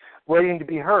courts waiting to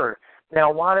be heard.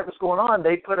 Now, while it was going on,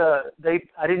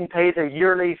 I didn't pay the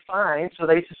yearly fine, so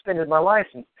they suspended my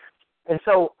license. And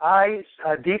so I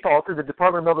defaulted the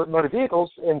Department of Motor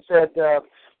Vehicles and said,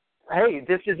 hey,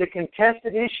 this is a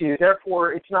contested issue,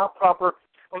 therefore it's not proper.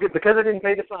 Okay, because I didn't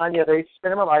pay the fine, yeah, they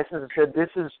suspended my license and said this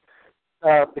is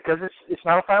because it's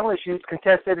not a final issue, it's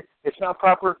contested, it's not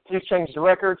proper, please change the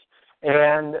records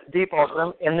and defaulted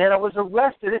them. And then I was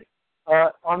arrested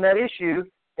on that issue,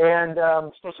 and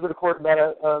I'm supposed to go to court in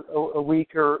about a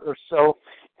week or so.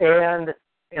 And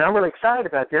I'm really excited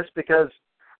about this because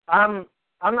I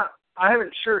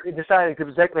haven't decided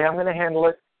exactly how I'm going to handle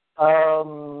it.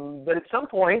 But at some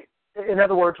point, in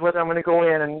other words, whether I'm going to go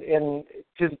in and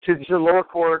to the lower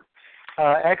court,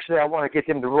 actually I want to get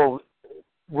them to rule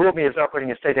me as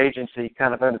operating a state agency,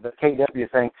 kind of under the KW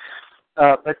thing.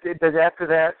 But after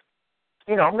that,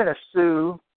 I'm going to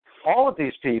sue all of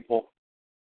these people.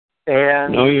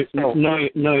 And no, you're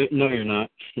not.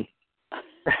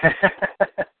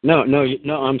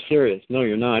 No, I'm serious. No,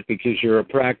 you're not, because you're a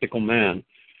practical man.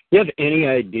 Do you have any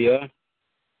idea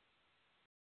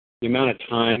the amount of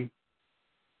time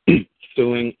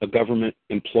suing a government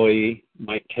employee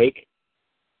might take?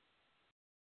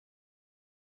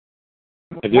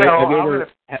 Have you ever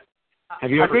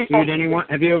sued anyone?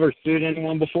 Have you ever sued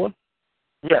anyone before?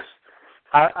 Yes.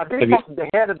 I've been the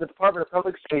head of the Department of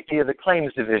Public Safety of the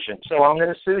Claims Division, so I'm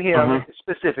going to sue him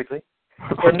specifically.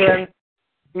 And then,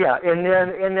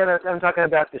 and then I'm talking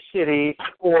about the city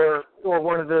or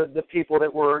one of the people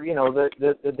that were,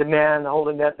 the man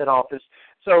holding that office.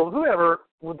 So whoever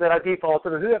that I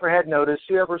defaulted, or whoever had notice,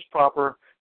 whoever's proper,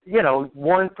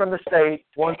 one from the state,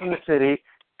 one from the city,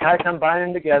 kind of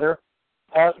combining together.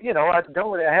 I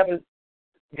don't have a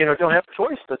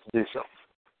choice but to do so.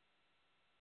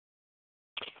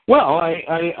 Well,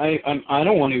 I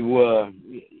don't want to.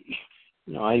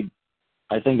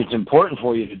 I think it's important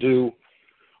for you to do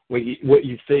what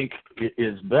you think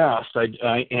is best. I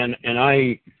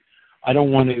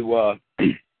don't want to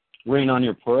rain on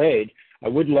your parade. I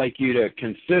would like you to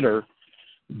consider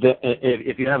that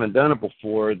if you haven't done it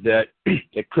before, that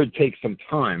it could take some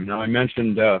time. Now, I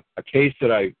mentioned a case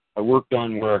that I worked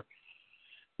on where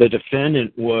the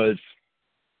defendant was,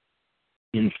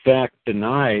 in fact,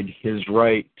 denied his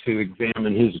right to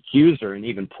examine his accuser and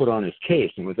even put on his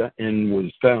case, and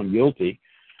was found guilty.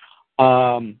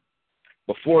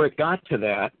 Before it got to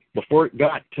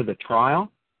the trial,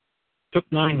 it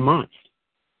took 9 months.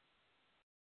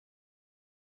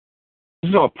 This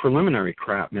is all preliminary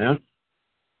crap, man.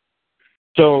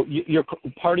 So your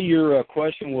part of your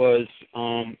question was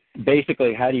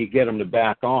basically, how do you get them to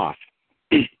back off?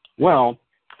 Well,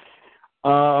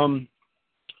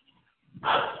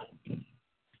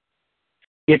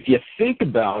 if you think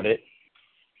about it,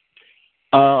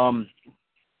 the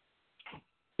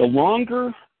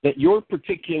longer that your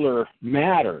particular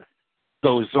matter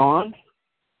goes on,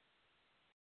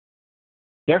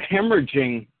 they're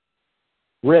hemorrhaging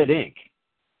red ink.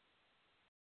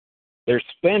 They're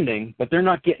spending, but they're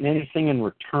not getting anything in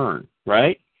return,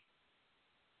 right?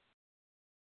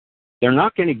 They're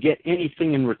not going to get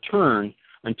anything in return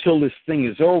until this thing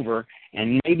is over,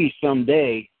 and maybe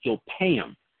someday you'll pay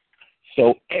them.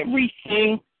 So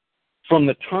everything from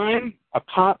the time a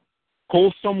cop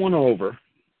pulls someone over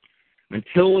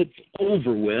until it's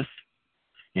over with,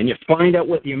 and you find out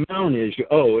what the amount is you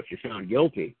owe if you're found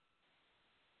guilty,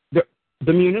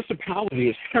 the municipality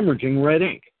is hemorrhaging red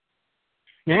ink.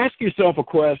 Now ask yourself a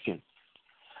question.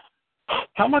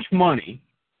 How much money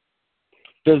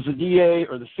does the DA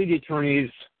or the city attorneys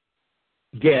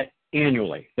get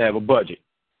annually? They have a budget.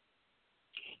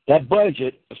 That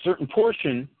budget, a certain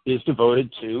portion, is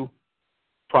devoted to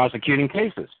prosecuting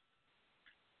cases.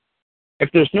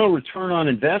 If there's no return on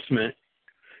investment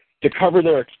to cover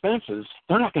their expenses,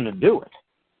 they're not going to do it.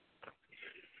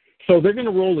 So they're going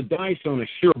to roll the dice on a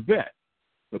sure bet,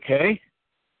 okay?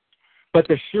 But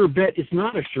the sure bet is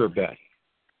not a sure bet.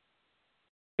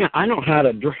 Yeah, I know how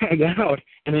to drag out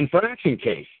an infraction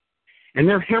case, and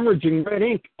they're hemorrhaging red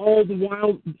ink all the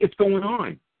while it's going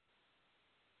on.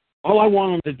 All I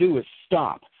want them to do is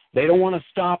stop. They don't want to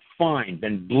stop, fine,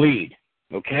 then bleed,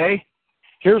 okay?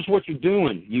 Here's what you're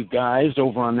doing, you guys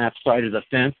over on that side of the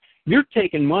fence. You're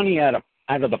taking money out of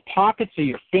the pockets of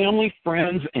your family,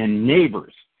 friends, and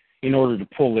neighbors in order to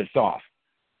pull this off.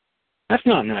 That's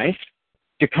not nice.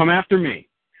 To come after me.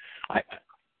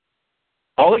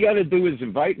 All I got to do is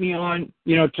invite me on,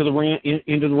 to the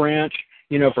into the ranch,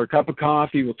 for a cup of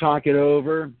coffee. We'll talk it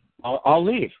over. I'll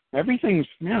leave. Everything's,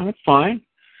 it's fine.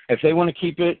 If they want to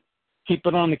keep it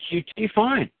on the QT,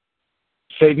 fine.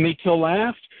 Save me till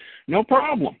last, no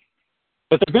problem.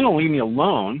 But they're going to leave me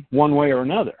alone one way or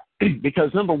another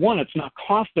because, number one, it's not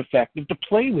cost effective to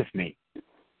play with me.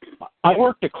 I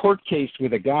worked a court case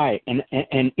with a guy,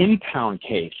 an impound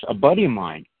case, a buddy of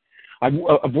mine. I've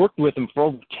worked with him for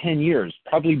over 10 years.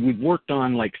 Probably we've worked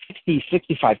on like 60,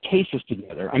 65 cases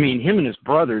together. I mean, him and his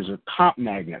brothers are cop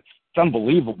magnets. It's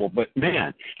unbelievable, but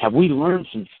man, have we learned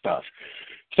some stuff.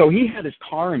 So he had his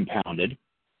car impounded,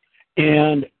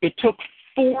 and it took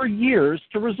 4 years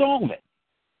to resolve it.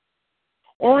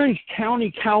 Orange County,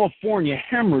 California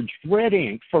hemorrhaged red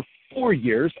ink for 4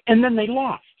 years, and then they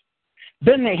lost.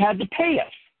 Then they had to pay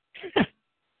us.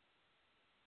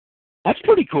 That's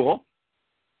pretty cool.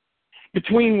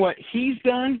 Between what he's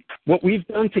done, what we've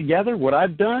done together, what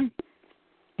I've done,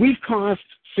 we've cost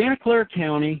Santa Clara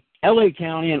County, LA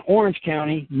County, and Orange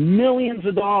County millions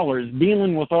of dollars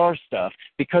dealing with our stuff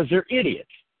because they're idiots.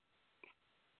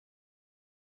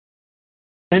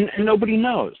 And nobody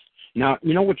knows. Now,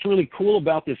 you know what's really cool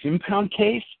about this impound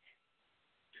case?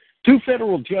 2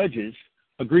 federal judges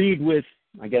agreed with,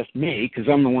 I guess, me, because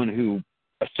I'm the one who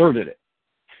asserted it.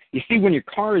 You see, when your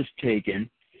car is taken,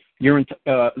 you're in,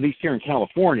 at least here in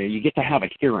California, you get to have a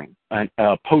hearing.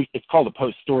 It's called a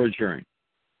post-storage hearing.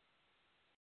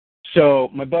 So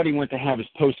my buddy went to have his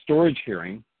post-storage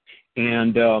hearing,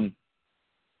 and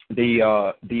the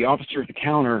officer at the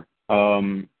counter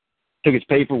took his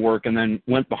paperwork and then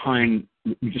went behind.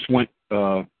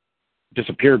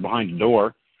 Disappeared behind the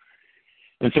door.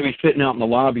 And so he's sitting out in the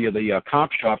lobby of the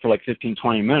cop shop for like 15,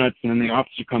 20 minutes, and then the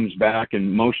officer comes back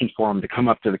and motions for him to come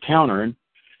up to the counter, and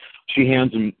she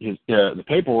hands him his the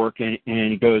paperwork, and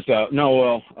he goes,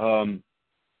 no,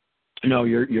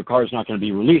 your car's not going to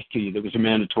be released to you. There was a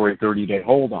mandatory 30-day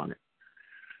hold on it.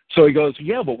 So he goes,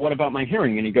 yeah, but what about my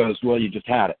hearing? And he goes, well, you just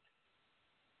had it.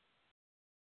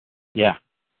 Yeah,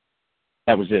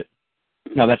 that was it.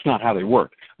 No, that's not how they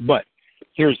work. But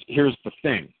here's the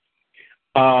thing.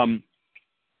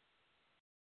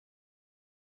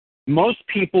 Most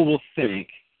people will think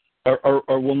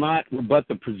or will not rebut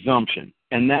the presumption,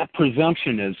 and that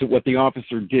presumption is that what the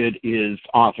officer did is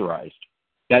authorized.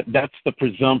 That's the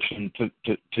presumption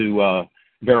to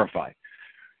verify.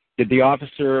 Did the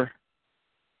officer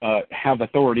have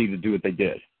authority to do what they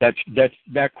did?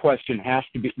 That question has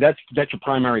to be. That's your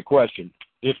primary question.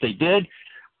 If they did,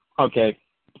 okay,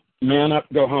 man up,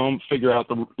 go home, figure out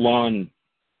the law, and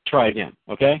try again,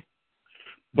 okay?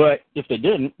 But if they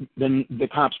didn't, then the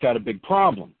cops got a big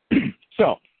problem.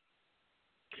 So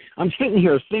I'm sitting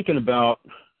here thinking about,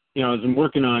 as I'm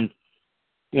working on,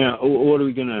 what are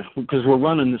we going to, because we're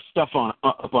running this stuff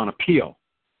up on appeal.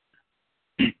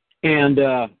 And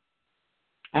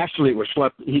actually it was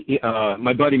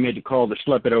my buddy made the call to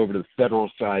schlep it over to the federal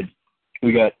side.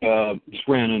 We just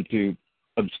ran into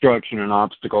obstruction and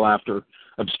obstacle after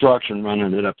obstruction,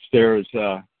 running it upstairs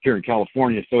here in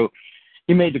California. So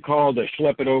he made the call to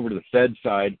schlep it over to the Fed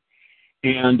side,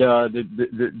 and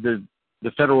the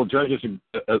federal judges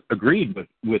agreed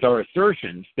with our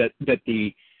assertions that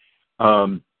the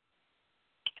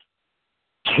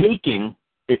taking,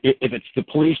 if it's the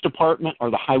police department or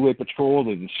the highway patrol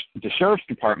or the sheriff's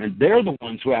department, they're the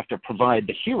ones who have to provide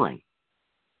the hearing.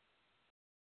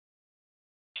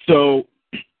 So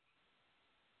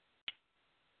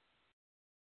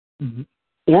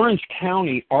Orange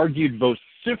County argued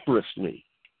vociferously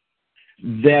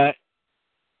that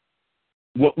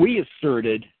what we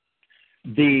asserted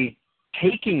the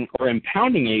taking or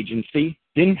impounding agency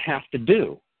didn't have to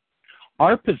do.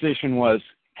 Our position was,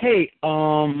 hey,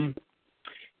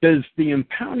 does the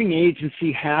impounding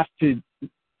agency have to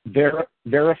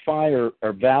verify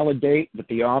or validate that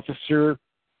the officer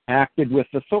acted with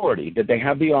authority? Did they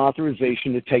have the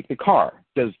authorization to take the car?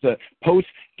 Does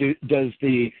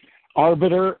the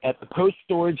arbiter at the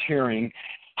post-storage hearing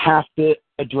have to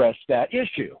address that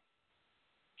issue?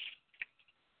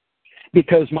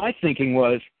 Because my thinking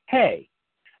was, hey,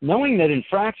 knowing that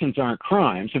infractions aren't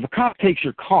crimes, if a cop takes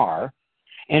your car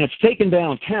and it's taken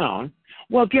downtown,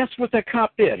 well, guess what that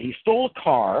cop did? He stole a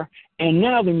car, and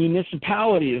now the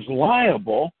municipality is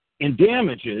liable in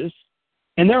damages,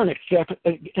 and they're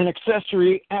an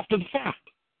accessory after the fact.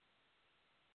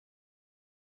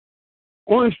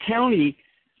 Orange County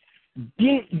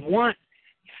didn't want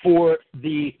for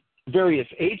the various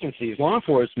agencies, law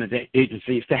enforcement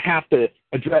agencies, to have to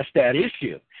address that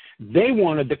issue. They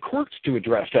wanted the courts to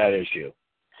address that issue.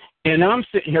 And I'm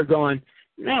sitting here going,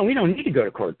 no, we don't need to go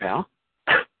to court, pal.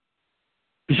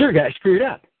 Your guy screwed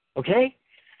up, okay?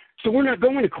 So we're not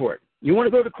going to court. You want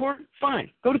to go to court?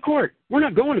 Fine, go to court. We're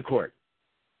not going to court.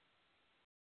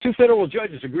 2 federal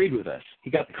judges agreed with us. He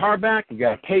got the car back. He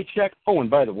got a paycheck. Oh, and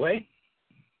by the way,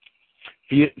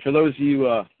 for those of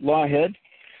you law heads,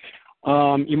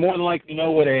 you more than likely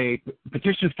know what a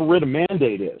petition for writ of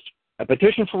mandate is. A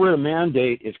petition for writ of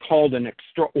mandate is called an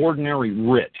extraordinary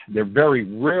writ. They're very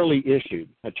rarely issued.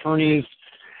 Attorneys,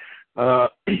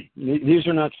 these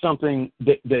are not something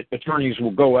that attorneys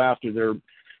will go after. They're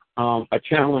a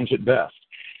challenge at best.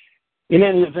 In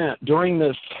any event, during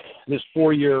this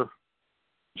 4-year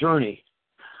journey,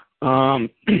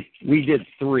 we did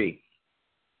 3.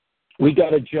 We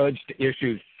got a judge to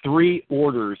issue 3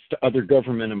 orders to other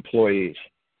government employees.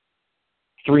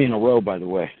 3 in a row, by the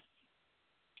way.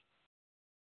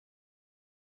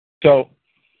 So,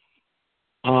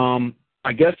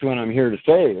 I guess what I'm here to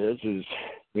say is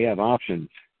we have options,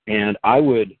 and I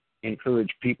would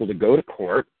encourage people to go to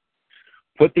court,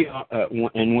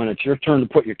 and when it's your turn to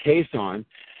put your case on,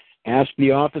 ask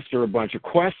the officer a bunch of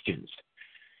questions,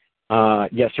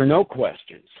 yes or no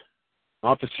questions.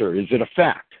 Officer, is it a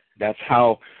fact? That's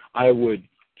how I would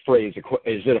phrase it.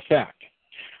 Is it a fact?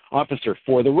 Officer,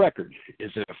 for the record,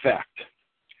 is it a fact?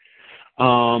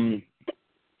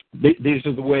 These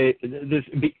are the way,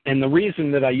 and the reason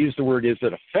that I use the word is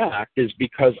it a fact is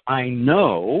because I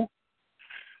know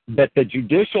that the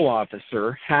judicial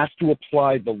officer has to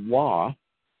apply the law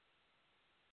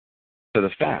to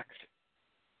the facts.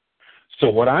 So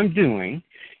what I'm doing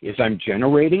is I'm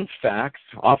generating facts.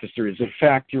 Officer, is it a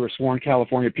fact you're a sworn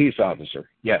California peace officer?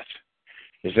 Yes.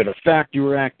 Is it a fact you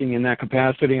were acting in that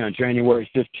capacity on January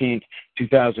 15th,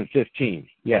 2015?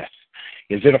 Yes.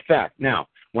 Is it a fact? Now,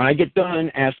 when I get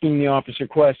done asking the officer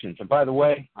questions, and by the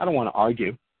way, I don't want to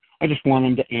argue. I just want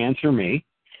him to answer me,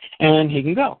 and he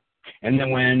can go. And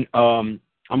then when I'm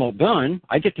all done,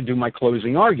 I get to do my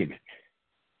closing argument.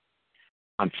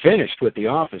 I'm finished with the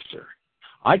officer.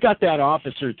 I got that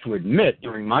officer to admit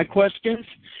during my questions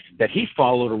that he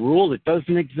followed a rule that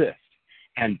doesn't exist.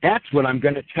 And that's what I'm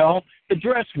going to tell the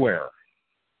dress wearer.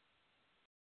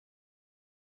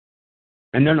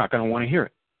 And they're not going to want to hear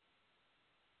it.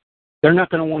 They're not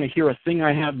going to want to hear a thing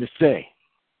I have to say.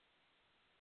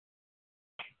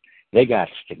 They got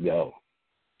to go.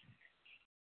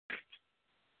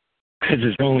 Because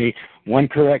there's only one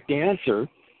correct answer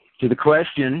to the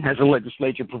question, has the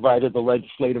legislature provided the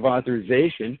legislative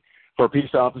authorization for a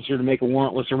peace officer to make a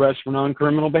warrantless arrest for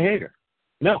non-criminal behavior?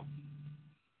 No.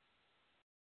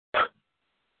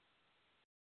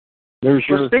 There's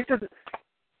your... Go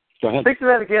ahead. Speak to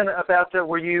that again about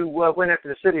where you went after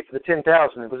the city for the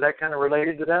 10,000. Was that kind of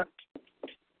related to that?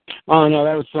 Oh no,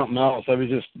 that was something else. I was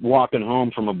just walking home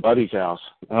from a buddy's house.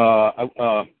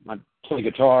 I play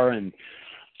guitar, and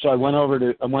so I went over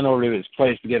to his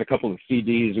place to get a couple of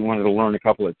CDs. He wanted to learn a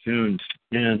couple of tunes,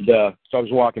 and so I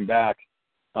was walking back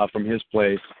from his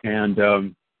place,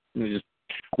 and just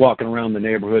walking around the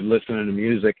neighborhood listening to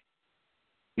music,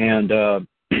 and a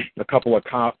couple of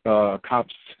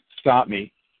cops stopped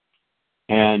me.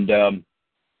 And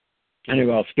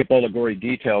anyway, I'll skip all the gory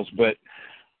details, but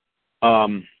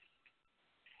I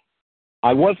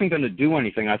wasn't going to do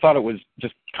anything. I thought it was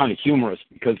just kind of humorous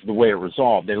because of the way it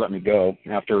resolved. They let me go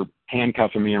after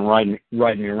handcuffing me and riding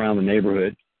me around the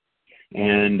neighborhood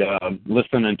and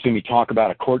listening to me talk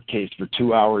about a court case for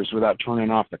 2 hours without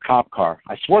turning off the cop car.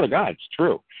 I swear to God, it's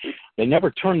true. They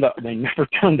never turned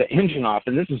the engine off,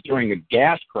 and this is during a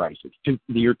gas crisis, the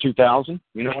year 2000.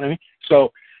 You know what I mean?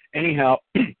 So. Anyhow,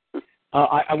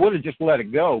 I would have just let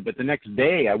it go, but the next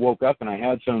day I woke up and I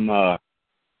had some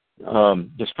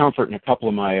discomfort in a couple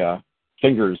of my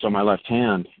fingers on my left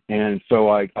hand, and so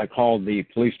I called the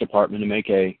police department to make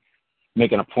an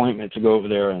appointment to go over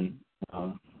there and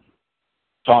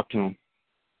talk to him,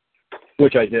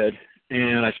 which I did.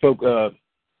 And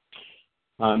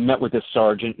I met with this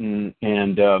sergeant, and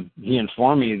he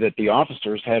informed me that the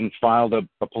officers hadn't filed a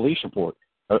police report,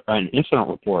 an incident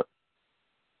report.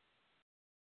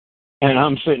 And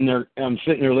I'm sitting there,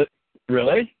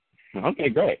 really? Okay,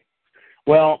 great.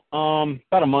 Well,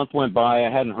 about a month went by. I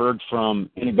hadn't heard from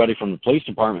anybody from the police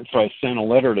department, so I sent a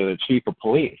letter to the chief of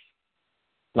police,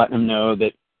 letting him know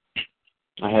that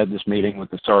I had this meeting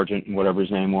with the sergeant and whatever his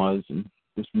name was, and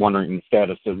just wondering the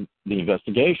status of the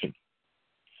investigation.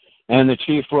 And the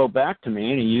chief wrote back to me,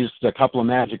 and he used a couple of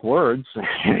magic words,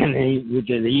 and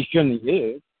he shouldn't have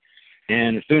used.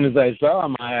 And as soon as I saw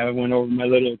him, I went over my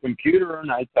little computer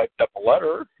and I typed up a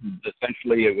letter.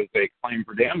 Essentially, it was a claim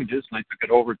for damages, and I took it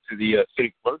over to the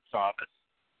city clerk's office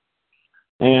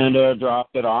and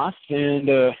dropped it off and,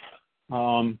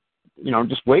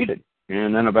 just waited.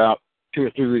 And then about 2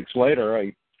 or 3 weeks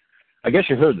later, I guess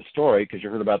you heard the story because you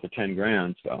heard about the 10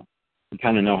 grand, so you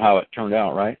kind of know how it turned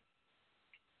out, right?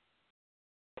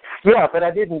 Yeah, but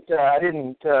I didn't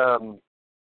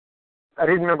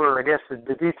remember, I guess,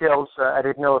 the details. I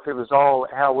didn't know if it was all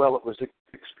how well it was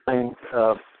explained.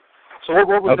 So what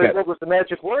was the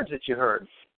magic words that you heard?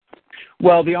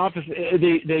 Well, the office,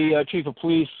 the chief of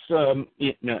police, to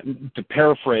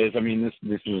paraphrase, I mean,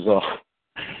 this was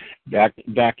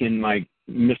back in my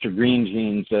Mr. Green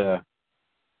Jeans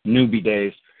newbie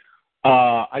days.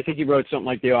 I think he wrote something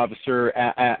like the officer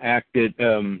acted.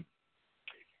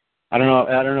 I don't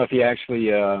know if he actually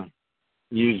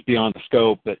used beyond the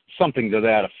scope, but something to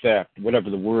that effect. Whatever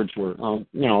the words were,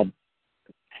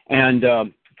 and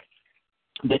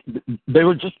they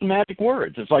were just the magic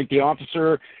words. It's like the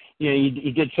officer,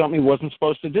 he did something he wasn't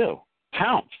supposed to do.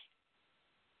 Pounce.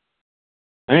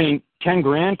 I mean,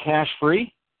 $10,000 cash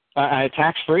free,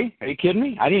 tax free. Are you kidding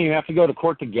me? I didn't even have to go to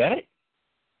court to get it.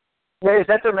 Yeah, is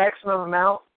that the maximum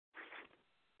amount?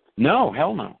 No,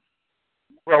 hell no.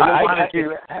 Well, why did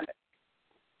you?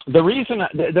 The reason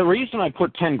I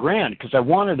put $10,000 because I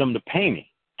wanted them to pay me.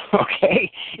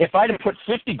 Okay, if I'd have put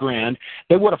 $50,000,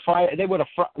 they would have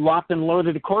locked and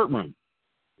loaded the courtroom.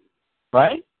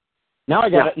 Right? Now I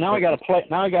got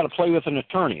to play with an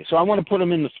attorney. So I want to put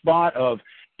them in the spot of,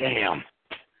 damn,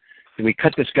 do we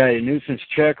cut this guy a nuisance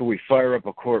check or we fire up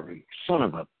a courtroom? Son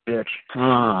of a bitch.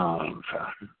 Oh,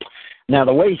 God. Now,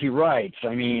 the way he writes,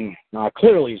 I mean,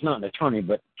 clearly he's not an attorney,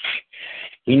 but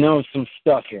he knows some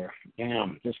stuff here.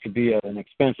 Damn, this could be an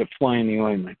expensive fly in the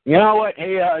ointment. You know what?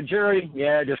 Hey, Jerry,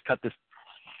 just cut this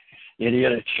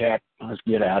idiot a check. Let's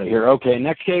get out of here. Okay,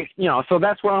 next case. So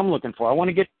that's what I'm looking for. I want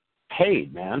to get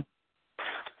paid, man.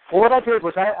 Well, what I did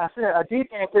was I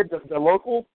defaulted the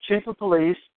local chief of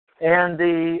police and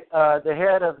the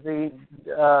head of the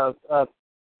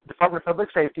Department of Public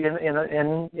Safety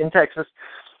in Texas.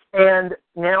 And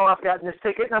now I've gotten this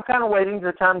ticket, and I'm kind of waiting for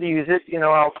the time to use it.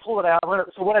 I'll pull it out.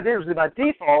 So what I did was by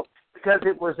default, because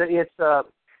it's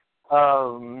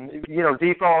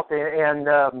default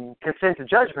and consent to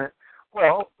judgment.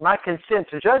 Well, my consent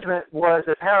to judgment was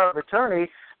a power of attorney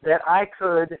that I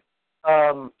could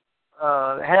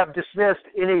have dismissed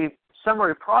any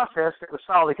summary process that was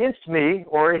filed against me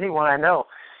or anyone I know.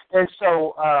 And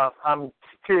so I'm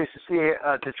curious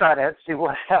to try to see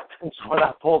what happens when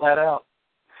I pull that out.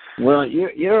 Well,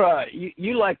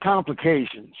 you like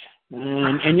complications,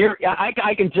 and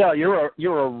I can tell you're a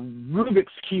Rubik's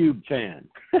Cube fan.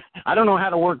 I don't know how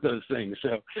to work those things,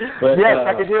 but yes,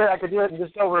 I could do it in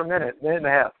just over a minute and a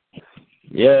half.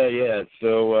 Yeah.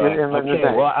 So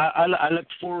okay, well, I look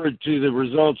forward to the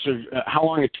results of how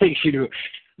long it takes you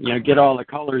to get all the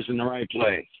colors in the right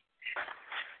place.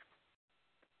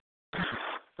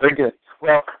 Very good.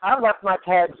 Well, I left my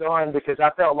tags on because I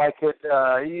felt like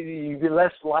you'd be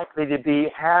less likely to be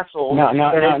hassled.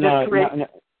 No.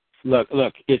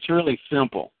 Look, it's really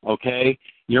simple, okay?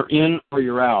 You're in or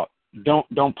you're out.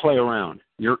 Don't play around.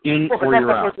 You're in or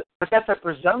you're out. But that's a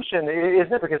presumption,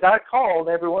 isn't it? Because I called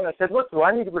everyone. I said, look, do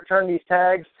I need to return these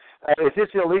tags? Is this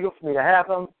illegal for me to have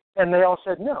them? And they all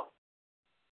said no.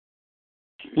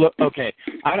 Look, okay,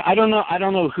 I don't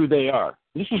know who they are.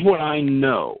 This is what I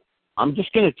know. I'm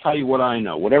just going to tell you what I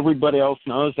know. What everybody else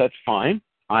knows, that's fine.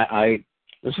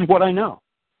 This is what I know.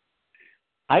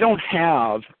 I don't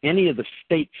have any of the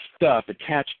state stuff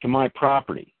attached to my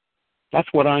property. That's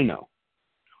what I know.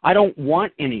 I don't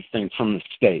want anything from the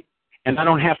state, and I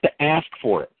don't have to ask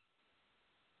for it.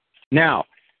 Now,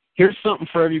 here's something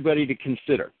for everybody to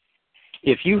consider.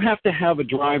 If you have to have a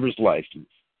driver's license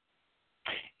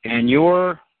and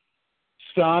you're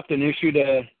stopped and issued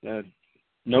a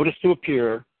notice to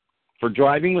appear for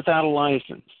driving without a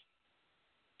license,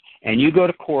 and you go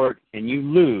to court and you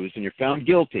lose and you're found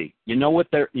guilty, you know what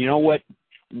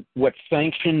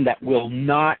sanction that will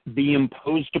not be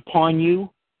imposed upon you?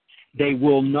 They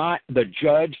will not, the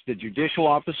judge, the judicial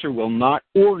officer will not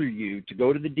order you to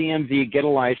go to the DMV, get a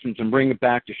license, and bring it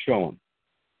back to show them.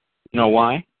 You know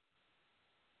why?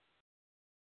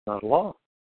 Not a law.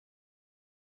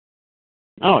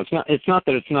 No, it's not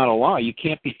that it's not a law. You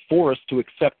can't be forced to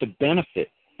accept a benefit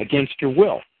against your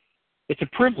will. It's a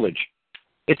privilege.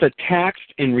 It's a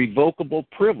taxed and revocable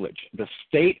privilege. The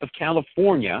state of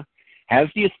California has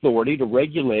the authority to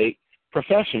regulate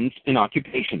professions and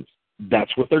occupations.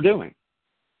 That's what they're doing.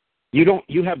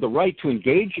 You have the right to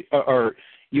engage, or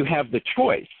you have the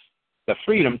choice, the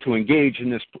freedom to engage in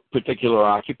this particular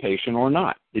occupation or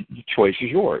not. The choice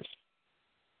is yours.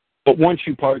 But once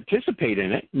you participate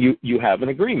in it, you have an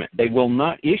agreement. They will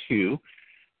not issue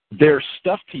their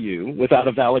stuff to you without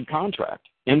a valid contract.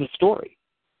 End of story.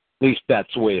 At least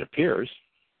that's the way it appears.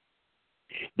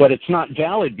 But it's not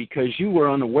valid because you were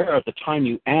unaware at the time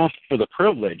you asked for the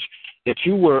privilege that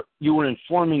you were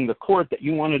informing the court that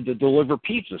you wanted to deliver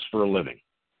pizzas for a living.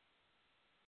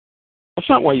 That's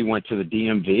not why you went to the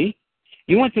DMV.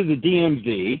 You went to the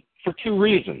DMV for two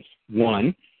reasons.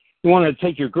 One, You wanted to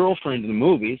take your girlfriend to the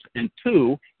movies, and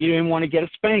 2, you didn't want to get a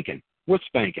spanking. What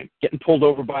spanking? Getting pulled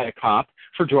over by a cop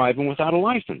for driving without a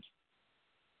license.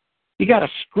 You got a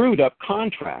screwed up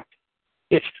contract.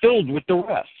 It's filled with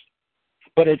duress.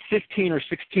 But at 15 or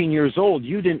 16 years old,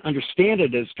 you didn't understand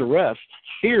it as duress.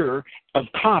 Fear of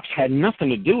cops had nothing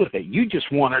to do with it. You just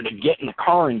wanted to get in the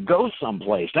car and go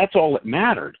someplace. That's all that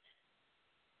mattered.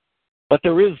 But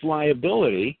there is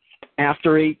liability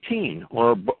after 18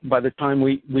 or by the time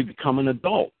we become an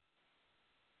adult.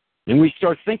 And we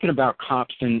start thinking about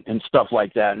cops and stuff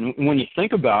like that. And when you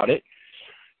think about it,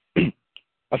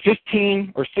 a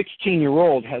 15 or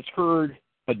 16-year-old has heard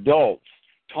adults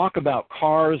talk about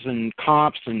cars and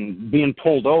cops and being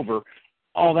pulled over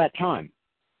all that time.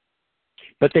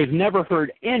 But they've never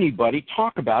heard anybody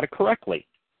talk about it correctly.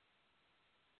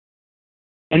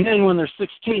 And then when they're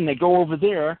 16, they go over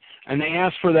there and they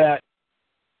ask for that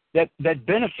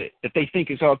benefit that they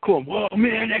think is all cool. Whoa,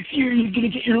 man, next year you're going to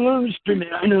get your learner's permit.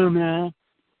 I know, man.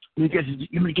 I'm going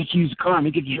to get to use the car. I'm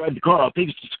going to get to drive the car. I'll take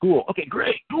it to school. Okay,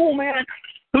 great. Cool, man.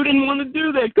 Who didn't want to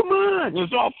do that? Come on. It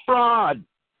was all fraud.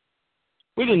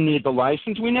 We didn't need the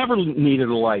license. We never needed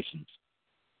a license.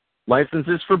 License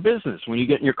is for business. When you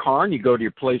get in your car and you go to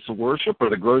your place of worship or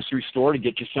the grocery store to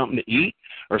get you something to eat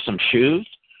or some shoes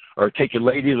or take your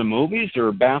lady to the movies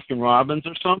or Baskin Robbins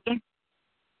or something,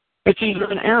 it's either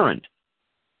an errand,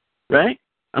 right?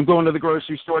 I'm going to the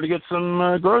grocery store to get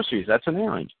some groceries. That's an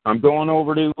errand. I'm going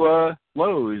over to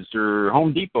Lowe's or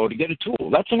Home Depot to get a tool.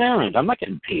 That's an errand. I'm not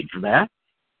getting paid for that.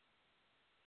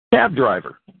 Cab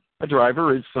driver. A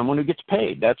driver is someone who gets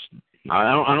paid. I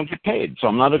don't get paid, so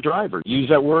I'm not a driver. Use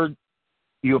that word.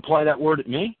 You apply that word at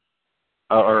me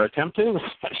or attempt to,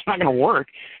 it's not going to work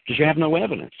because you have no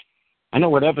evidence. I know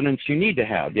what evidence you need to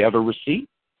have. Do you have a receipt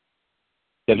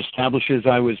that establishes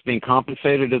I was being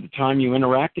compensated at the time you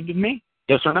interacted with me?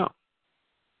 Yes or no?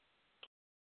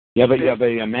 You have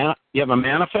a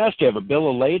manifest? Do you have a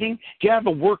bill of lading? Do you have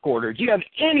a work order? Do you have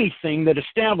anything that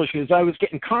establishes I was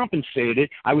getting compensated,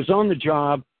 I was on the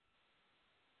job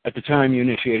at the time you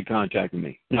initiated contact with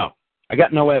me? No. I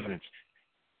got no evidence.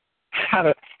 How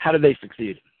do they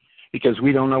succeed? Because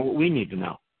we don't know what we need to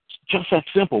know. It's just that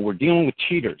simple. We're dealing with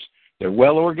cheaters. They're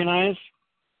well organized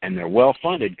and they're well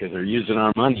funded because they're using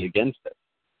our money against it.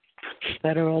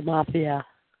 Federal mafia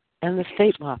and the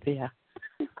state mafia.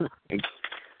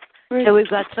 So we've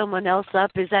got someone else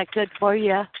up. Is that good for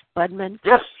you, Budman?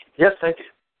 Yes, thank you.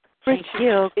 Thank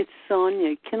you. It's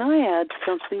Sonia. Can I add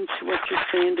something to what you're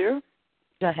saying, dear?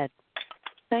 Go ahead.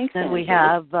 Thanks. Then Angela. we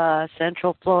have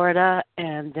Central Florida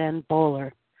and then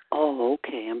Bowler. Oh,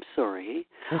 okay. I'm sorry.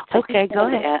 It's okay. Go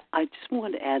ahead. I just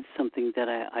wanted to add something that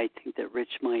I think that Rich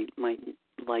might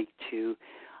like to.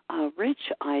 Rich,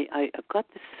 I've got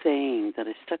this saying that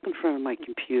I stuck in front of my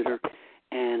computer,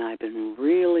 and I've been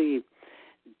really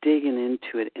digging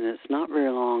into it, and it's not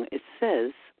very long. It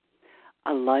says,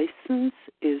 a license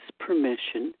is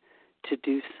permission to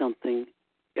do something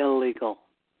illegal.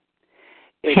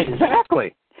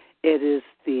 Exactly. It is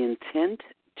the intent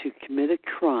to commit a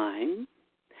crime.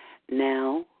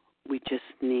 Now we just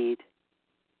need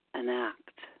an act.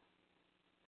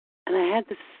 And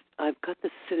I've got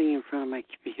this sitting in front of my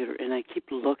computer, and I keep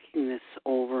looking this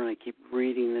over, and I keep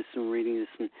reading this,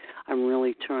 and I'm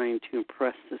really trying to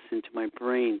impress this into my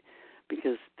brain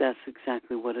because that's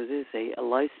exactly what it is. A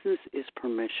license is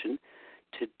permission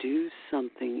to do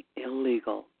something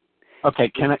illegal. Okay,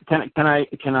 can I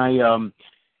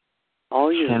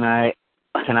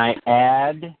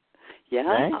add? Yeah.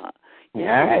 Right?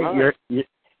 Yeah.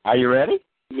 Are you ready?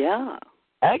 Yeah.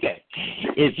 Okay.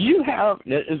 If you have,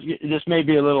 this may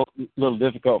be a little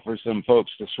difficult for some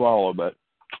folks to swallow, but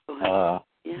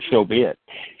so be it.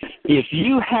 If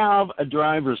you have a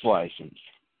driver's license,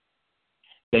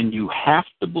 then you have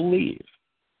to believe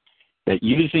that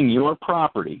using your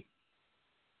property,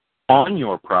 on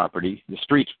your property, the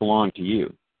streets belong to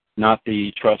you, not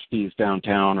the trustees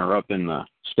downtown or up in the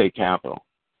state capitol.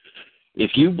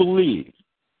 If you believe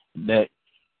that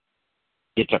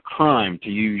it's a crime to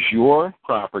use your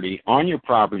property, on your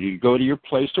property, to go to your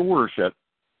place of worship,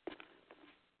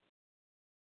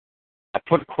 I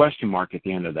put a question mark at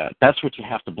the end of that. That's what you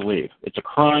have to believe. It's a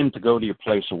crime to go to your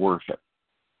place of worship.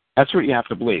 That's what you have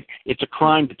to believe. It's a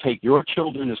crime to take your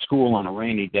children to school on a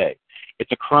rainy day.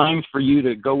 It's a crime for you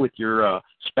to go with your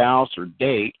spouse or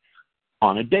date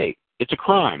on a date. It's a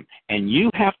crime. And you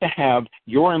have to have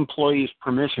your employees'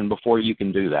 permission before you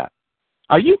can do that.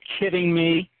 Are you kidding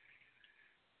me?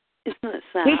 Isn't it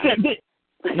sad?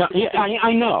 No, yeah,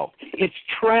 I know. It's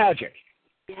tragic.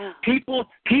 Yeah. People,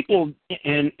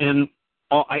 and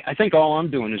I think all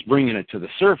I'm doing is bringing it to the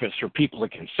surface for people to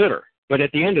consider. But at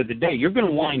the end of the day, you're going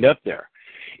to wind up there.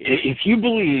 If you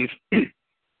believe,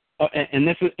 and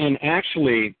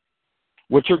actually,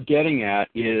 what you're getting at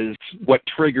is what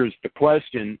triggers the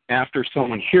question after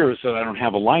someone hears that I don't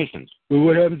have a license. Well,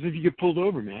 what happens if you get pulled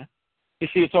over, man? You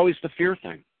see, it's always the fear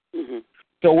thing. Mm-hmm.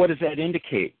 So what does that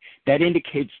indicate? That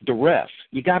indicates duress.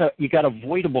 You got a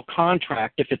voidable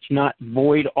contract if it's not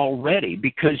void already,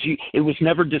 because it was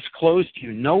never disclosed to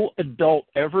you. No adult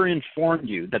ever informed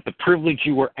you that the privilege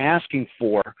you were asking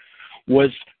for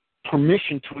was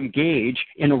permission to engage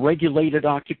in a regulated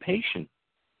occupation.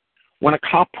 When a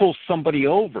cop pulls somebody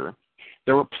over,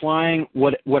 they're applying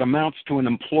what amounts to an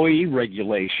employee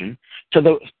regulation to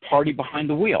the party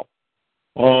behind the wheel.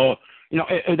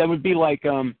 That would be like,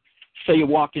 say you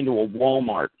walk into a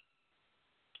Walmart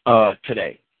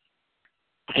today,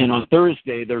 and on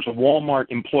Thursday there's a Walmart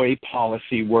employee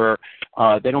policy where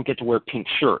they don't get to wear pink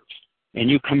shirts, and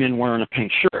you come in wearing a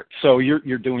pink shirt. So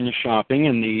you're doing your shopping,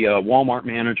 and the Walmart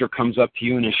manager comes up to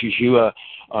you and issues you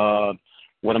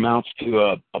what amounts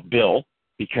to a bill,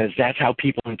 because that's how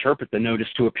people interpret the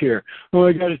notice to appear. Oh,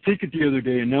 I got a ticket the other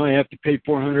day, and now I have to pay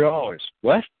 $400.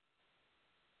 What?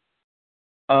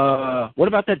 What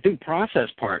about that due process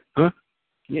part? Huh?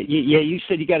 Yeah, you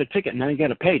said you got a ticket, and now you got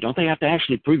to pay. Don't they have to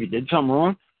actually prove you did something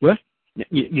wrong? What?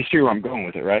 You see where I'm going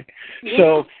with it, right? Yeah.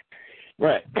 So,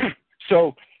 right.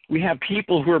 So we have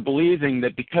people who are believing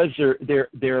that because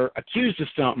they're accused of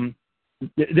something,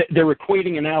 they're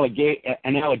equating an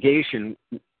allegation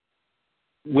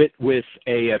with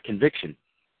a conviction.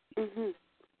 Mm-hmm.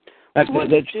 That's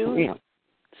doing. Yeah.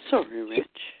 Sorry, Rich.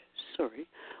 Sorry.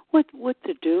 What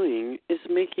they're doing is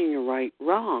making a right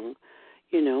wrong.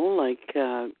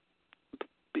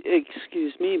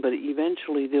 Excuse me, but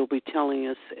eventually they'll be telling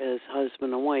us as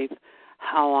husband and wife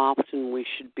how often we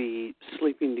should be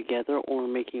sleeping together or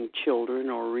making children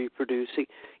or reproducing.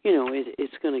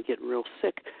 It's going to get real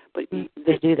sick. But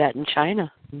they do that in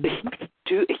China.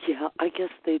 Yeah, I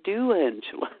guess they do,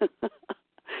 Angela.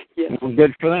 Yeah. Well,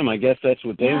 good for them. I guess that's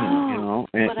what they want,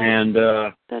 And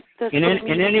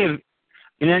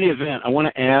in any event, I want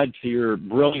to add to your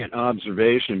brilliant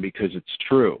observation, because it's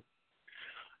true.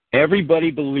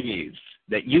 Everybody believes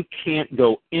that you can't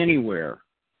go anywhere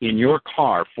in your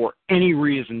car for any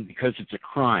reason because it's a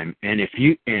crime, and if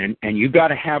you you got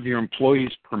to have your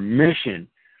employees' permission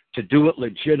to do it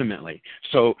legitimately.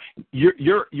 So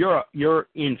you're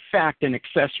in fact an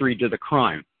accessory to the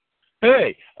crime.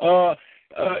 Hey,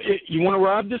 you want to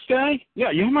rob this guy?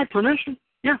 Yeah, you have my permission.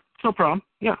 Yeah, no problem.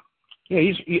 Yeah,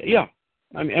 yeah.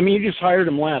 I mean, you just hired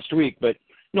him last week, but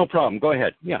no problem. Go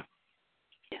ahead. Yeah.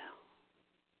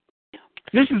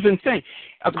 This is insane.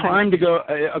 A crime to go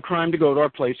to our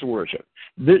place of worship.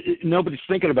 Nobody's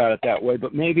thinking about it that way,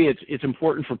 but maybe it's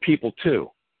important for people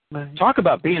too. Right. Talk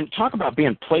about being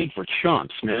played for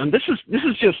chumps, man. This is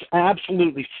just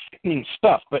absolutely sickening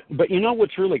stuff. But you know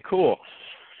what's really cool?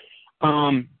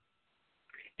 The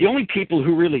only people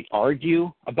who really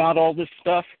argue about all this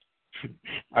stuff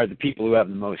are the people who have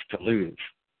the most to lose,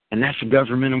 and that's the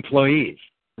government employees.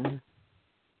 Mm-hmm.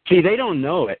 See, they don't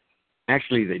know it.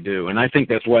 Actually, they do, and I think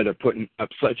that's why they're putting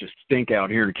up such a stink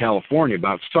out here in California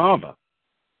about Sava,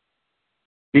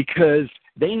 because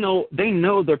they know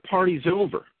their party's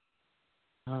over.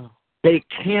 Oh. They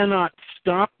cannot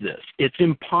stop this. It's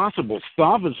impossible.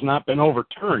 Sava's not been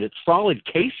overturned. It's solid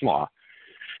case law.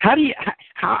 How did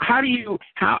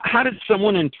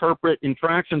someone interpret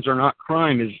infractions are not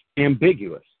crime as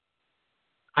ambiguous?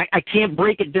 I can't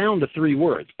break it down to 3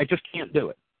 words. I just can't do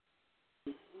it.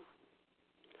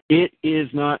 It is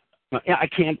not. I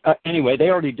can't. Anyway, they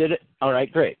already did it. All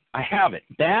right, great. I have it.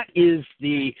 That is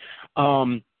the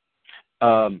burden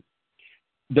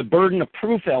of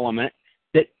proof element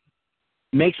that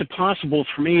makes it possible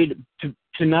for me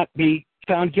to not be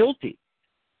found guilty.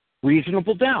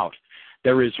 Reasonable doubt.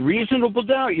 There is reasonable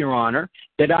doubt, Your Honor,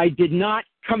 that I did not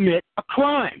commit a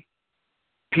crime.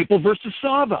 People versus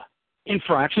Sava.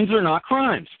 Infractions are not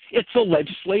crimes. It's a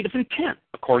legislative intent,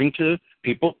 according to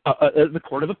the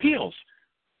Court of Appeals.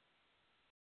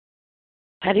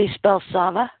 How do you spell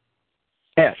Sava?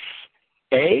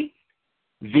 S-A,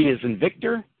 V as in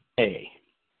Victor, A.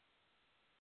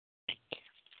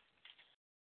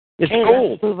 It's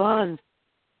gold. Let's move on.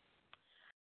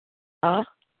 Huh?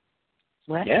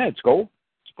 What? Yeah, it's gold.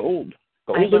 It's gold.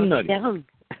 Gold and nutty.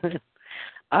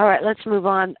 All right, let's move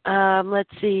on. Let's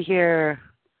see here.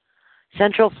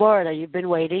 Central Florida, you've been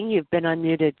waiting. You've been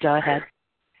unmuted. Go ahead.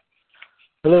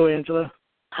 Hello, Angela.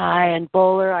 Hi, and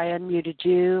Bowler, I unmuted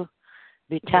you.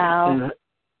 Vital.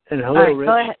 And hello, right,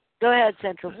 Rich. Go ahead,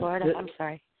 Central Florida. I'm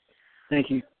sorry. Thank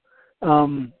you.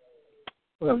 Well,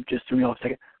 just threw me off a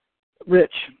second.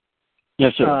 Rich.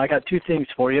 Yes, sir. I got two things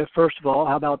for you. First of all,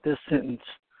 how about this sentence?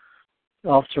 The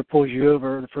officer pulls you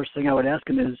over. The first thing I would ask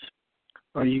him is,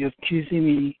 are you accusing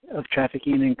me of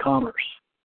trafficking in commerce?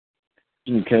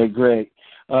 Okay, great.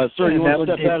 Sir, And you want that to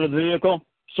would step out of the vehicle?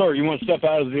 Sir, you want to step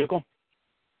out of the vehicle?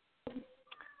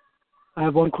 I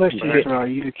have one question, Right. sir. Are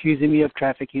you accusing me of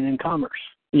trafficking in commerce?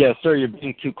 Yes, sir, you're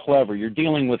being too clever. You're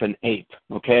dealing with an ape,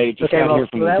 okay? Just got here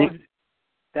from the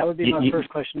that would be my first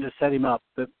question to set him up.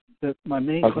 But my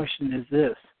main question is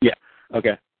this. Yeah,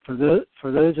 okay. For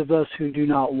those of us who do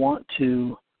not want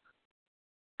to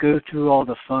go through all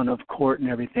the fun of court and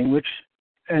everything, which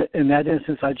in that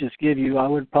instance I just give you, I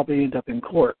would probably end up in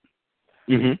court.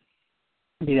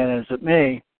 Mm-hmm. Be that as it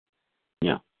may.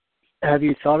 Yeah. Have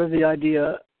you thought of the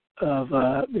idea of,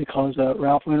 because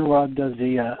Ralph Winterrod does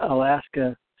the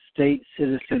Alaska state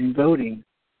citizen voting,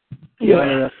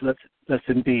 Yeah. That's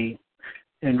in B,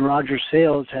 and Roger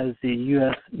Sales has the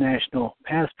U.S. national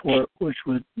passport, which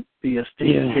would be a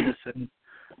state citizen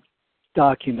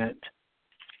document,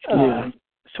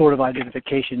 sort of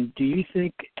identification. Do you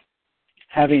think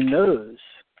having those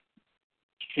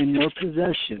in your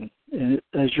possession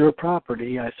as your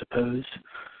property, I suppose,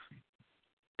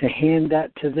 to hand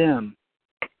that to them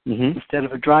instead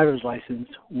of a driver's license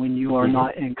when you are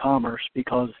not in commerce?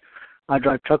 Because I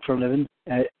drive truck for a living.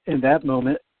 In that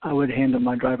moment, I would hand him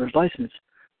my driver's license.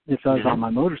 If I was on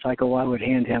my motorcycle, I would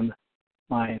hand him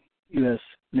my U.S.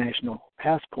 national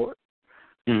passport.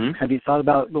 Have you thought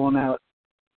about going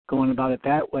about it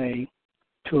that way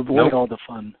to avoid all the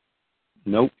fun?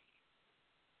 Nope.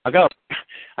 I got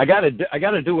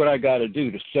to do what I got to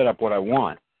do to set up what I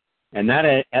want, and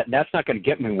that's not going to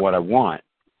get me what I want.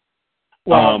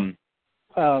 Well,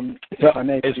 if I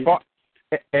may,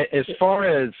 as far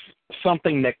as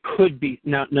something that could be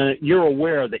now, you're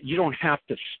aware that you don't have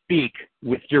to speak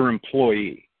with your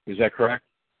employee. Is that correct?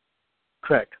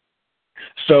 Correct.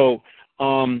 So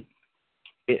now,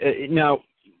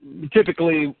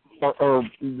 typically, or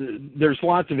there's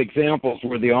lots of examples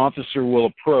where the officer will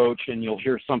approach and you'll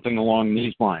hear something along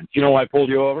these lines. You know why I pulled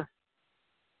you over?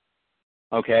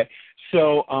 Okay.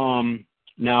 So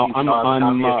now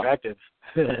I'm attractive.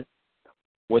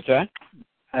 What's that?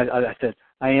 I said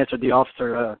I answered the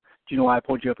officer. Do you know why I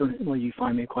pulled you over? Well, you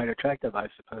find me quite attractive, I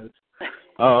suppose.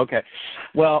 Oh, okay.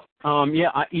 Well,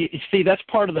 yeah. You see, that's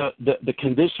part of the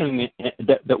conditioning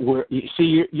that we're. You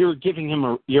see, you're giving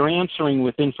him you're answering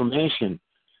with information,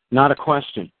 not a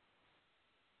question.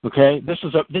 Okay. This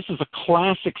is a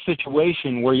classic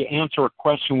situation where you answer a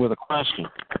question with a question.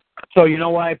 So you know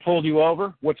why I pulled you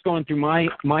over? What's going through my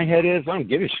head is I don't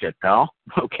give a shit, pal.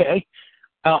 Okay.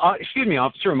 Excuse me,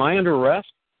 officer. Am I under arrest?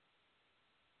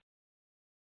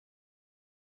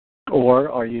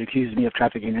 Or are you accusing me of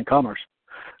trafficking in commerce?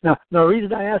 Now, the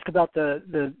reason I ask about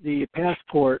the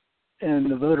passport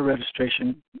and the voter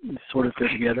registration sort of go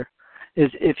together is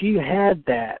if you had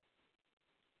that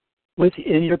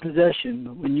in your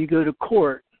possession when you go to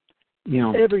court,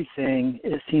 everything,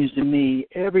 it seems to me,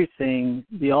 everything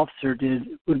the officer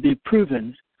did would be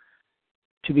proven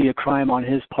to be a crime on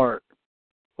his part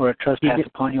or a trespass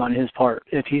upon you on his part.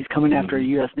 If he's coming after a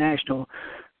U.S. national,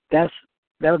 that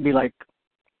would be like,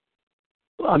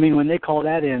 I mean, when they call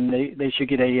that in, they should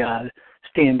get a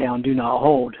stand down, do not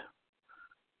hold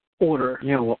order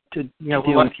to deal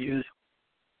with you.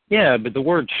 Yeah, but the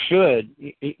word should,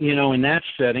 in that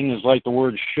setting is like the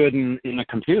word should in a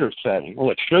computer setting.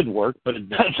 Well, it should work, but it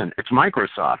doesn't. It's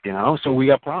Microsoft, so we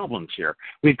got problems here.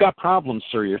 We've got problems,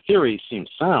 sir. Your theory seems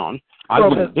sound.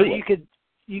 But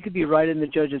you could be right in the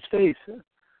judge's face.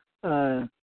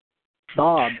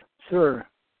 Bob, sir,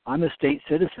 I'm a state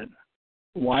citizen.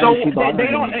 Why is he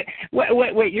bothering me?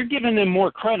 Wait, you're giving them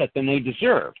more credit than they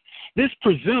deserve. This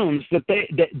presumes that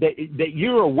that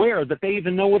you're aware that they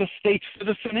even know what a state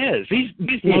citizen is. He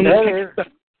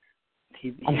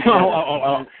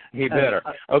better.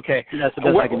 Okay. That's the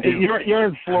best I can do. You're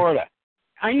in Florida.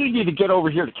 I need you to get over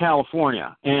here to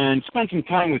California and spend some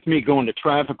time with me going to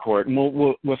traffic court, and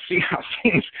we'll see how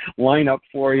things line up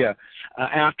for you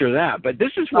after that. But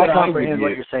this is what I comprehend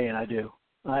what you're saying. I do.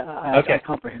 I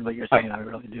comprehend what you're saying. I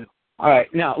really do. All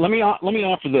right. Now, let me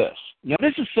offer this. Now,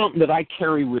 this is something that I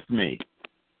carry with me.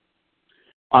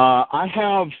 I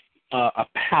have a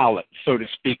palette, so to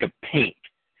speak, of paint.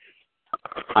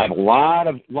 I have a lot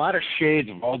of shades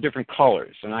of all different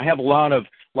colors, and I have a lot of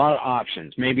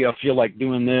options. Maybe I'll feel like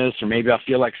doing this, or maybe I'll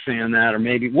feel like saying that, or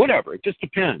maybe whatever. It just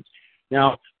depends.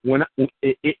 Now,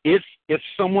 if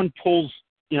someone pulls,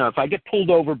 if I get pulled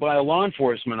over by a law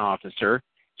enforcement officer,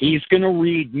 he's going to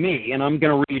read me, and I'm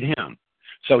going to read him.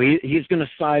 So he's going to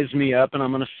size me up, and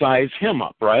I'm going to size him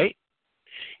up, right?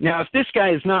 Now, if this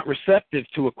guy is not receptive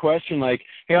to a question like,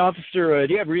 hey, officer,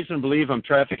 do you have reason to believe I'm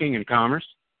trafficking in commerce?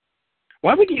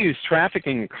 Why would you use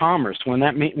trafficking in commerce when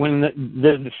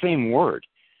they're the same word?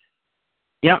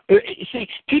 Yeah, see,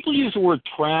 people use the word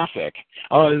traffic.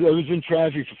 Oh, I was in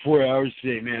traffic for 4 hours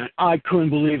today, man. I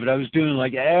couldn't believe it. I was doing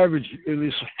like average, it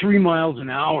was 3 miles an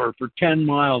hour for 10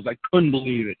 miles. I couldn't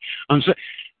believe it. So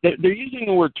they're using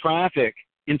the word traffic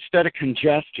instead of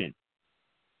congestion.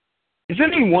 Is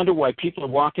it any wonder why people are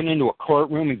walking into a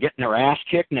courtroom and getting their ass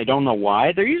kicked and they don't know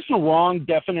why? They're using the wrong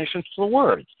definitions for the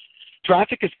words.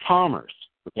 Traffic is commerce,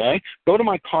 okay? Go to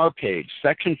my car page,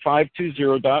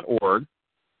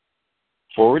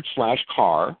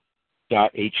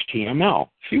 section520.org/car.html.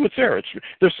 See what's there.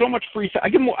 There's so much free. I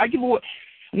give away.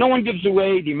 No one gives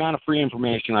away the amount of free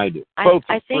information I do. Folks,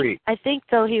 it's free. I think,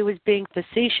 though, he was being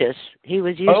facetious. He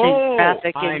was using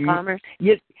traffic in commerce.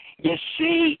 You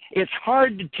see, it's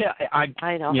hard to tell. I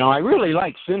know. You know, I really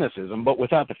like cynicism, but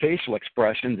without the facial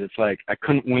expressions, it's like I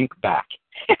couldn't wink back.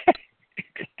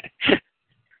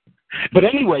 But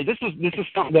anyway, this is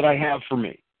something that I have for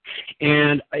me.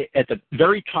 And at the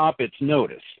very top, it's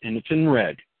notice, and it's in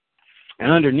red. And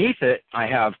underneath it, I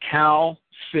have Cal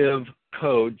Civ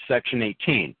Code Section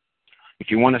 18.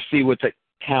 If you want to see what's at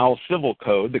Cal Civil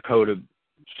Code, the Code of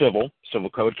Civil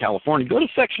Code California, go to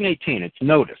Section 18. It's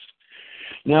notice.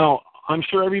 Now, I'm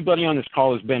sure everybody on this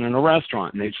call has been in a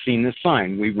restaurant, and they've seen this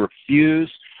sign. We reserve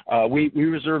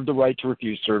the right to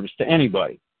refuse service to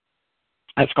anybody.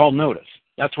 That's called notice.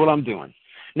 That's what I'm doing.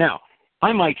 Now,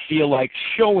 I might feel like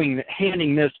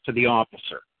handing this to the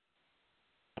officer.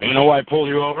 You know why I pulled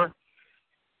you over?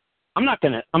 I'm not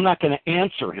gonna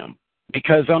answer him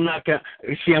because I'm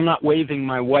not waiving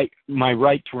my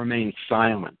right to remain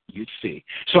silent. You see,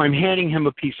 so I'm handing him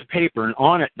a piece of paper, and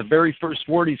on it, the very first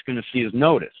word he's going to see is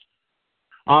notice.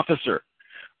 Officer,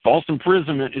 false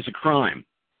imprisonment is a crime.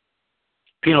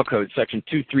 Penal Code Section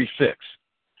 236.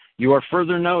 You are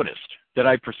further noticed that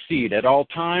I proceed at all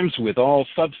times with all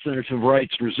substantive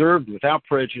rights reserved without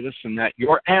prejudice, and that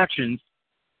your actions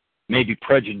may be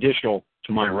prejudicial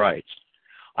to my rights.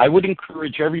 I would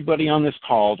encourage everybody on this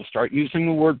call to start using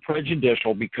the word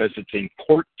prejudicial because it's in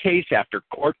court case after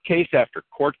court case after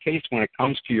court case when it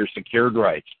comes to your secured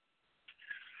rights.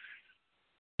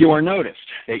 You are noticed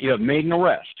that you have made an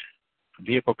arrest.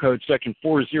 Vehicle Code Section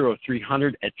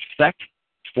 40300 at SEC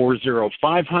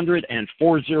 40500 and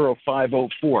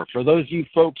 40504. For those of you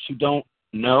folks who don't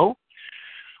know,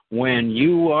 when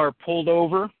you are pulled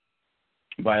over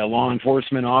by a law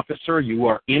enforcement officer, you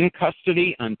are in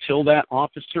custody until that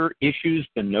officer issues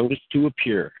the notice to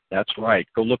appear. That's right.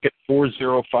 Go look at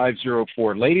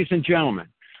 40504. Ladies and gentlemen,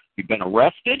 you've been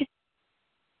arrested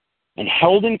and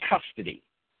held in custody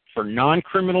for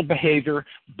non-criminal behavior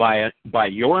by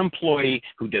your employee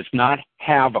who does not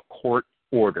have a court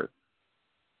order.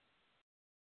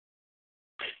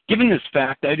 Given this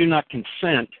fact, I do not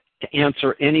consent to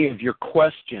answer any of your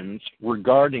questions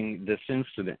regarding this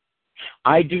incident.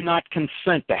 I do not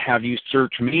consent to have you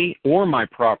search me or my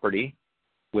property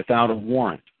without a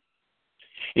warrant.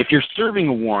 If you're serving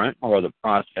a warrant or the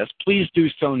process, please do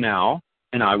so now,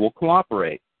 and I will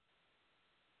cooperate.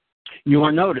 You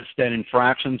are noticed that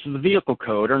infractions of the Vehicle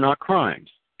Code are not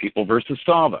crimes. People v.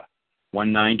 Salva,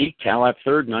 190, Calap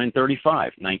 3rd,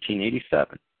 935,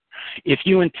 1987. If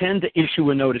you intend to issue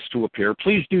a notice to appear,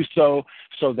 please do so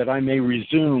that I may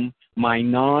resume my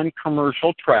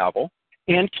non-commercial travel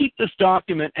and keep this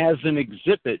document as an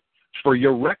exhibit for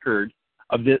your record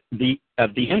of the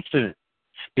incident,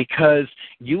 because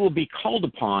you will be called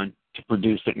upon to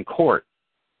produce it in court.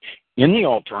 In the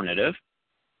alternative,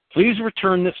 please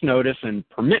return this notice and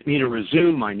permit me to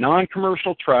resume my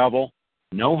non-commercial travel.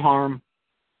 No harm,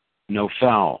 no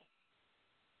foul.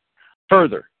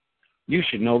 Further, you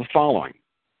should know the following.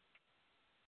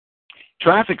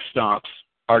 Traffic stops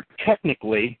are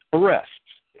technically arrests.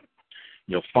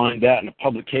 You'll find that in a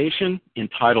publication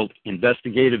entitled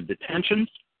Investigative Detentions.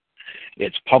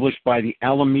 It's published by the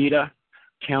Alameda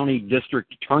County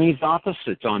District Attorney's Office.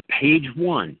 It's on page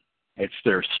 1. It's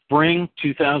their spring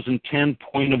 2010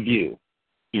 point of view.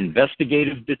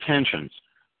 Investigative Detentions.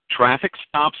 Traffic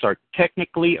stops are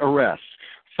technically arrests.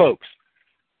 Folks,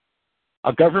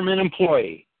 a government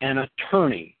employee, an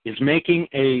attorney, is making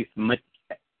a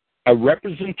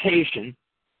representation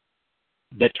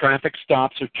that traffic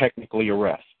stops are technically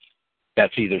arrests.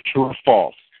 That's either true or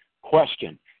false.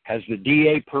 Question, has the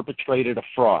DA perpetrated a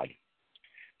fraud?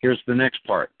 Here's the next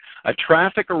part. A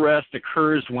traffic arrest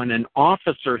occurs when an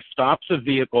officer stops a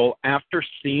vehicle after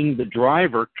seeing the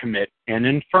driver commit an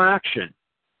infraction.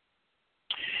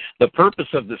 The purpose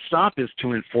of the stop is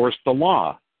to enforce the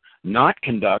law, not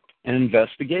conduct an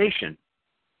investigation.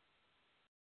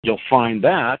 You'll find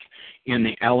that in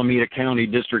the Alameda County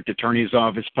District Attorney's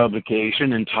Office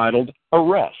publication entitled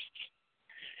Arrests.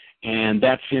 And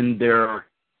that's in their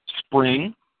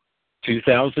spring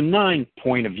 2009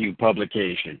 point of view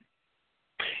publication.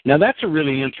 Now, that's a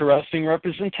really interesting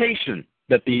representation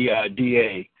that the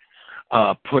DA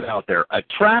put out there. A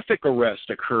traffic arrest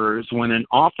occurs when an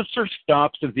officer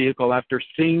stops a vehicle after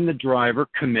seeing the driver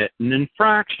commit an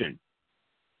infraction.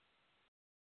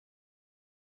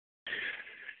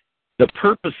 The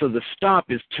purpose of the stop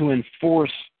is to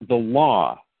enforce the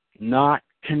law, not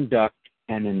conduct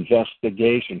an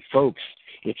investigation. Folks,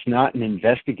 it's not an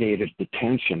investigative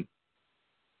detention.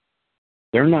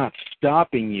 They're not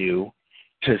stopping you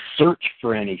to search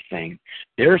for anything.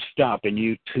 They're stopping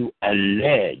you to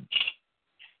allege.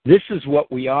 This is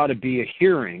what we ought to be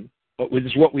hearing, but this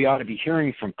is what we ought to be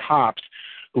hearing from cops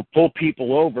who pull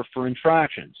people over for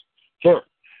infractions. Sir,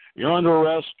 you're under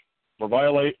arrest for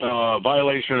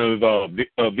violation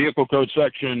of Vehicle Code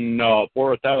Section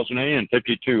 4000A and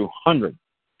 5200.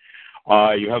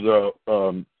 You have the,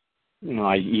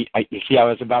 you see, I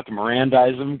was about to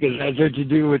Mirandize them because that's what you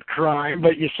do with crime.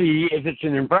 But you see, if it's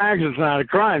an infraction, it's not a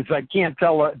crime. So I can't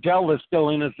tell the still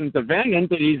innocent defendant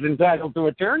that he's entitled to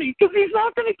attorney because he's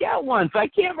not going to get one. So I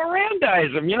can't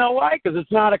Mirandize him. You know why? Because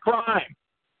it's not a crime.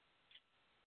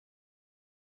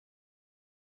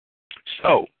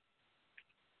 So,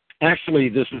 actually,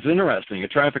 this is interesting. A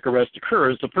traffic arrest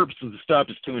occurs. The purpose of the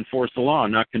stop is to enforce the law,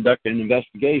 not conduct an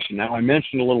investigation. Now, I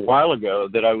mentioned a little while ago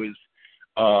that I was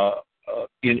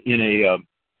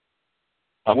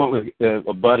I went with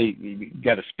a buddy,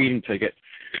 got a speeding ticket,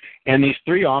 and these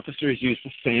three officers used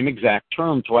the same exact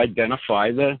term to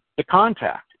identify the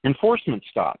contact, enforcement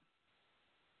stop.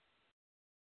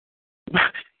 Well,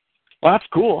 that's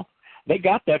cool. They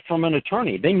got that from an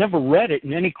attorney. They never read it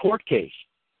in any court case.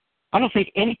 I don't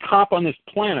think any cop on this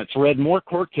planet's read more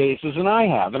court cases than I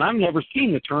have, and I've never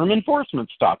seen the term enforcement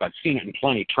stop. I've seen it in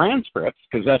plenty of transcripts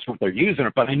because that's what they're using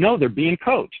it, but I know they're being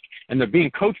coached, and they're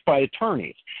being coached by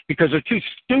attorneys because they're too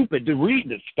stupid to read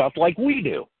this stuff like we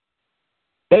do.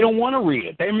 They don't want to read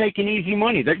it. They're making easy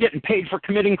money. They're getting paid for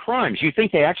committing crimes. You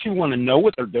think they actually want to know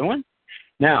what they're doing?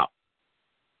 Now,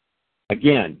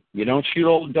 again, you don't shoot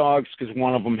all the dogs because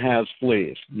one of them has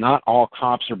fleas. Not all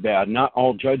cops are bad. Not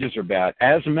all judges are bad.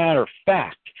 As a matter of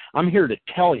fact, I'm here to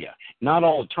tell you, not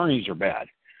all attorneys are bad.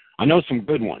 I know some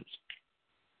good ones.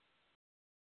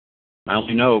 I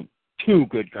only know 2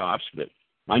 good cops, but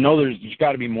I know there's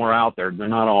got to be more out there. They're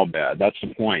not all bad. That's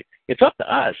the point. It's up to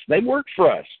us. They work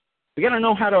for us. We got to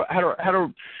know how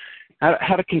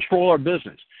to control our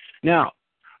business. Now,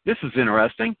 this is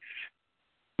interesting.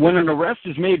 When an arrest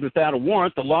is made without a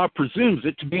warrant, the law presumes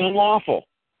it to be unlawful.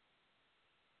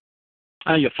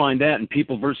 You'll find that in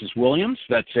People v. Williams.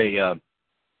 That's a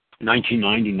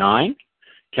 1999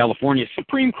 California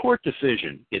Supreme Court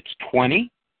decision. It's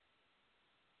 20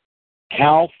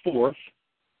 Cal 4th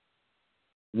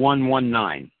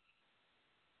 119.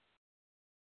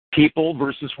 People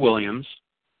v. Williams,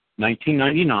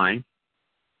 1999.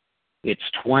 It's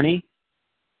 20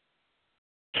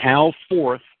 Cal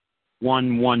 4th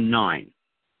 119.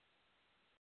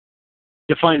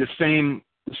 You find the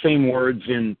same words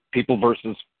in People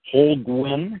versus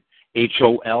Holguin,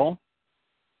 Holguin,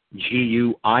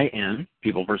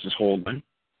 People versus Holguin.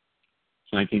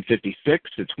 It's 1956.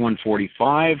 It's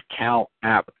 145. Cal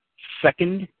App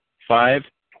 2nd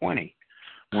 520.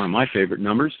 One of my favorite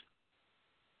numbers.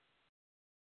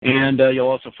 And you'll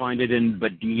also find it in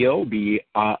Badillo,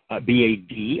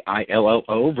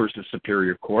 Badillo versus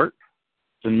Superior Court.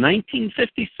 It's a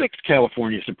 1956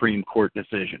 California Supreme Court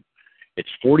decision. It's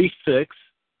 46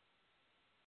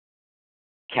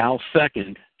 Cal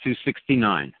 2nd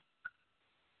 269.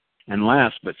 And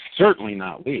last but certainly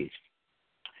not least,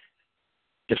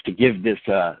 just to give this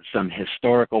some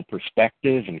historical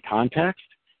perspective and context,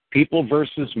 People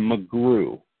versus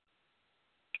McGrew,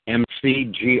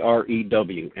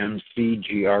 MCGREW,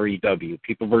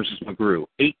 People versus McGrew,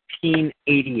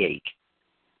 1888.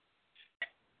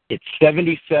 It's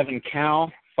 77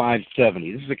 Cal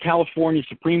 570. This is a California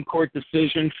Supreme Court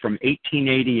decision from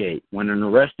 1888. When an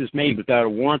arrest is made without a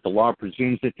warrant, the law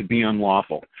presumes it to be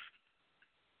unlawful.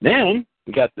 Then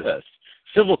we got this.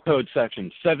 Civil Code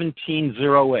Section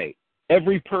 1708.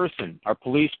 Every person are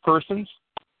police persons?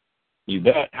 You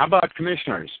bet. How about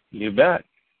commissioners? You bet.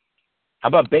 How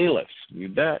about bailiffs? You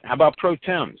bet. How about pro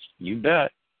tems? You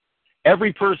bet.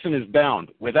 Every person is bound,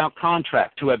 without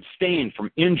contract, to abstain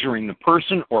from injuring the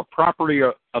person or property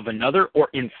of another or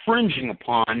infringing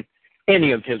upon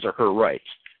any of his or her rights.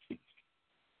 You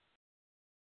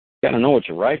got to know what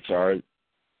your rights are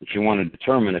if you want to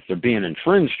determine if they're being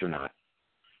infringed or not.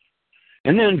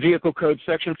 And then Vehicle Code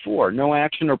Section 4, no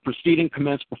action or proceeding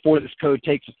commenced before this code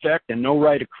takes effect, and no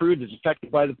right accrued is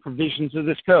affected by the provisions of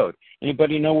this code.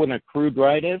 Anybody know what an accrued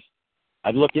right is?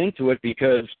 I'd look into it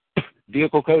because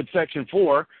Vehicle Code Section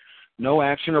 4, no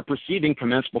action or proceeding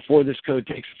commenced before this code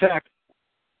takes effect,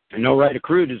 and no right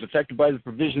accrued is affected by the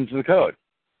provisions of the code.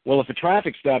 Well, if a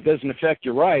traffic stop doesn't affect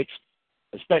your rights,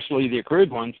 especially the accrued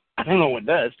ones, I don't know what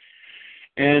does.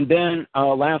 And then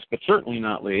last but certainly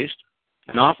not least,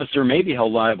 an officer may be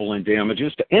held liable in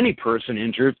damages to any person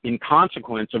injured in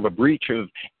consequence of a breach of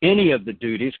any of the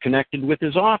duties connected with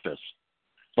his office.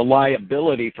 The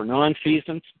liability for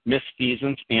nonfeasance,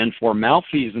 misfeasance, and for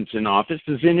malfeasance in office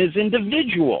is in his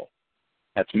individual.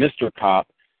 That's Mr. Cop,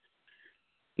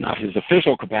 not his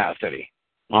official capacity,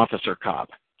 Officer Cop.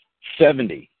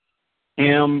 70,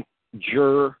 M.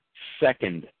 Jur.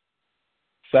 2nd,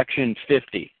 Section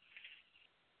 50.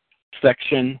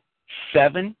 Section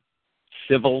 7,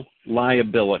 Civil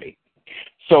Liability.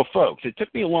 So, folks, it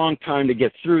took me a long time to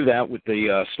get through that with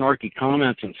the snarky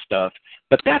comments and stuff,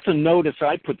 but that's a notice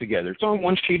I put together. It's on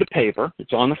one sheet of paper.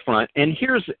 It's on the front. And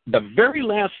here's the very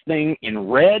last thing in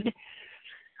red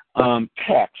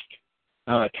text,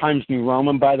 Times New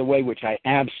Roman, by the way, which I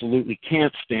absolutely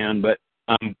can't stand, but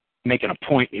I'm making a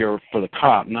point here for the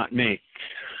cop, not me.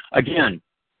 Again,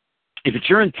 if it's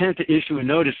your intent to issue a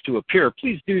notice to appear,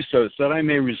 please do so that I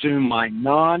may resume my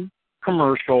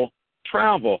non-commercial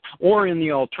travel. Or in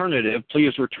the alternative,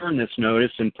 please return this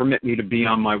notice and permit me to be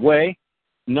on my way.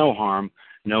 No harm,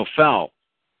 no foul.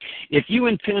 If you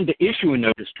intend to issue a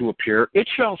notice to appear, it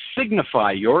shall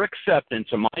signify your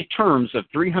acceptance of my terms of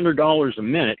 $300 a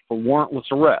minute for warrantless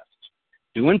arrests,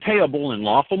 due and payable in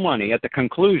lawful money at the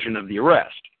conclusion of the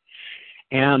arrest,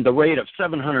 and the rate of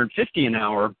 $750 an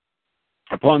hour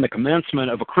upon the commencement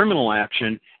of a criminal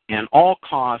action and all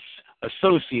costs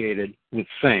associated with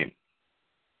same.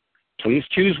 Please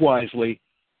choose wisely.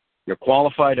 Your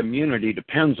qualified immunity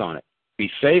depends on it. Be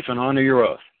safe and honor your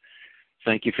oath.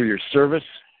 Thank you for your service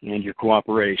and your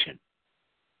cooperation.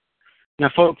 Now,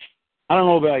 folks, I don't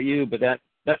know about you, but that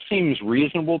seems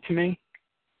reasonable to me.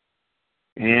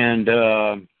 And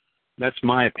that's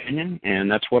my opinion, and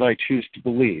that's what I choose to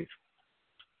believe.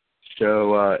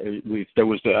 So there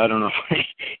was, I don't know if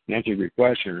I answered your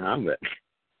question or not, but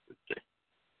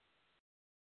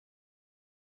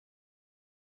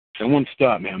someone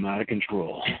stop me. I'm out of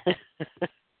control. It's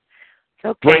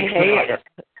okay. Hey,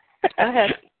 go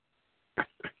ahead.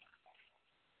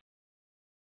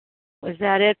 Was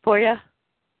that it for you?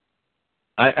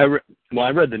 I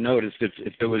read the notice.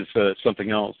 If there was something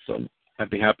else, I'd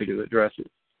be happy to address it.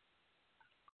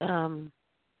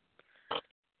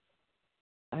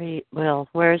 Well,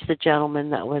 where's the gentleman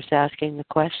that was asking the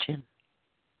question?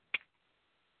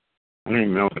 I don't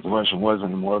even know what the question was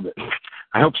anymore, but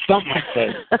I hope something said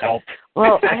help.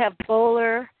 Well, I have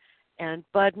Bowler and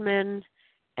Budman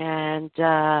and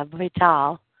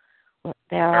Vital.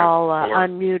 They're all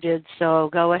unmuted, so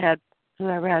go ahead.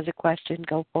 Whoever has a question,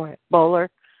 go for it. Bowler,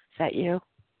 is that you?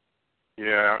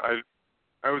 Yeah,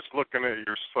 I was looking at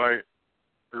your site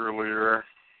earlier,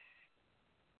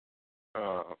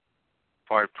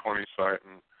 520 site,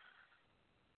 and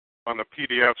on the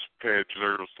PDFs page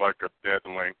there was like a dead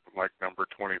link, like number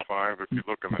 25. If you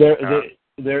look in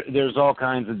the there's all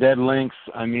kinds of dead links.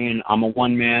 I mean, I'm a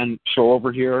one-man show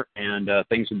over here, and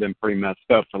things have been pretty messed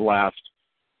up for the last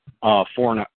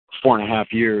 4.5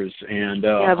 years. And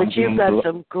yeah, but you've got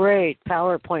some great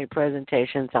PowerPoint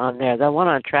presentations on there. The one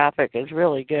on traffic is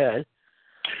really good.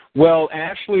 Well,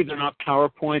 actually, they're not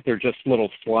PowerPoint. They're just little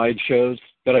slideshows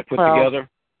that I put together.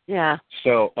 Yeah.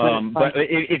 So, but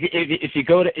if you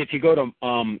go to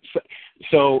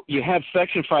so you have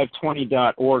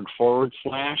section520.org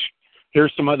 /.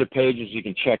 Here's some other pages you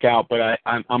can check out. But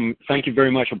I'm thank you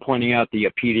very much for pointing out the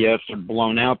PDFs are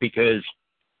blown out because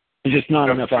there's just not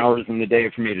enough hours in the day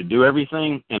for me to do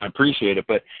everything, and I appreciate it.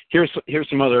 But here's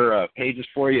some other pages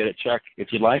for you to check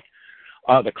if you'd like.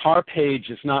 The car page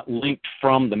is not linked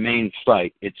from the main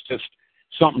site. It's just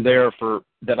something there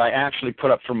that I actually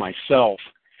put up for myself,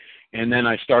 and then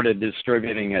I started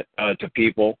distributing it to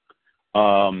people.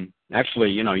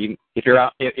 Actually, you know, if you're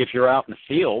out in the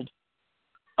field,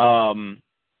 and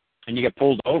you get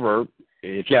pulled over,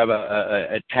 if you have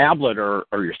a tablet or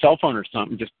your cell phone or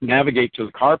something, just navigate to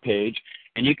the car page,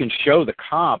 and you can show the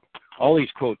cop all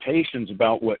these quotations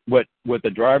about what the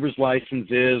driver's license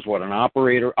is, what an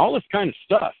operator, all this kind of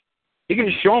stuff. You can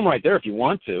just show them right there if you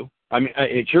want to. I mean,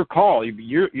 it's your call.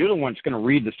 You're the one that's going to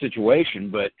read the situation,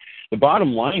 but the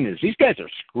bottom line is these guys are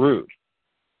screwed.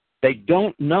 They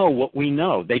don't know what we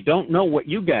know. They don't know what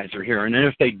you guys are hearing, and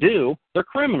if they do, they're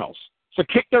criminals. So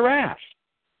kick their ass.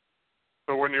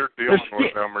 So when you're dealing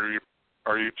with them,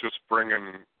 are you just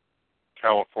bringing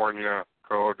California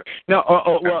code? No.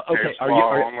 Well, okay. Are you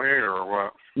only or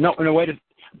what? No. Wait.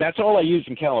 That's all I use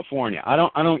in California. I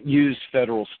don't use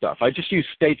federal stuff. I just use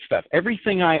state stuff.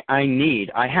 Everything I need,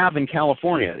 I have in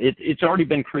California. It's already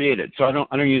been created, so I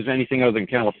don't use anything other than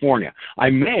California. I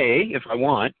may, if I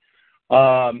want,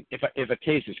 if a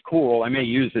case is cool, I may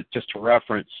use it just to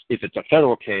reference if it's a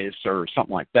federal case or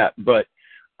something like that. But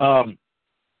are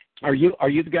you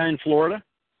the guy in Florida?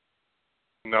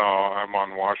 No, I'm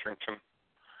on Washington.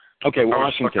 Okay, I was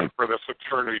Washington. looking for this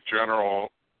Attorney General.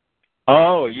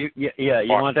 Oh, you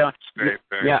want that? State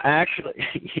thing. Yeah, actually,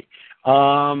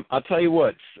 I'll tell you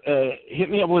what.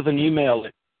 Hit me up with an email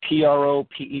at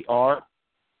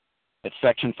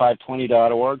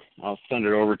proper@section520.org. I'll send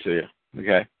it over to you.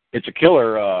 Okay, it's a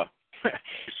killer. You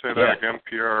say that again,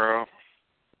 PRO?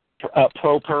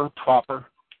 Proper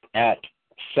at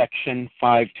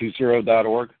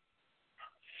section520.org.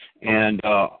 And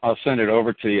I'll send it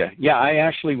over to you. Yeah, I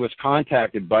actually was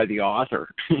contacted by the author.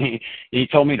 He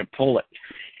told me to pull it.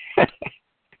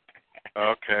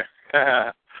 Okay.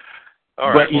 All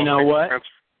right. But you know what?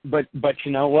 But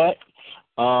you know what?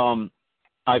 I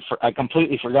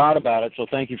completely forgot about it. So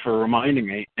thank you for reminding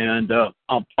me, and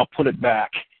I'll put it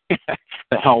back. The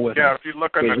hell with it. Yeah, if you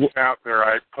look on the chat there,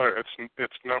 I put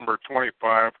it's number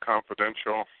 25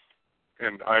 confidential,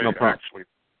 and I actually.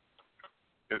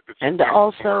 And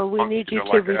also, we need you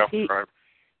to repeat.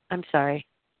 I'm sorry.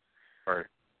 Sorry.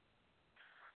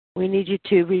 We need you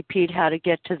to repeat how to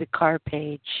get to the car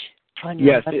page on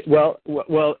your Yes. Well,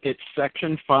 it's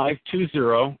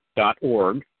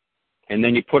section520.org, and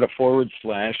then you put a /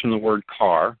 in the word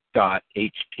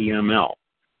car.html.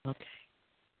 Okay.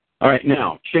 All right.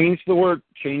 Now change the word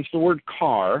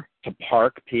car to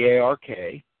park, PARK,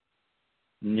 and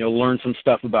you'll learn some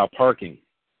stuff about parking.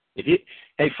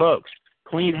 Hey folks.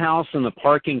 Clean house in the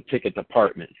parking ticket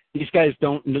department. These guys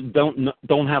don't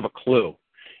have a clue.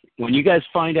 When you guys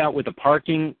find out with the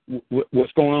parking,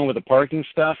 what's going on with the parking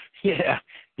stuff,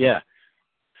 yeah,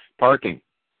 parking.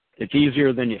 It's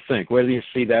easier than you think. Where do you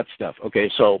see that stuff? Okay,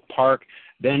 so park.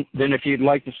 Then if you'd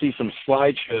like to see some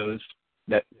slideshows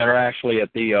that are actually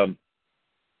at the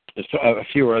a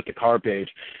few are at the car page.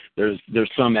 There's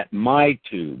some at my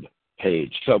tube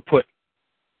page. So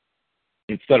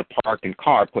instead of park and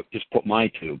car, just put my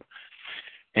tube.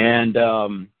 And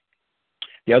the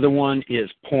other one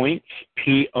is points,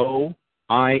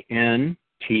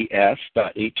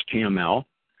 POINTS.html.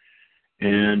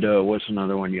 And what's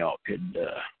another one y'all could?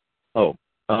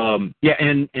 And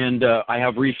I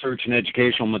have research and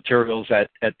educational materials at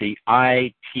the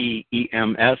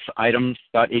ITEMS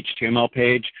items.html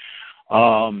page.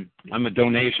 I'm a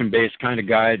donation-based kind of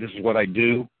guy. This is what I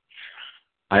do.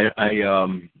 I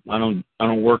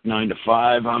don't work 9 to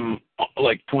 5. I'm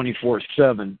like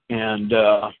 24/7, and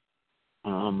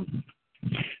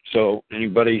so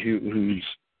anybody who's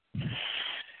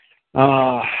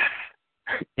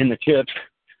in the chips,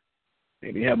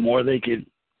 maybe have more they could.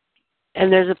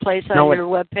 And there's a place on your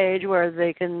webpage where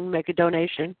they can make a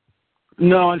donation.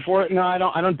 No, unfortunately, I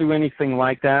don't do anything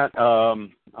like that. How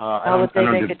would they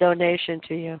make a donation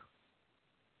to you?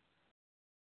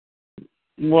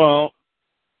 Well.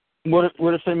 What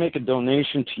if they make a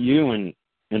donation to you and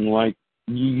like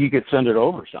you could send it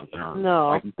over or something? Or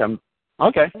no.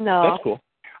 Okay. No. That's cool.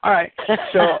 All right.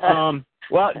 So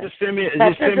well, just send me an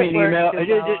email.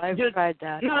 I've tried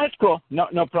that. No, that's cool.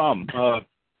 No problem.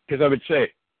 Because I would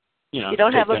say, you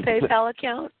don't have a PayPal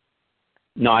account?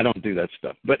 No, I don't do that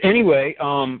stuff. But anyway,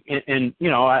 and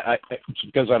I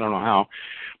because I don't know how.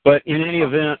 But in any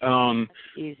event,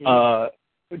 easy.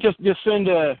 Just send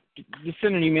an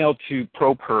email to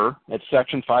proper at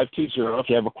section520 if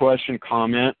you have a question,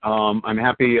 comment. I'm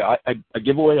happy. I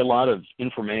give away a lot of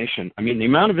information. I mean, the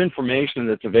amount of information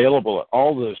that's available at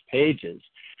all those pages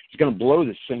is going to blow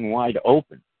this thing wide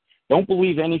open. Don't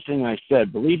believe anything I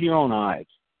said. Believe your own eyes.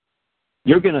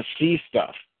 You're going to see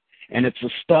stuff, and it's the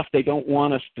stuff they don't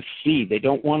want us to see. They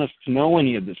don't want us to know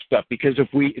any of this stuff because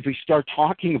if we start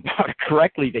talking about it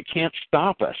correctly, they can't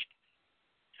stop us.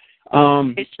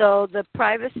 Okay, so the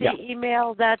privacy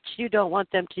email, that you don't want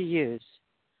them to use.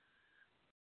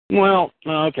 Well,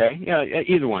 okay, yeah,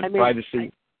 either one.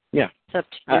 Privacy, It's up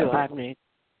to you. I mean,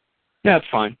 yeah, it's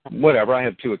fine. Whatever. I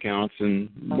have 2 accounts, and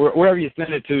wherever you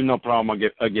send it to, no problem.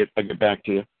 I'll get back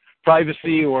to you.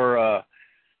 Privacy or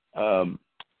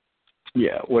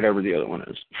whatever the other one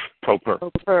is. Proper.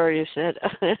 Proper, you said.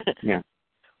 Yeah.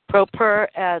 Proper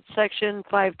at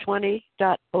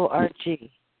section520.org.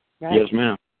 Right? Yes,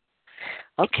 ma'am.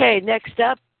 Okay, next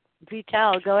up,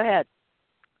 Vital, go ahead.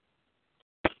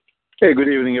 Hey, good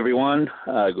evening, everyone.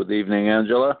 Good evening,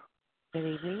 Angela.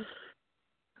 Good evening.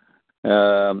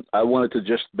 I wanted to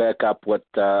just back up what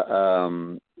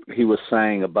he was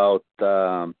saying about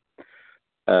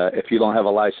if you don't have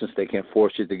a license, they can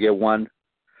force you to get one.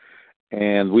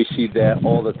 And we see that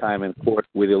all the time in court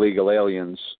with illegal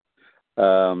aliens.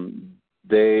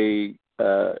 They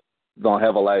don't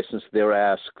have a license. They're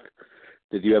asked,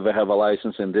 did you ever have a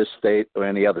license in this state or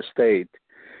any other state?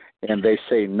 And they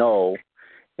say no.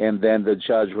 And then the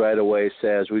judge right away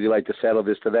says, would you like to settle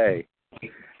this today?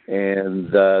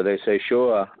 And they say,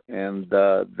 sure. And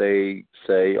they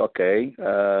say, okay,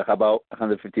 how about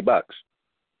 $150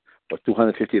 or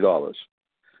 $250?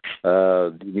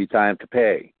 Do you need time to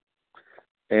pay?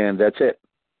 And that's it.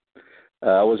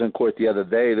 I was in court the other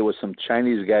day. There was some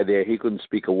Chinese guy there. He couldn't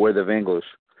speak a word of English.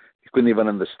 He couldn't even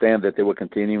understand that they were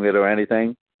continuing it or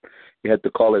anything. He had to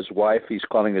call his wife. He's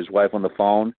calling his wife on the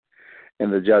phone.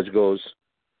 And the judge goes,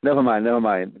 never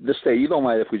mind. Just say, you don't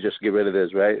mind if we just get rid of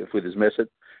this, right? If we dismiss it?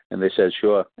 And they said,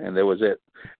 sure. And that was it.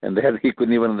 And then he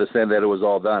couldn't even understand that it was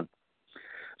all done.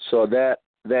 So that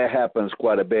happens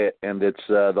quite a bit. And it's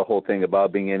the whole thing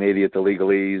about being an idiot to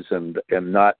legalese and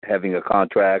not having a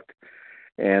contract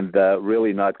and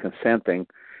really not consenting.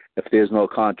 If there's no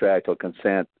contract or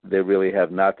consent, they really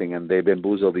have nothing. And they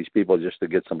bamboozle these people just to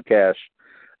get some cash.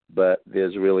 But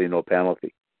there's really no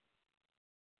penalty.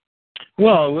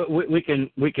 Well, we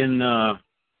can do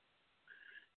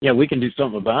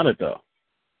something about it, though.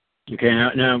 Okay,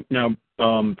 now,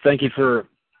 thank you for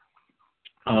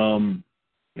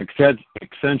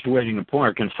accentuating the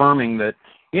point, confirming that,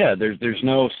 there's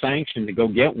no sanction to go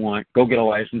get a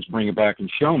license, bring it back,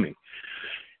 and show me.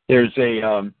 There's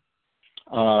for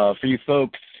you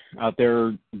folks out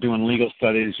there doing legal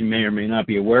studies, you may or may not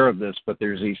be aware of this, but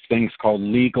there's these things called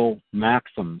legal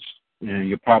maxims.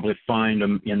 You'll probably find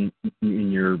them in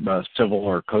your civil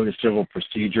or code of civil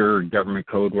procedure or government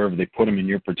code, wherever they put them in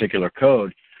your particular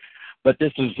code. But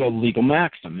this is a legal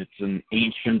maxim. It's an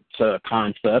ancient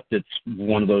concept. It's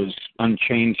one of those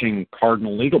unchanging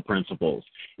cardinal legal principles.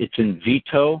 It's in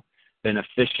veto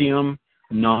beneficium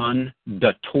non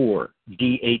datur,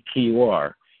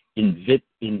 D-A-T-U-R. In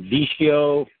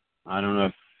vitio, I don't know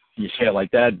if you say it like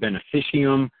that,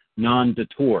 beneficium non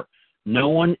datur. No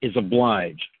one is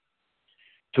obliged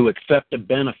to accept a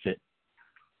benefit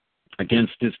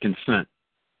against his consent.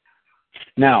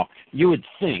 Now, you would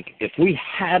think if we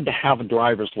had to have a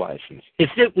driver's license, if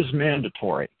it was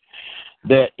mandatory,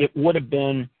 that it would have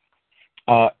been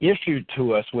issued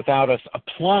to us without us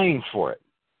applying for it.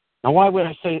 Now, why would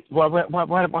I say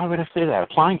that?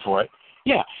 Applying for it?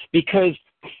 Yeah, because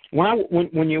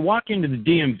when you walk into the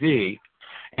DMV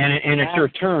and it's your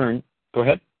turn, go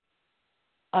ahead.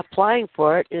 Applying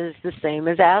for it is the same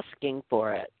as asking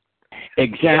for it.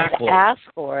 Exactly. If you ask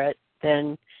for it,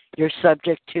 then you're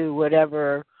subject to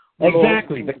whatever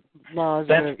exactly laws.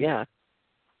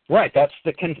 Right. That's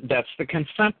the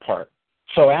consent part.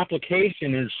 So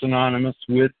application is synonymous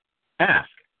with ask,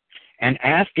 and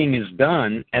asking is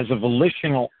done as a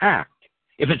volitional act.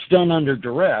 If it's done under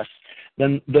duress,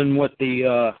 then what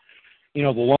the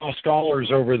law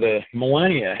scholars over the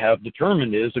millennia have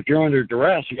determined is if you're under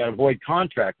duress, you got to avoid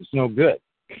contract. It's no good.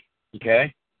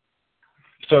 Okay?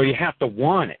 So you have to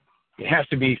want it. It has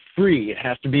to be free. It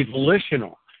has to be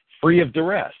volitional, free of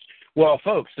duress. Well,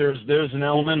 folks, there's an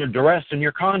element of duress in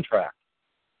your contract.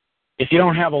 If you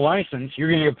don't have a license, you're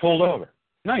going to get pulled over.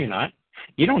 No, you're not.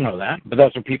 You don't know that, but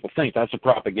that's what people think. That's a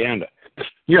propaganda.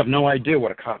 You have no idea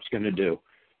what a cop's going to do.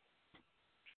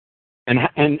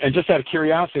 And just out of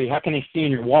curiosity, how can they see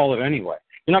in your wallet anyway?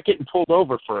 You're not getting pulled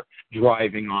over for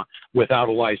driving without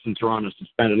a license or on a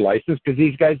suspended license because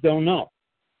these guys don't know.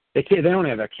 They don't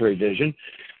have X-ray vision.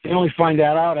 They only find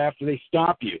that out after they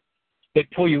stop you. They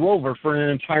pull you over for an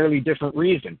entirely different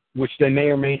reason, which they may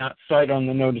or may not cite on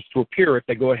the notice to appear if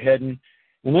they go ahead and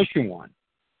issue one.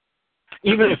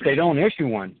 Even if they don't issue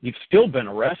one, you've still been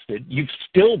arrested. You've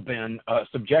still been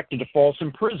subjected to false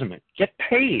imprisonment. Get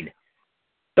paid.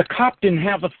 The cop didn't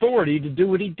have authority to do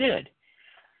what he did.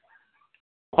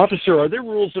 Officer, are there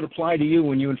rules that apply to you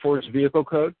when you enforce vehicle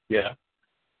code? Yeah.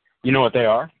 You know what they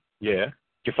are? Yeah.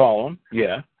 Do you follow them?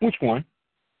 Yeah. Which one?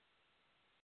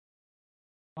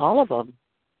 All of them.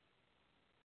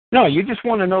 No, you just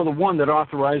want to know the one that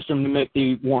authorized them to make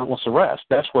the warrantless arrest.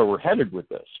 That's where we're headed with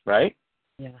this, right?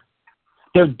 Yeah.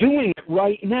 They're doing it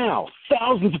right now.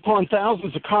 Thousands upon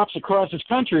thousands of cops across this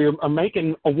country are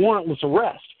making a warrantless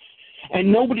arrest.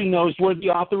 And nobody knows where the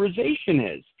authorization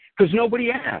is because nobody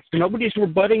asked. Nobody's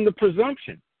rebutting the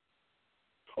presumption.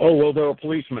 Oh, well, they're a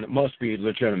policeman. It must be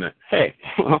legitimate. Hey,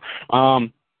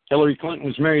 Hillary Clinton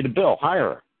was married to Bill. Hire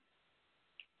her.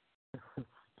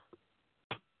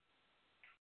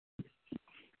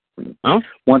 Huh?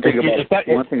 One thing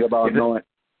about knowing.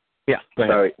 Yeah. Go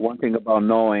ahead. Sorry. One thing about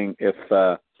knowing if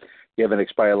you have an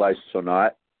expired license or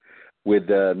not. With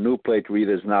the new plate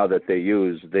readers now that they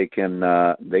use, they can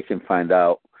find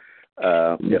out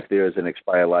if there is an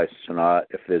expired license or not,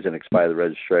 if there's an expired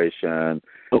registration,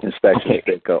 inspection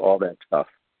sticker, all that stuff.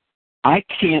 I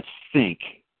can't think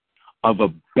of a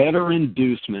better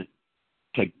inducement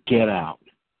to get out,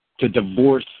 to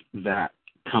divorce that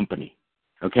company.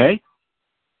 Okay?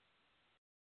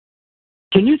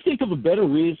 Can you think of a better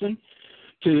reason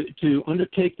to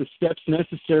undertake the steps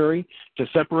necessary to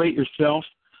separate yourself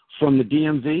from the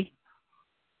DMV?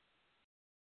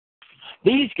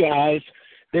 These guys,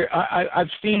 I've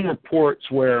seen reports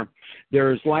where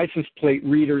there's license plate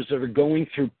readers that are going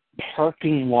through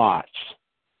parking lots,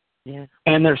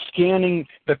 and they're scanning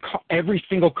every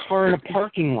single car in a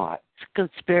parking lot. It's a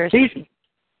conspiracy.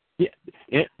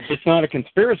 It's not a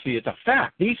conspiracy. It's a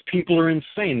fact. These people are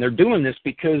insane. They're doing this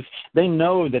because they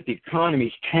know that the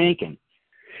economy's tanking.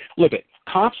 Look,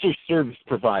 cops are service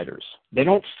providers. They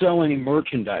don't sell any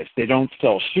merchandise. They don't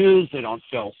sell shoes. They don't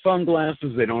sell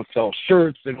sunglasses. They don't sell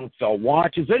shirts. They don't sell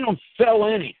watches. They don't sell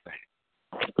anything.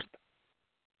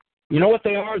 You know what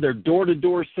they are? They're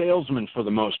door-to-door salesmen for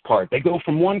the most part. They go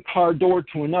from one car door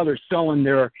to another selling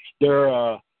their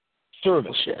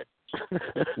service. Shit.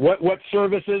 What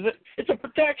service is it? It's a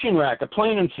protection racket,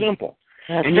 plain and simple.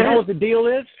 That's and you know what the deal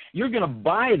is? You're going to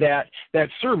buy that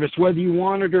service whether you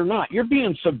want it or not. You're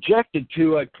being subjected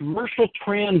to a commercial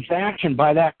transaction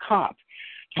by that cop.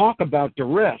 Talk about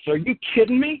duress. Are you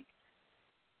kidding me?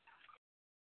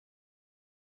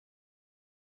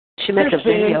 She made a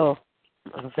video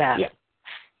of that. Yeah.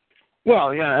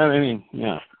 Well, yeah, I mean,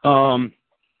 yeah.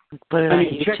 Put it on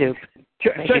YouTube.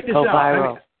 Check this out.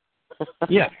 Viral.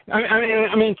 Yeah,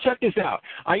 I mean, check this out.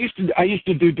 I used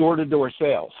to do door-to-door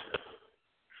sales.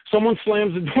 Someone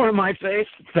slams the door in my face,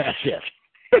 that's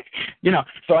it.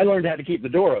 So I learned how to keep the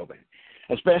door open,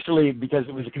 especially because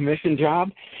it was a commission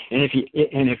job. And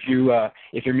if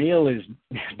your meal is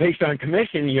based on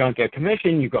commission, you don't get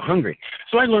commission, you go hungry.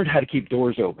 So I learned how to keep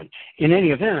doors open. In any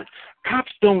event,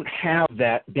 cops don't have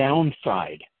that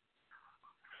downside.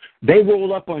 They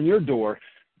roll up on your door,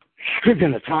 you're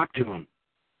going to talk to them.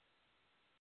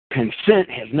 Consent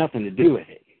has nothing to do with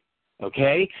it.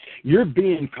 Okay? You're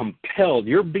being compelled.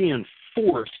 You're being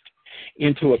forced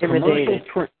into a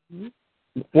commercial.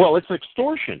 Well, it's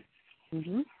extortion.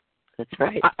 Mm-hmm. That's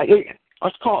right.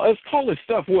 Let's call this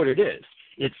stuff what it is.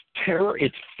 It's terror.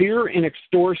 It's fear and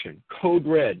extortion. Code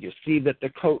red. You see that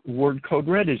the word code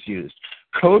red is used.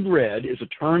 Code red is a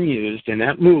term used in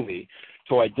that movie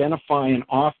to identify an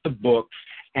off-the-books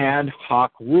ad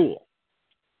hoc rule.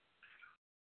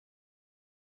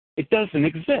 It doesn't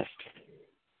exist.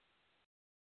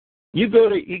 You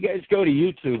guys go to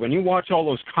YouTube and you watch all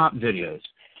those cop videos.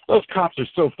 Those cops are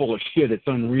so full of shit, it's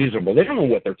unreasonable. They don't know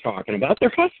what they're talking about.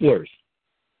 They're hustlers.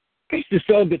 They used to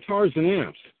sell guitars and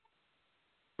amps.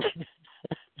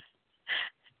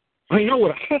 I know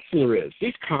what a hustler is.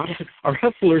 These cops are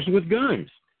hustlers with guns.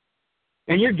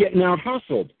 And you're getting out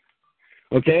hustled.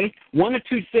 Okay? 1 or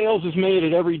 2 sales is made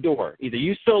at every door. Either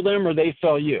you sell them or they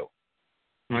sell you.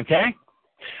 Okay?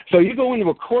 So you go into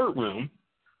a courtroom,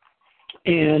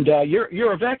 and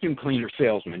you're a vacuum cleaner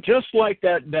salesman, just like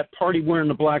that party wearing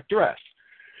the black dress.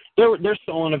 They're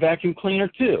selling a vacuum cleaner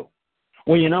too.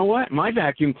 Well, you know what? My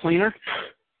vacuum cleaner,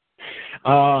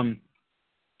 man,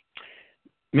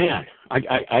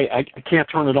 I can't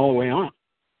turn it all the way on.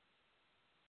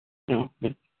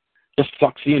 It just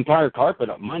sucks the entire carpet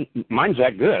up. Mine's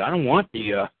that good. I don't want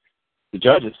the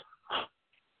judges.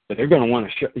 But they're going to want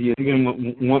to you're going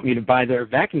to want me to buy their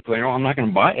vacuum cleaner. Well, I'm not going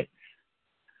to buy it.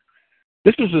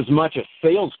 This is as much a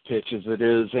sales pitch as it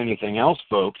is anything else,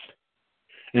 folks.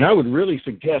 And I would really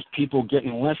suggest people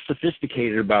getting less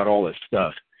sophisticated about all this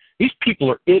stuff. These people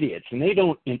are idiots, and they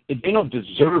don't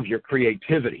deserve your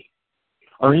creativity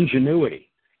or ingenuity.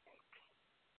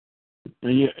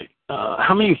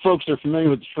 How many folks are familiar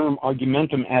with the term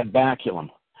argumentum ad baculum?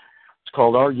 It's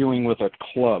called arguing with a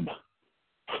club.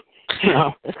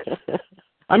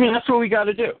 I mean, that's what we got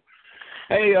to do.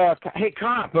 Hey,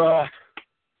 cop,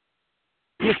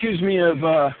 you accused me of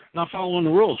not following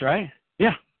the rules, right?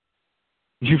 Yeah.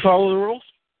 Did you follow the rules?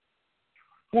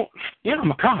 Well, yeah, I'm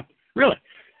a cop. Really?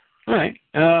 All right.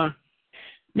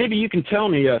 Maybe you can tell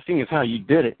me, seeing as how you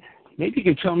did it, maybe you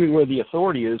can tell me where the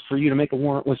authority is for you to make a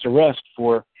warrantless arrest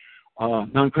for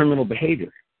non-criminal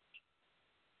behavior.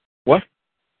 What?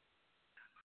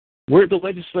 Where did the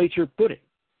legislature put it?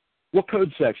 What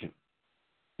code section?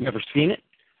 You ever seen it?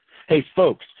 Hey,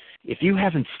 folks, if you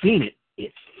haven't seen it,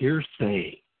 it's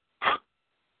hearsay.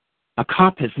 A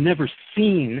cop has never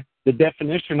seen the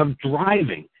definition of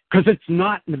driving because it's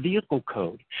not in the vehicle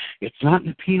code. It's not in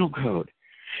the penal code.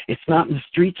 It's not in the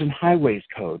streets and highways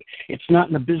code. It's not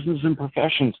in the business and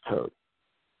professions code.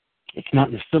 It's not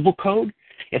in the civil code.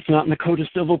 It's not in the code of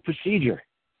civil procedure.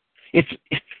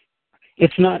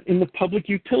 It's not in the public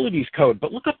utilities code.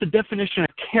 But look up the definition of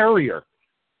carrier.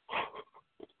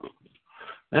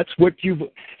 That's what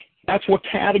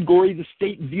category the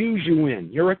state views you in.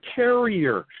 You're a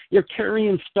carrier. You're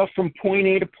carrying stuff from point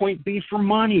A to point B for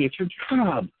money. It's your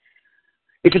job.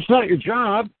 If it's not your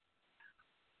job,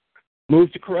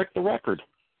 move to correct the record.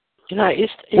 You know,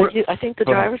 I think the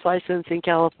driver's license in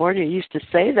California used to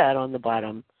say that on the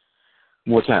bottom.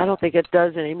 What's that? I don't think it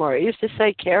does anymore. It used to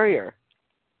say carrier.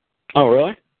 Oh,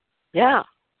 really? Yeah.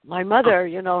 My mother,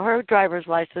 you know, her driver's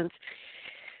license,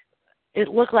 it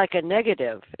looked like a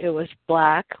negative. It was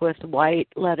black with white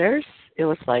letters. It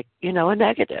was like, you know, a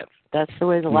negative. That's the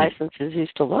way the licenses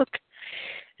used to look.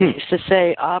 It used to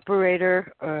say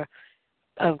operator or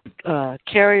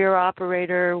carrier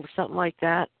operator, something like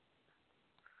that.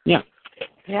 Yeah.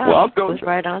 Yeah. Well, it was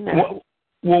right on there.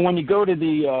 Well, when you go to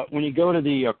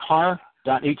the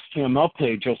car.html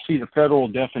page, you'll see the federal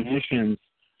definitions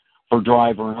for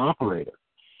driver and operator.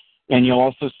 And you'll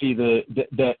also see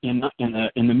that in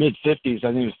the mid 50s,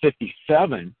 I think it was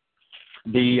 57,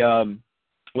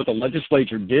 what the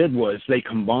legislature did was they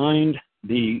combined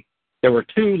there were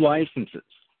two licenses.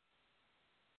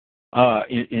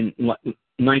 In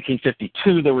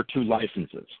 1952, there were two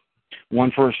licenses,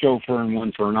 one for a chauffeur and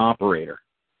one for an operator.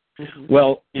 Mm-hmm.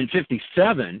 Well, in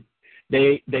 57,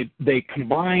 they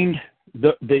combined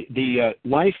the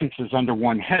licenses under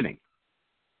one heading.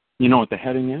 You know what the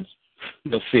heading is?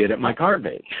 You'll see it at my car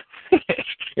page.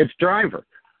 It's driver.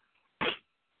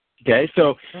 Okay,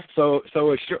 so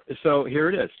here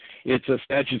it is. It's a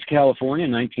Statutes California,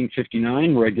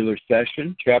 1959, regular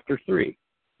session, Chapter 3,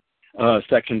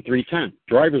 Section 310.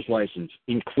 Driver's license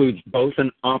includes both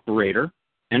an operator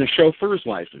and a chauffeur's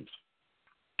license.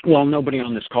 Well, nobody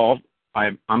on this call,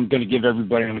 I'm going to give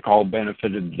everybody on the call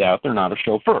benefit of the doubt. They're not a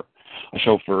chauffeur. A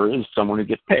chauffeur is someone who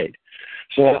gets paid.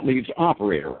 So that leaves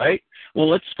operator, right? Well,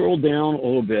 let's scroll down a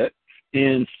little bit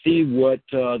and see what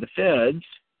the feds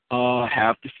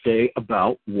have to say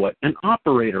about what an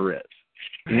operator is.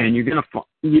 And you're going to,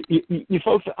 you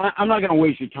folks, I'm not going to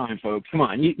waste your time, folks. Come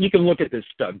on, you can look at this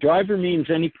stuff. Driver means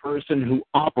any person who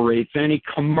operates any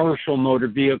commercial motor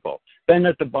vehicle. Then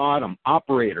at the bottom,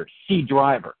 operator, see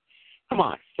driver. Come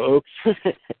on, folks.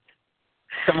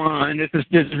 Come on, this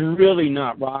is really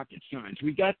not rocket science.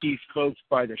 We got these folks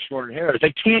by the short hairs.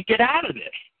 They can't get out of this.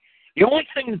 The only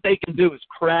thing that they can do is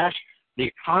crash the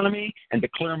economy and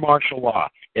declare martial law.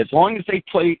 As long as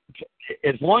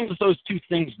those two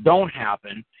things don't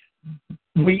happen,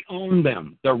 we own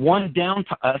them. They're one down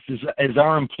to us as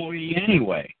our employee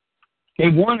anyway. They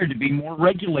wanted to be more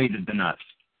regulated than us.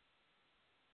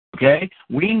 Okay?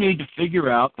 We need to figure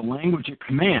out the language of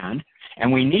command,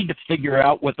 and we need to figure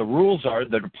out what the rules are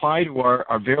that apply to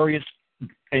our various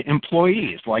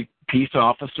employees, like peace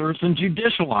officers and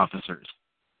judicial officers.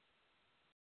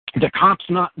 The cop's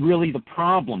not really the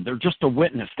problem. They're just a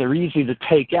witness. They're easy to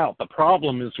take out. The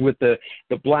problem is with the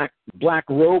black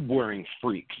robe-wearing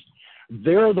freaks.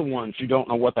 They're the ones who don't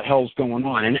know what the hell's going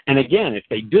on. And again, if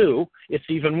they do, it's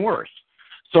even worse.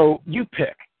 So you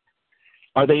pick.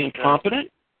 Are they incompetent?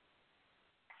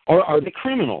 Or are they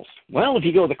criminals? Well, if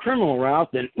you go the criminal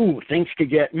route, then, things could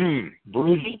get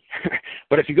bruisey.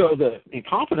 But if you go the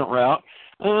incompetent route,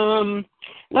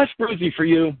 less bruisey for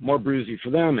you, more bruisey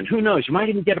for them. And who knows, you might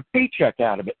even get a paycheck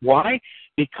out of it. Why?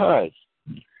 Because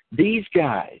these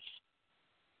guys,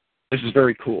 this is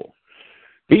very cool.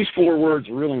 These 4 words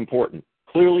are really important.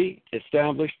 Clearly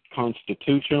established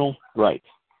constitutional rights.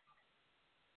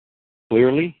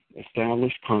 Clearly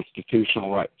established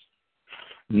constitutional rights.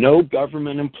 No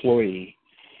government employee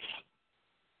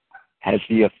has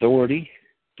the authority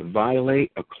to violate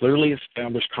a clearly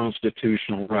established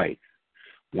constitutional right.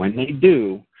 When they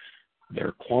do,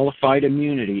 their qualified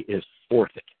immunity is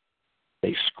forfeit.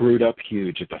 They screwed up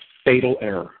huge. It's a fatal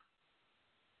error.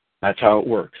 That's how it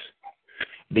works.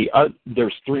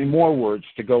 There's 3 more words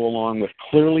to go along with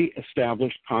clearly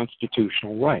established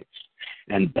constitutional rights,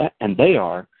 and they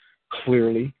are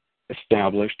clearly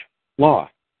established law.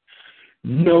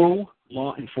 No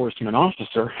law enforcement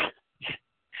officer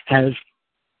has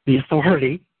the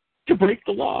authority to break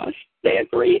the laws they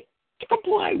agree to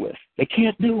comply with. They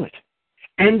can't do it.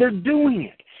 And they're doing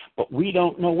it. But we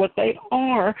don't know what they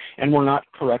are, and we're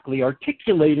not correctly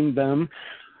articulating them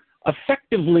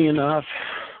effectively enough,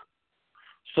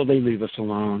 so they leave us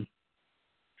alone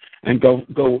and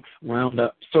go round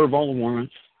up, serve all the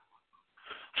warrants,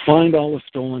 find all the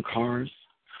stolen cars,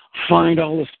 find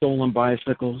all the stolen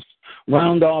bicycles,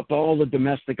 round up all the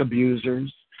domestic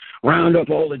abusers, round up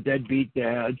all the deadbeat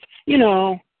dads,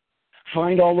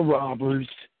 find all the robbers,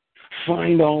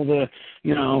 find all the,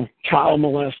 child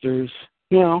molesters.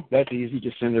 That's easy.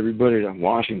 Just send everybody to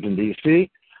Washington, D.C.,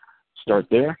 start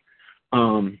there.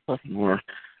 Or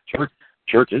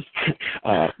churches,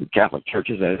 Catholic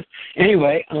churches, that is.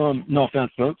 Anyway, no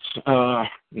offense, folks,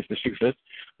 if the shoe fits.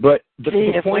 But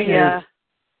the point is...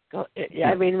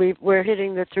 we're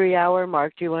hitting the 3-hour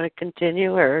mark. Do you want to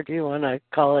continue, or do you want to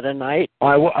call it a night?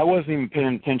 I wasn't even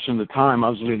paying attention to the time. I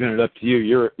was leaving it up to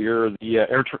you. You're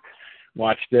the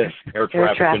watch this, air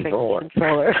traffic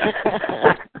controller.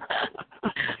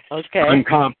 Okay.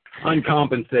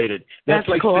 Uncompensated. That's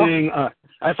like cool.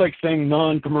 saying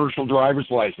non-commercial driver's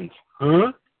license.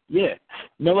 Huh? Yeah.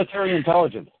 Military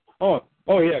intelligence. Oh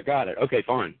yeah, got it. Okay,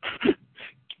 fine.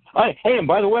 Hey, and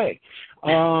by the way,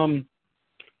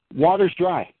 water's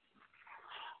dry.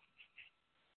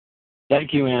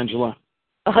 Thank you, Angela.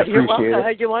 You're welcome.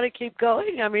 You want to keep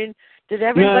going? I mean, did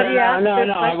everybody ask their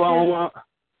questions?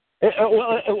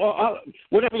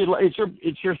 Whatever you like.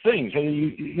 It's your thing. So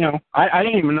I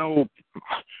don't even know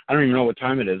what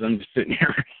time it is. I'm just sitting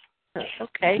here.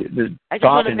 Okay. I just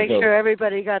want to make sure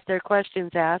everybody got their questions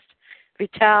asked.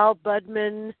 Vital,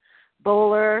 Budman,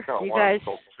 Bowler, you guys. Got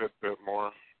one little tidbit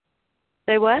more.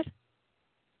 Say what?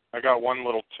 I got one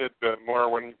little tidbit more.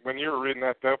 When you were reading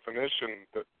that definition,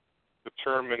 the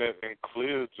term it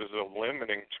includes is a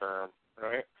limiting term,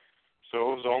 right?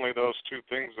 So it was only those two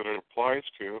things that it applies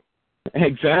to.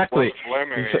 Exactly.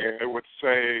 Limiting, it would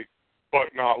say,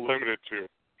 but not limited to.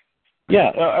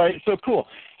 Yeah. All right. So cool.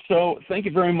 So thank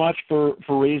you very much for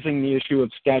raising the issue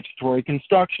of statutory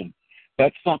construction.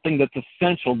 That's something that's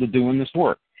essential to doing this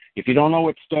work. If you don't know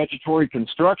what statutory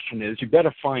construction is, you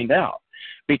better find out,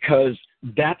 because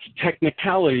that's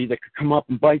technicality that could come up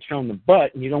and bite you on the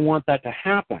butt, and you don't want that to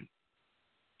happen.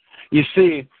 You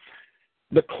see,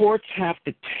 the courts have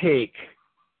to take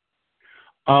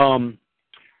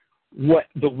what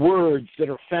the words that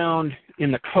are found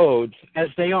in the codes as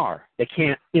they are. They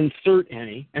can't insert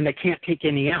any, and they can't take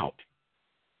any out.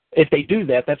 If they do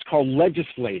that, that's called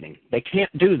legislating. They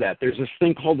can't do that. There's this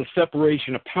thing called the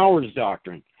separation of powers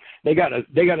doctrine. They gotta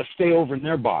stay over in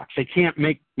their box. They can't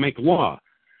make law.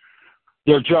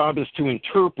 Their job is to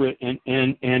interpret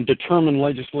and determine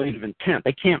legislative intent.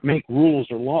 They can't make rules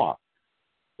or law.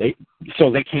 So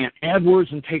they can't add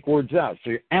words and take words out.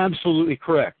 So you're absolutely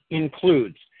correct.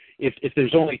 Includes. If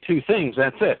there's only two things,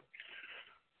 that's it.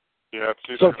 Yeah, it's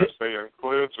either going to say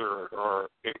includes or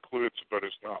includes, but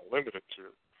it's not limited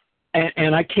to.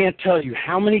 And I can't tell you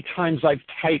how many times I've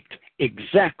typed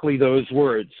exactly those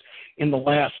words in the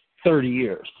last 30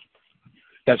 years.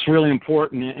 That's really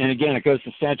important. And again, it goes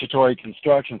to statutory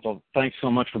construction. So thanks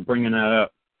so much for bringing that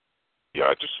up. Yeah,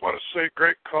 I just want to say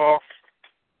great call.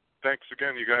 Thanks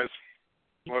again, you guys.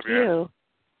 Love you.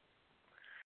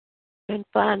 Been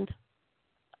fun.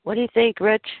 What do you think,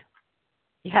 Rich?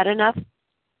 You had enough?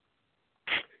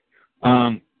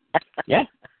 Yeah.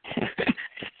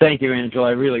 Thank you, Angela.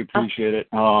 I really appreciate it.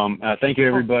 Thank you,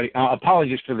 everybody.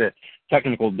 Apologies for the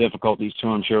technical difficulties, too.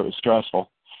 I'm sure it was stressful.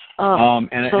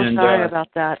 Sorry about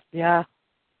that. Yeah.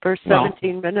 First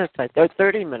 17 minutes, or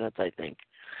 30 minutes, I think.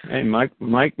 Hey,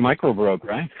 Micro broke,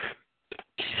 right?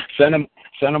 Send him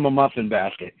a muffin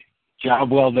basket.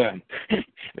 Job well done.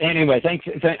 Anyway, thanks.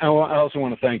 I also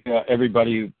want to thank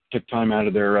everybody who took time out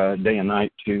of their day and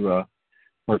night to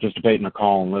participate in the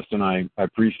call and listen. I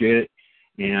appreciate it,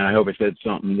 and I hope I said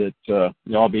something that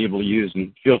you'll all be able to use.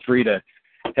 And feel free to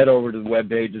head over to the web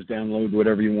pages, download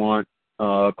whatever you want,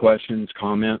 questions,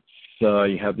 comments.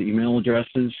 You have the email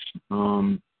addresses.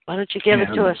 Why don't you give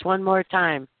it to us one more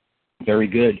time? Very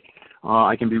good.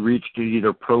 I can be reached at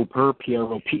either PROPER,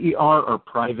 P-R-O-P-E-R, or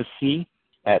privacy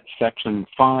at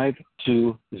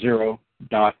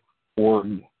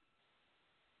section520.org.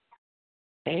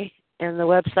 Okay, and the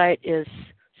website is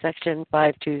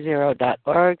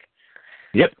section520.org.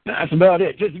 Yep, that's about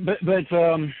it.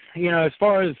 As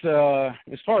far as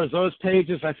those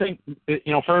pages, I think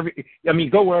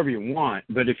go wherever you want.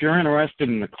 But if you're interested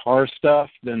in the car stuff,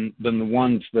 then the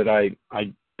ones that I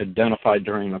identified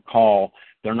during the call,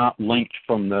 they're not linked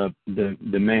from the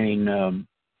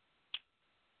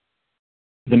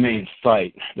main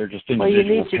site. They're just individual pages. Well, you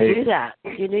need to do that.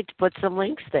 You need to put some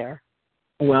links there.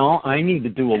 Well, I need to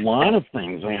do a lot of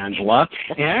things, Angela.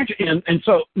 And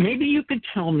so maybe you could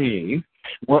tell me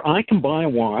where I can buy a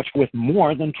watch with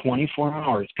more than 24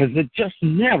 hours, because it just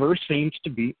never seems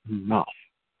to be enough.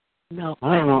 No,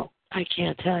 I don't know. I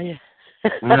can't tell you.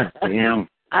 Damn.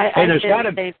 I there's got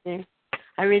to be.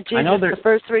 I mean, Jesus, the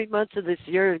first 3 months of this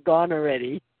year is gone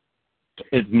already.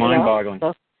 It's mind-boggling.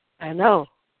 So, I know.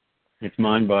 It's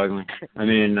mind-boggling. I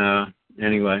mean,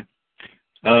 anyway.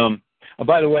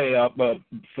 By the way,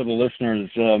 for the listeners,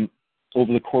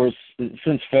 over the course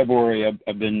since February,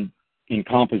 I've been in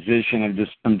composition.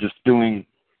 I'm just doing.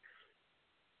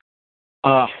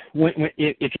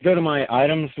 If you go to my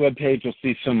items webpage, you'll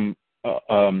see some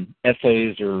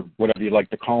essays or whatever you like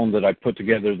to call them that I put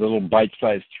together, the little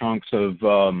bite-sized chunks of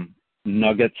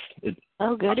nuggets.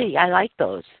 Oh, goody! I like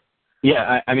those.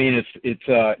 Yeah, I mean it's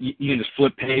you just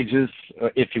flip pages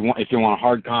if you want a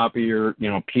hard copy or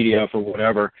PDF or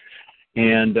whatever,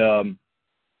 and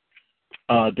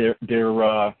they're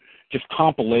just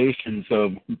compilations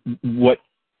of what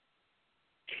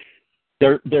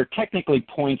they're technically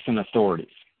points and authorities.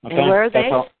 Okay? And where are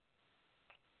they?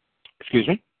 Excuse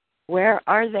me? Where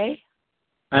are they?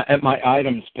 At my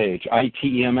items page,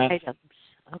 ITEMS. Items.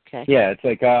 Okay. Yeah, it's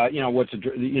like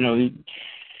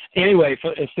Anyway,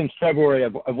 since February,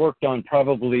 I've worked on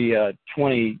probably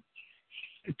 20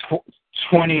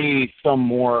 some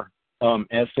more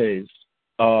essays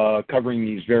covering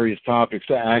these various topics.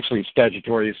 Actually,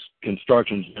 statutory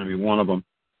construction is going to be one of them.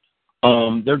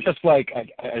 They're just like,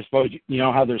 I suppose, you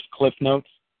know how there's Cliff's notes?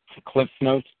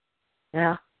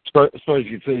 Yeah. I suppose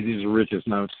you could say these are Rich's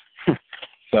notes.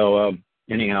 So,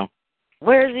 anyhow.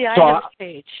 Where's the items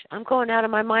page? I'm going out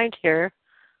of my mind here.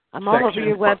 I'm all over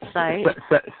your website.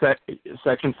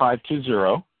 Section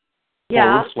 520.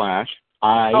 Yeah. /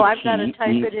 I. Oh, I've got to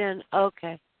type it in.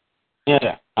 Okay.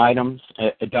 Yeah,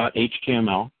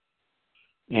 items.html.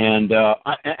 And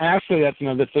actually, that's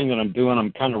another thing that I'm doing.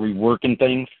 I'm kind of reworking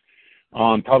things.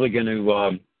 I'm probably going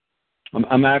to.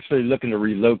 I'm actually looking to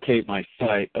relocate my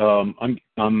site. I'm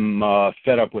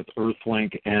fed up with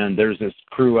Earthlink, and there's this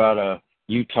crew out of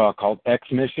Utah called X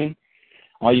Mission.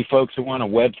 All you folks who want a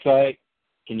website,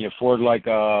 can you afford like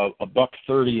 $130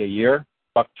 a year,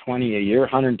 $120 a year,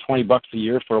 $120 a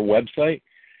year for a website?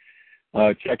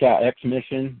 Check out X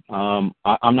Mission. I'm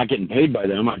not getting paid by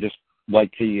them. I just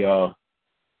like the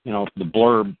the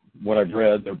blurb, what I've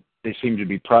read. They seem to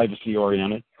be privacy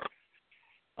oriented.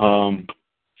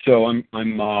 So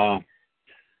I'm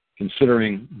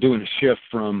considering doing a shift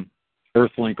from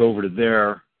Earthlink over to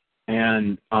there,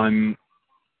 and I'm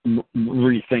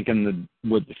rethinking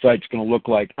what the site's going to look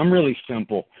like. I'm really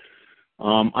simple.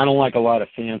 I don't like a lot of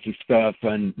fancy stuff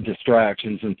and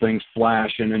distractions and things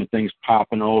flashing and things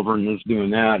popping over and this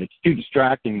doing that. It's too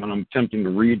distracting when I'm attempting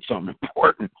to read something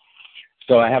important.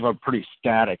 So I have a pretty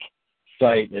static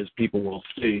site, as people will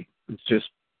see. It's just,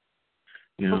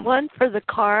 The one for the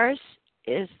cars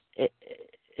is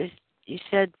you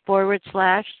said /CARS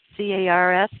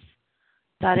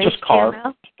just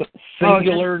car.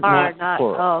 Singular, not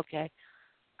plural. Oh, okay.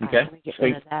 Okay. Let me get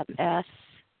rid of that S.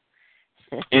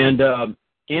 And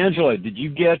Angela, did you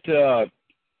get that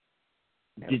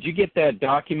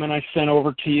document I sent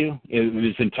over to you? It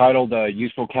was entitled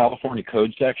 "Useful California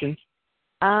Code Sections."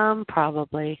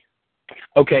 Probably.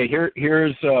 Okay,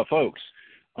 here's folks.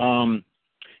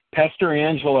 Pester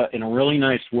Angela in a really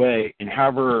nice way and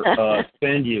have her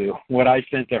send you what I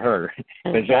sent to her,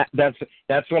 because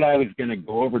that's what I was going to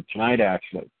go over tonight,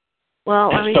 actually. Well,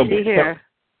 let me see here.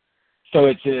 So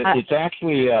it's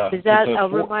actually is that a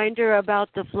reminder about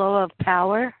the flow of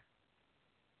power?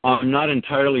 I'm not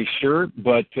entirely sure,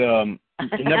 but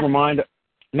never mind.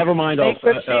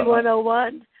 Bankruptcy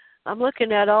 101. I'm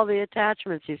looking at all the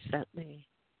attachments you sent me.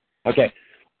 Okay.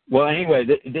 Well, anyway,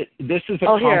 this is a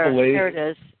compilation. Here it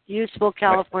is. Useful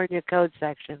California Code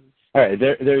Sections. All right,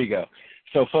 there you go.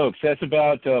 So, folks, that's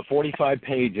about 45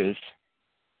 pages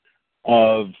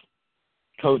of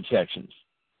code sections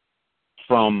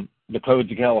from the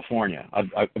codes of California.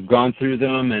 I've gone through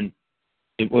them, and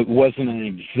it wasn't an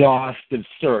exhaustive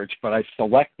search, but I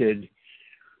selected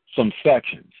some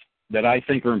sections that I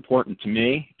think are important to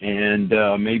me, and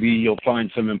maybe you'll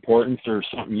find some importance or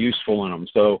something useful in them.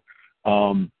 So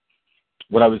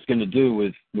what I was going to do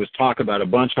was talk about a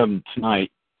bunch of them tonight,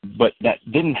 but that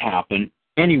didn't happen.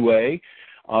 Anyway,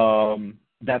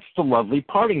 that's the lovely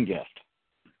parting gift.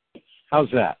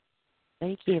 How's that?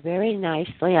 Thank you very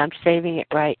nicely. I'm saving it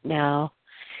right now.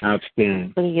 Outstanding.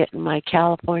 I'm putting it in my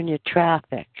California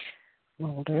traffic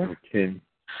folder. Okay.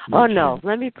 Oh, no.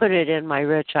 Let me put it in my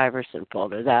Rich Iverson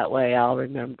folder. That way I'll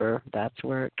remember that's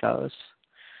where it goes.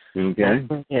 Okay. That's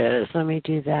where it is. Let me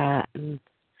do that.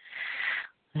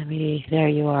 There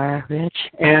you are, Rich.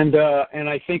 And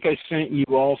I think I sent you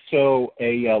also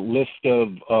a list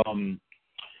of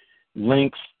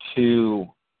links to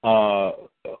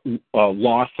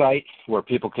law sites where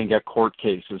people can get court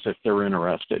cases if they're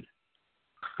interested.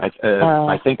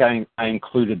 I think I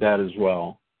included that as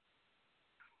well.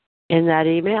 In that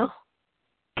email?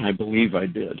 I believe I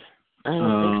did. I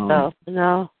don't think so.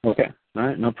 No. Okay. All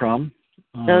right. No problem.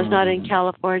 Those not in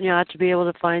California ought to be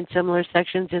able to find similar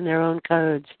sections in their own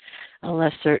codes.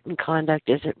 Unless certain conduct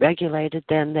isn't regulated,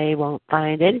 then they won't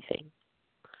find anything.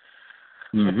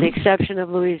 Mm-hmm. With the exception of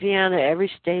Louisiana,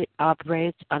 every state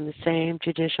operates on the same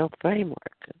judicial framework.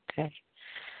 Okay.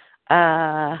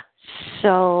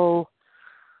 So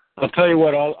I'll tell you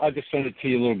what, I'll just send it to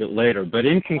you a little bit later. But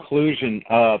in conclusion,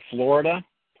 Florida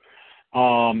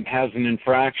has an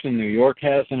infraction. New York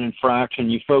has an infraction.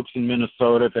 You folks in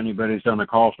Minnesota, if anybody's on the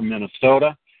call from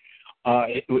Minnesota,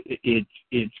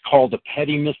 it's called a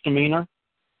petty misdemeanor.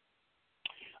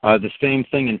 The same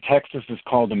thing in Texas is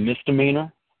called a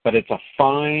misdemeanor, but it's a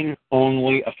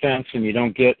fine-only offense, and you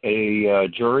don't get a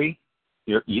jury.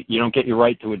 You don't get your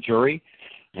right to a jury,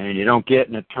 and you don't get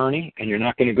an attorney, and you're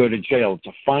not going to go to jail. It's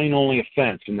a fine-only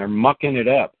offense, and they're mucking it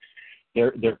up.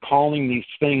 They're calling these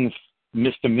things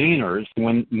misdemeanors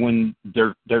when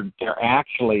they're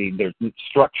actually,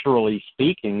 structurally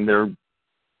speaking, they're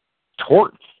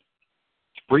torts.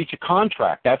 It's breach of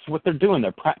contract. That's what they're doing.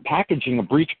 They're packaging a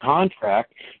breach of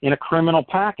contract in a criminal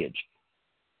package.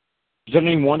 Does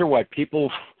anyone wonder why people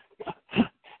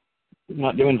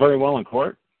not doing very well in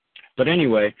court? But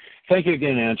anyway, thank you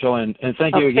again, Angela, and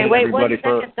thank you again, everybody.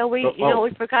 So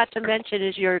we forgot to mention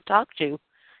is your talk show.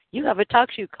 You have a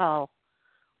talk show call,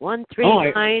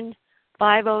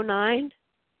 139509,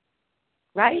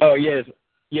 right? Oh yes.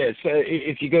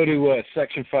 If you go to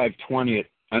section 520,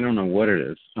 I don't know what it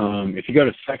is. If you go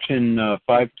to section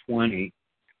 520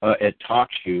 at talk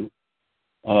show,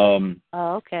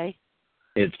 okay.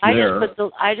 It's there.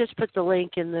 I just put the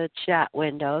link in the chat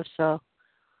window. So.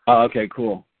 Oh, okay,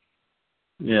 cool.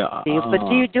 Yeah. But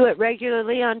do you do it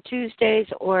regularly on Tuesdays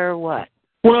or what?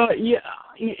 Well, yeah,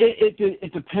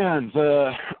 it depends.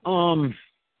 When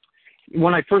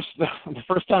the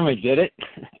first time I did it,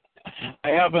 I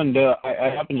happened to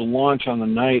launch on the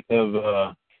night of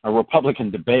a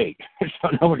Republican debate,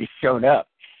 so nobody showed up.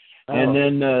 Oh. And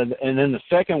then the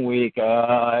second week,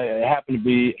 it happened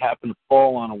to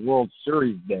fall on a World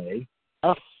Series day,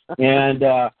 and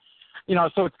so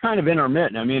it's kind of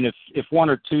intermittent. I mean, if one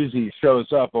or two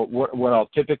shows up, what I'll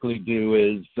typically do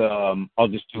is I'll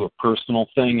just do a personal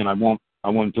thing, and I won't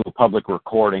do a public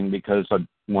recording because I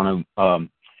want to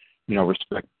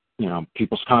respect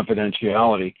people's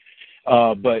confidentiality.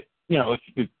 But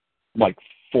if like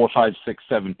 4, 5, 6,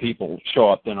 7 people show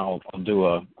up, then I'll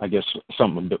do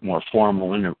something a bit more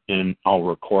formal and I'll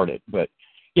record it. But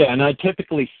yeah, and I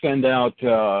typically send out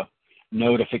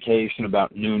notification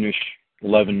about 11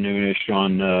 noonish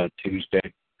on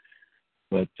Tuesday.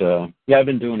 But I've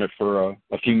been doing it for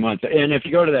a few months. And if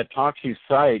you go to that TalkShoe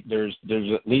site, there's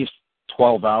at least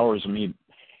 12 hours of me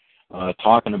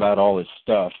talking about all this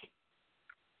stuff.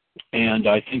 And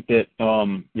I think that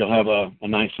you'll have a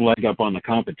nice leg up on the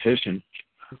competition.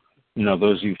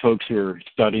 Those of you folks who are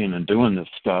studying and doing this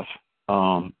stuff.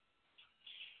 My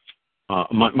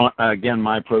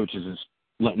approach is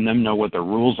letting them know what their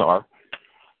rules are.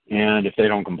 And if they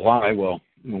don't comply, well,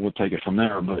 we'll take it from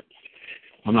there. But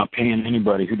I'm not paying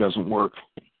anybody who doesn't work.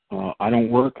 I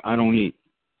don't work, I don't eat.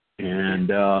 And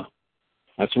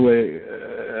that's the way,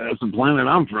 that's the planet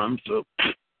I'm from. So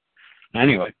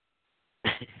anyway.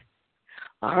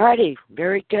 All righty.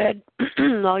 Very good.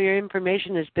 All your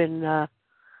information has been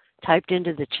typed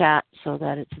into the chat so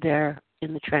that it's there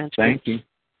in the transcript. Thank you.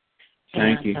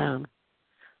 Thank you.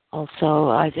 Also,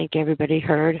 I think everybody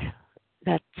heard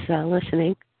that's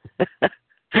listening.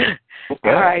 Okay.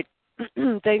 All right.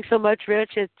 Thanks so much,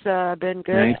 Rich. It's been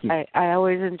good. Thank you. I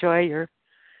always enjoy your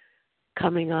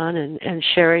coming on and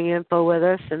sharing info with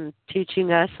us and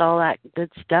teaching us all that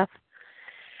good stuff.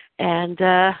 And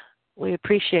we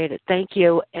appreciate it. Thank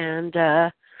you. And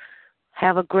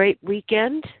have a great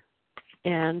weekend.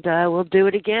 And we'll do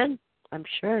it again, I'm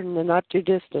sure, in the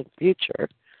not-too-distant future.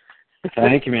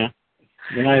 Thank you, man.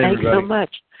 Good night, everybody. Thanks so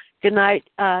much. Good night.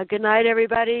 Good night,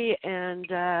 everybody. And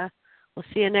we'll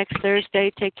see you next Thursday.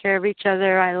 Take care of each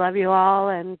other. I love you all.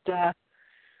 And that's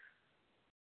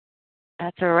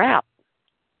a wrap.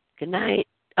 Good night.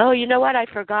 Oh, you know what? I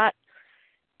forgot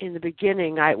in the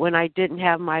beginning, when I didn't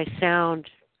have my sound,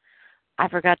 I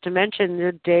forgot to mention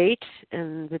the date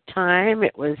and the time.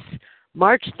 It was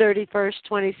March 31st,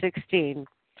 2016.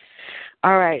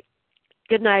 All right.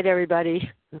 Good night,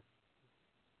 everybody. Good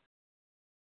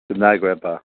night,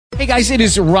 Grandpa. Hey guys, it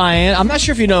is Ryan. I'm not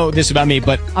sure if you know this about me,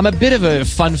 but I'm a bit of a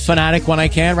fun fanatic when I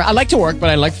can. I like to work,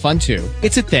 but I like fun too.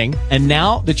 It's a thing. And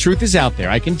now the truth is out there.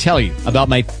 I can tell you about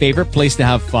my favorite place to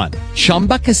have fun.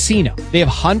 Chumba Casino. They have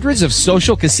hundreds of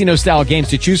social casino style games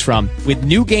to choose from with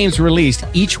new games released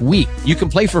each week. You can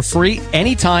play for free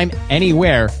anytime,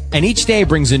 anywhere. And each day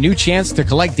brings a new chance to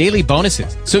collect daily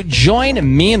bonuses. So join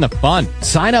me in the fun.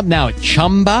 Sign up now at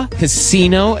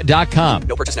ChumbaCasino.com.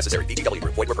 No purchase necessary. VGW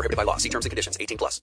Group. Void where prohibited by law. See terms and conditions. 18+.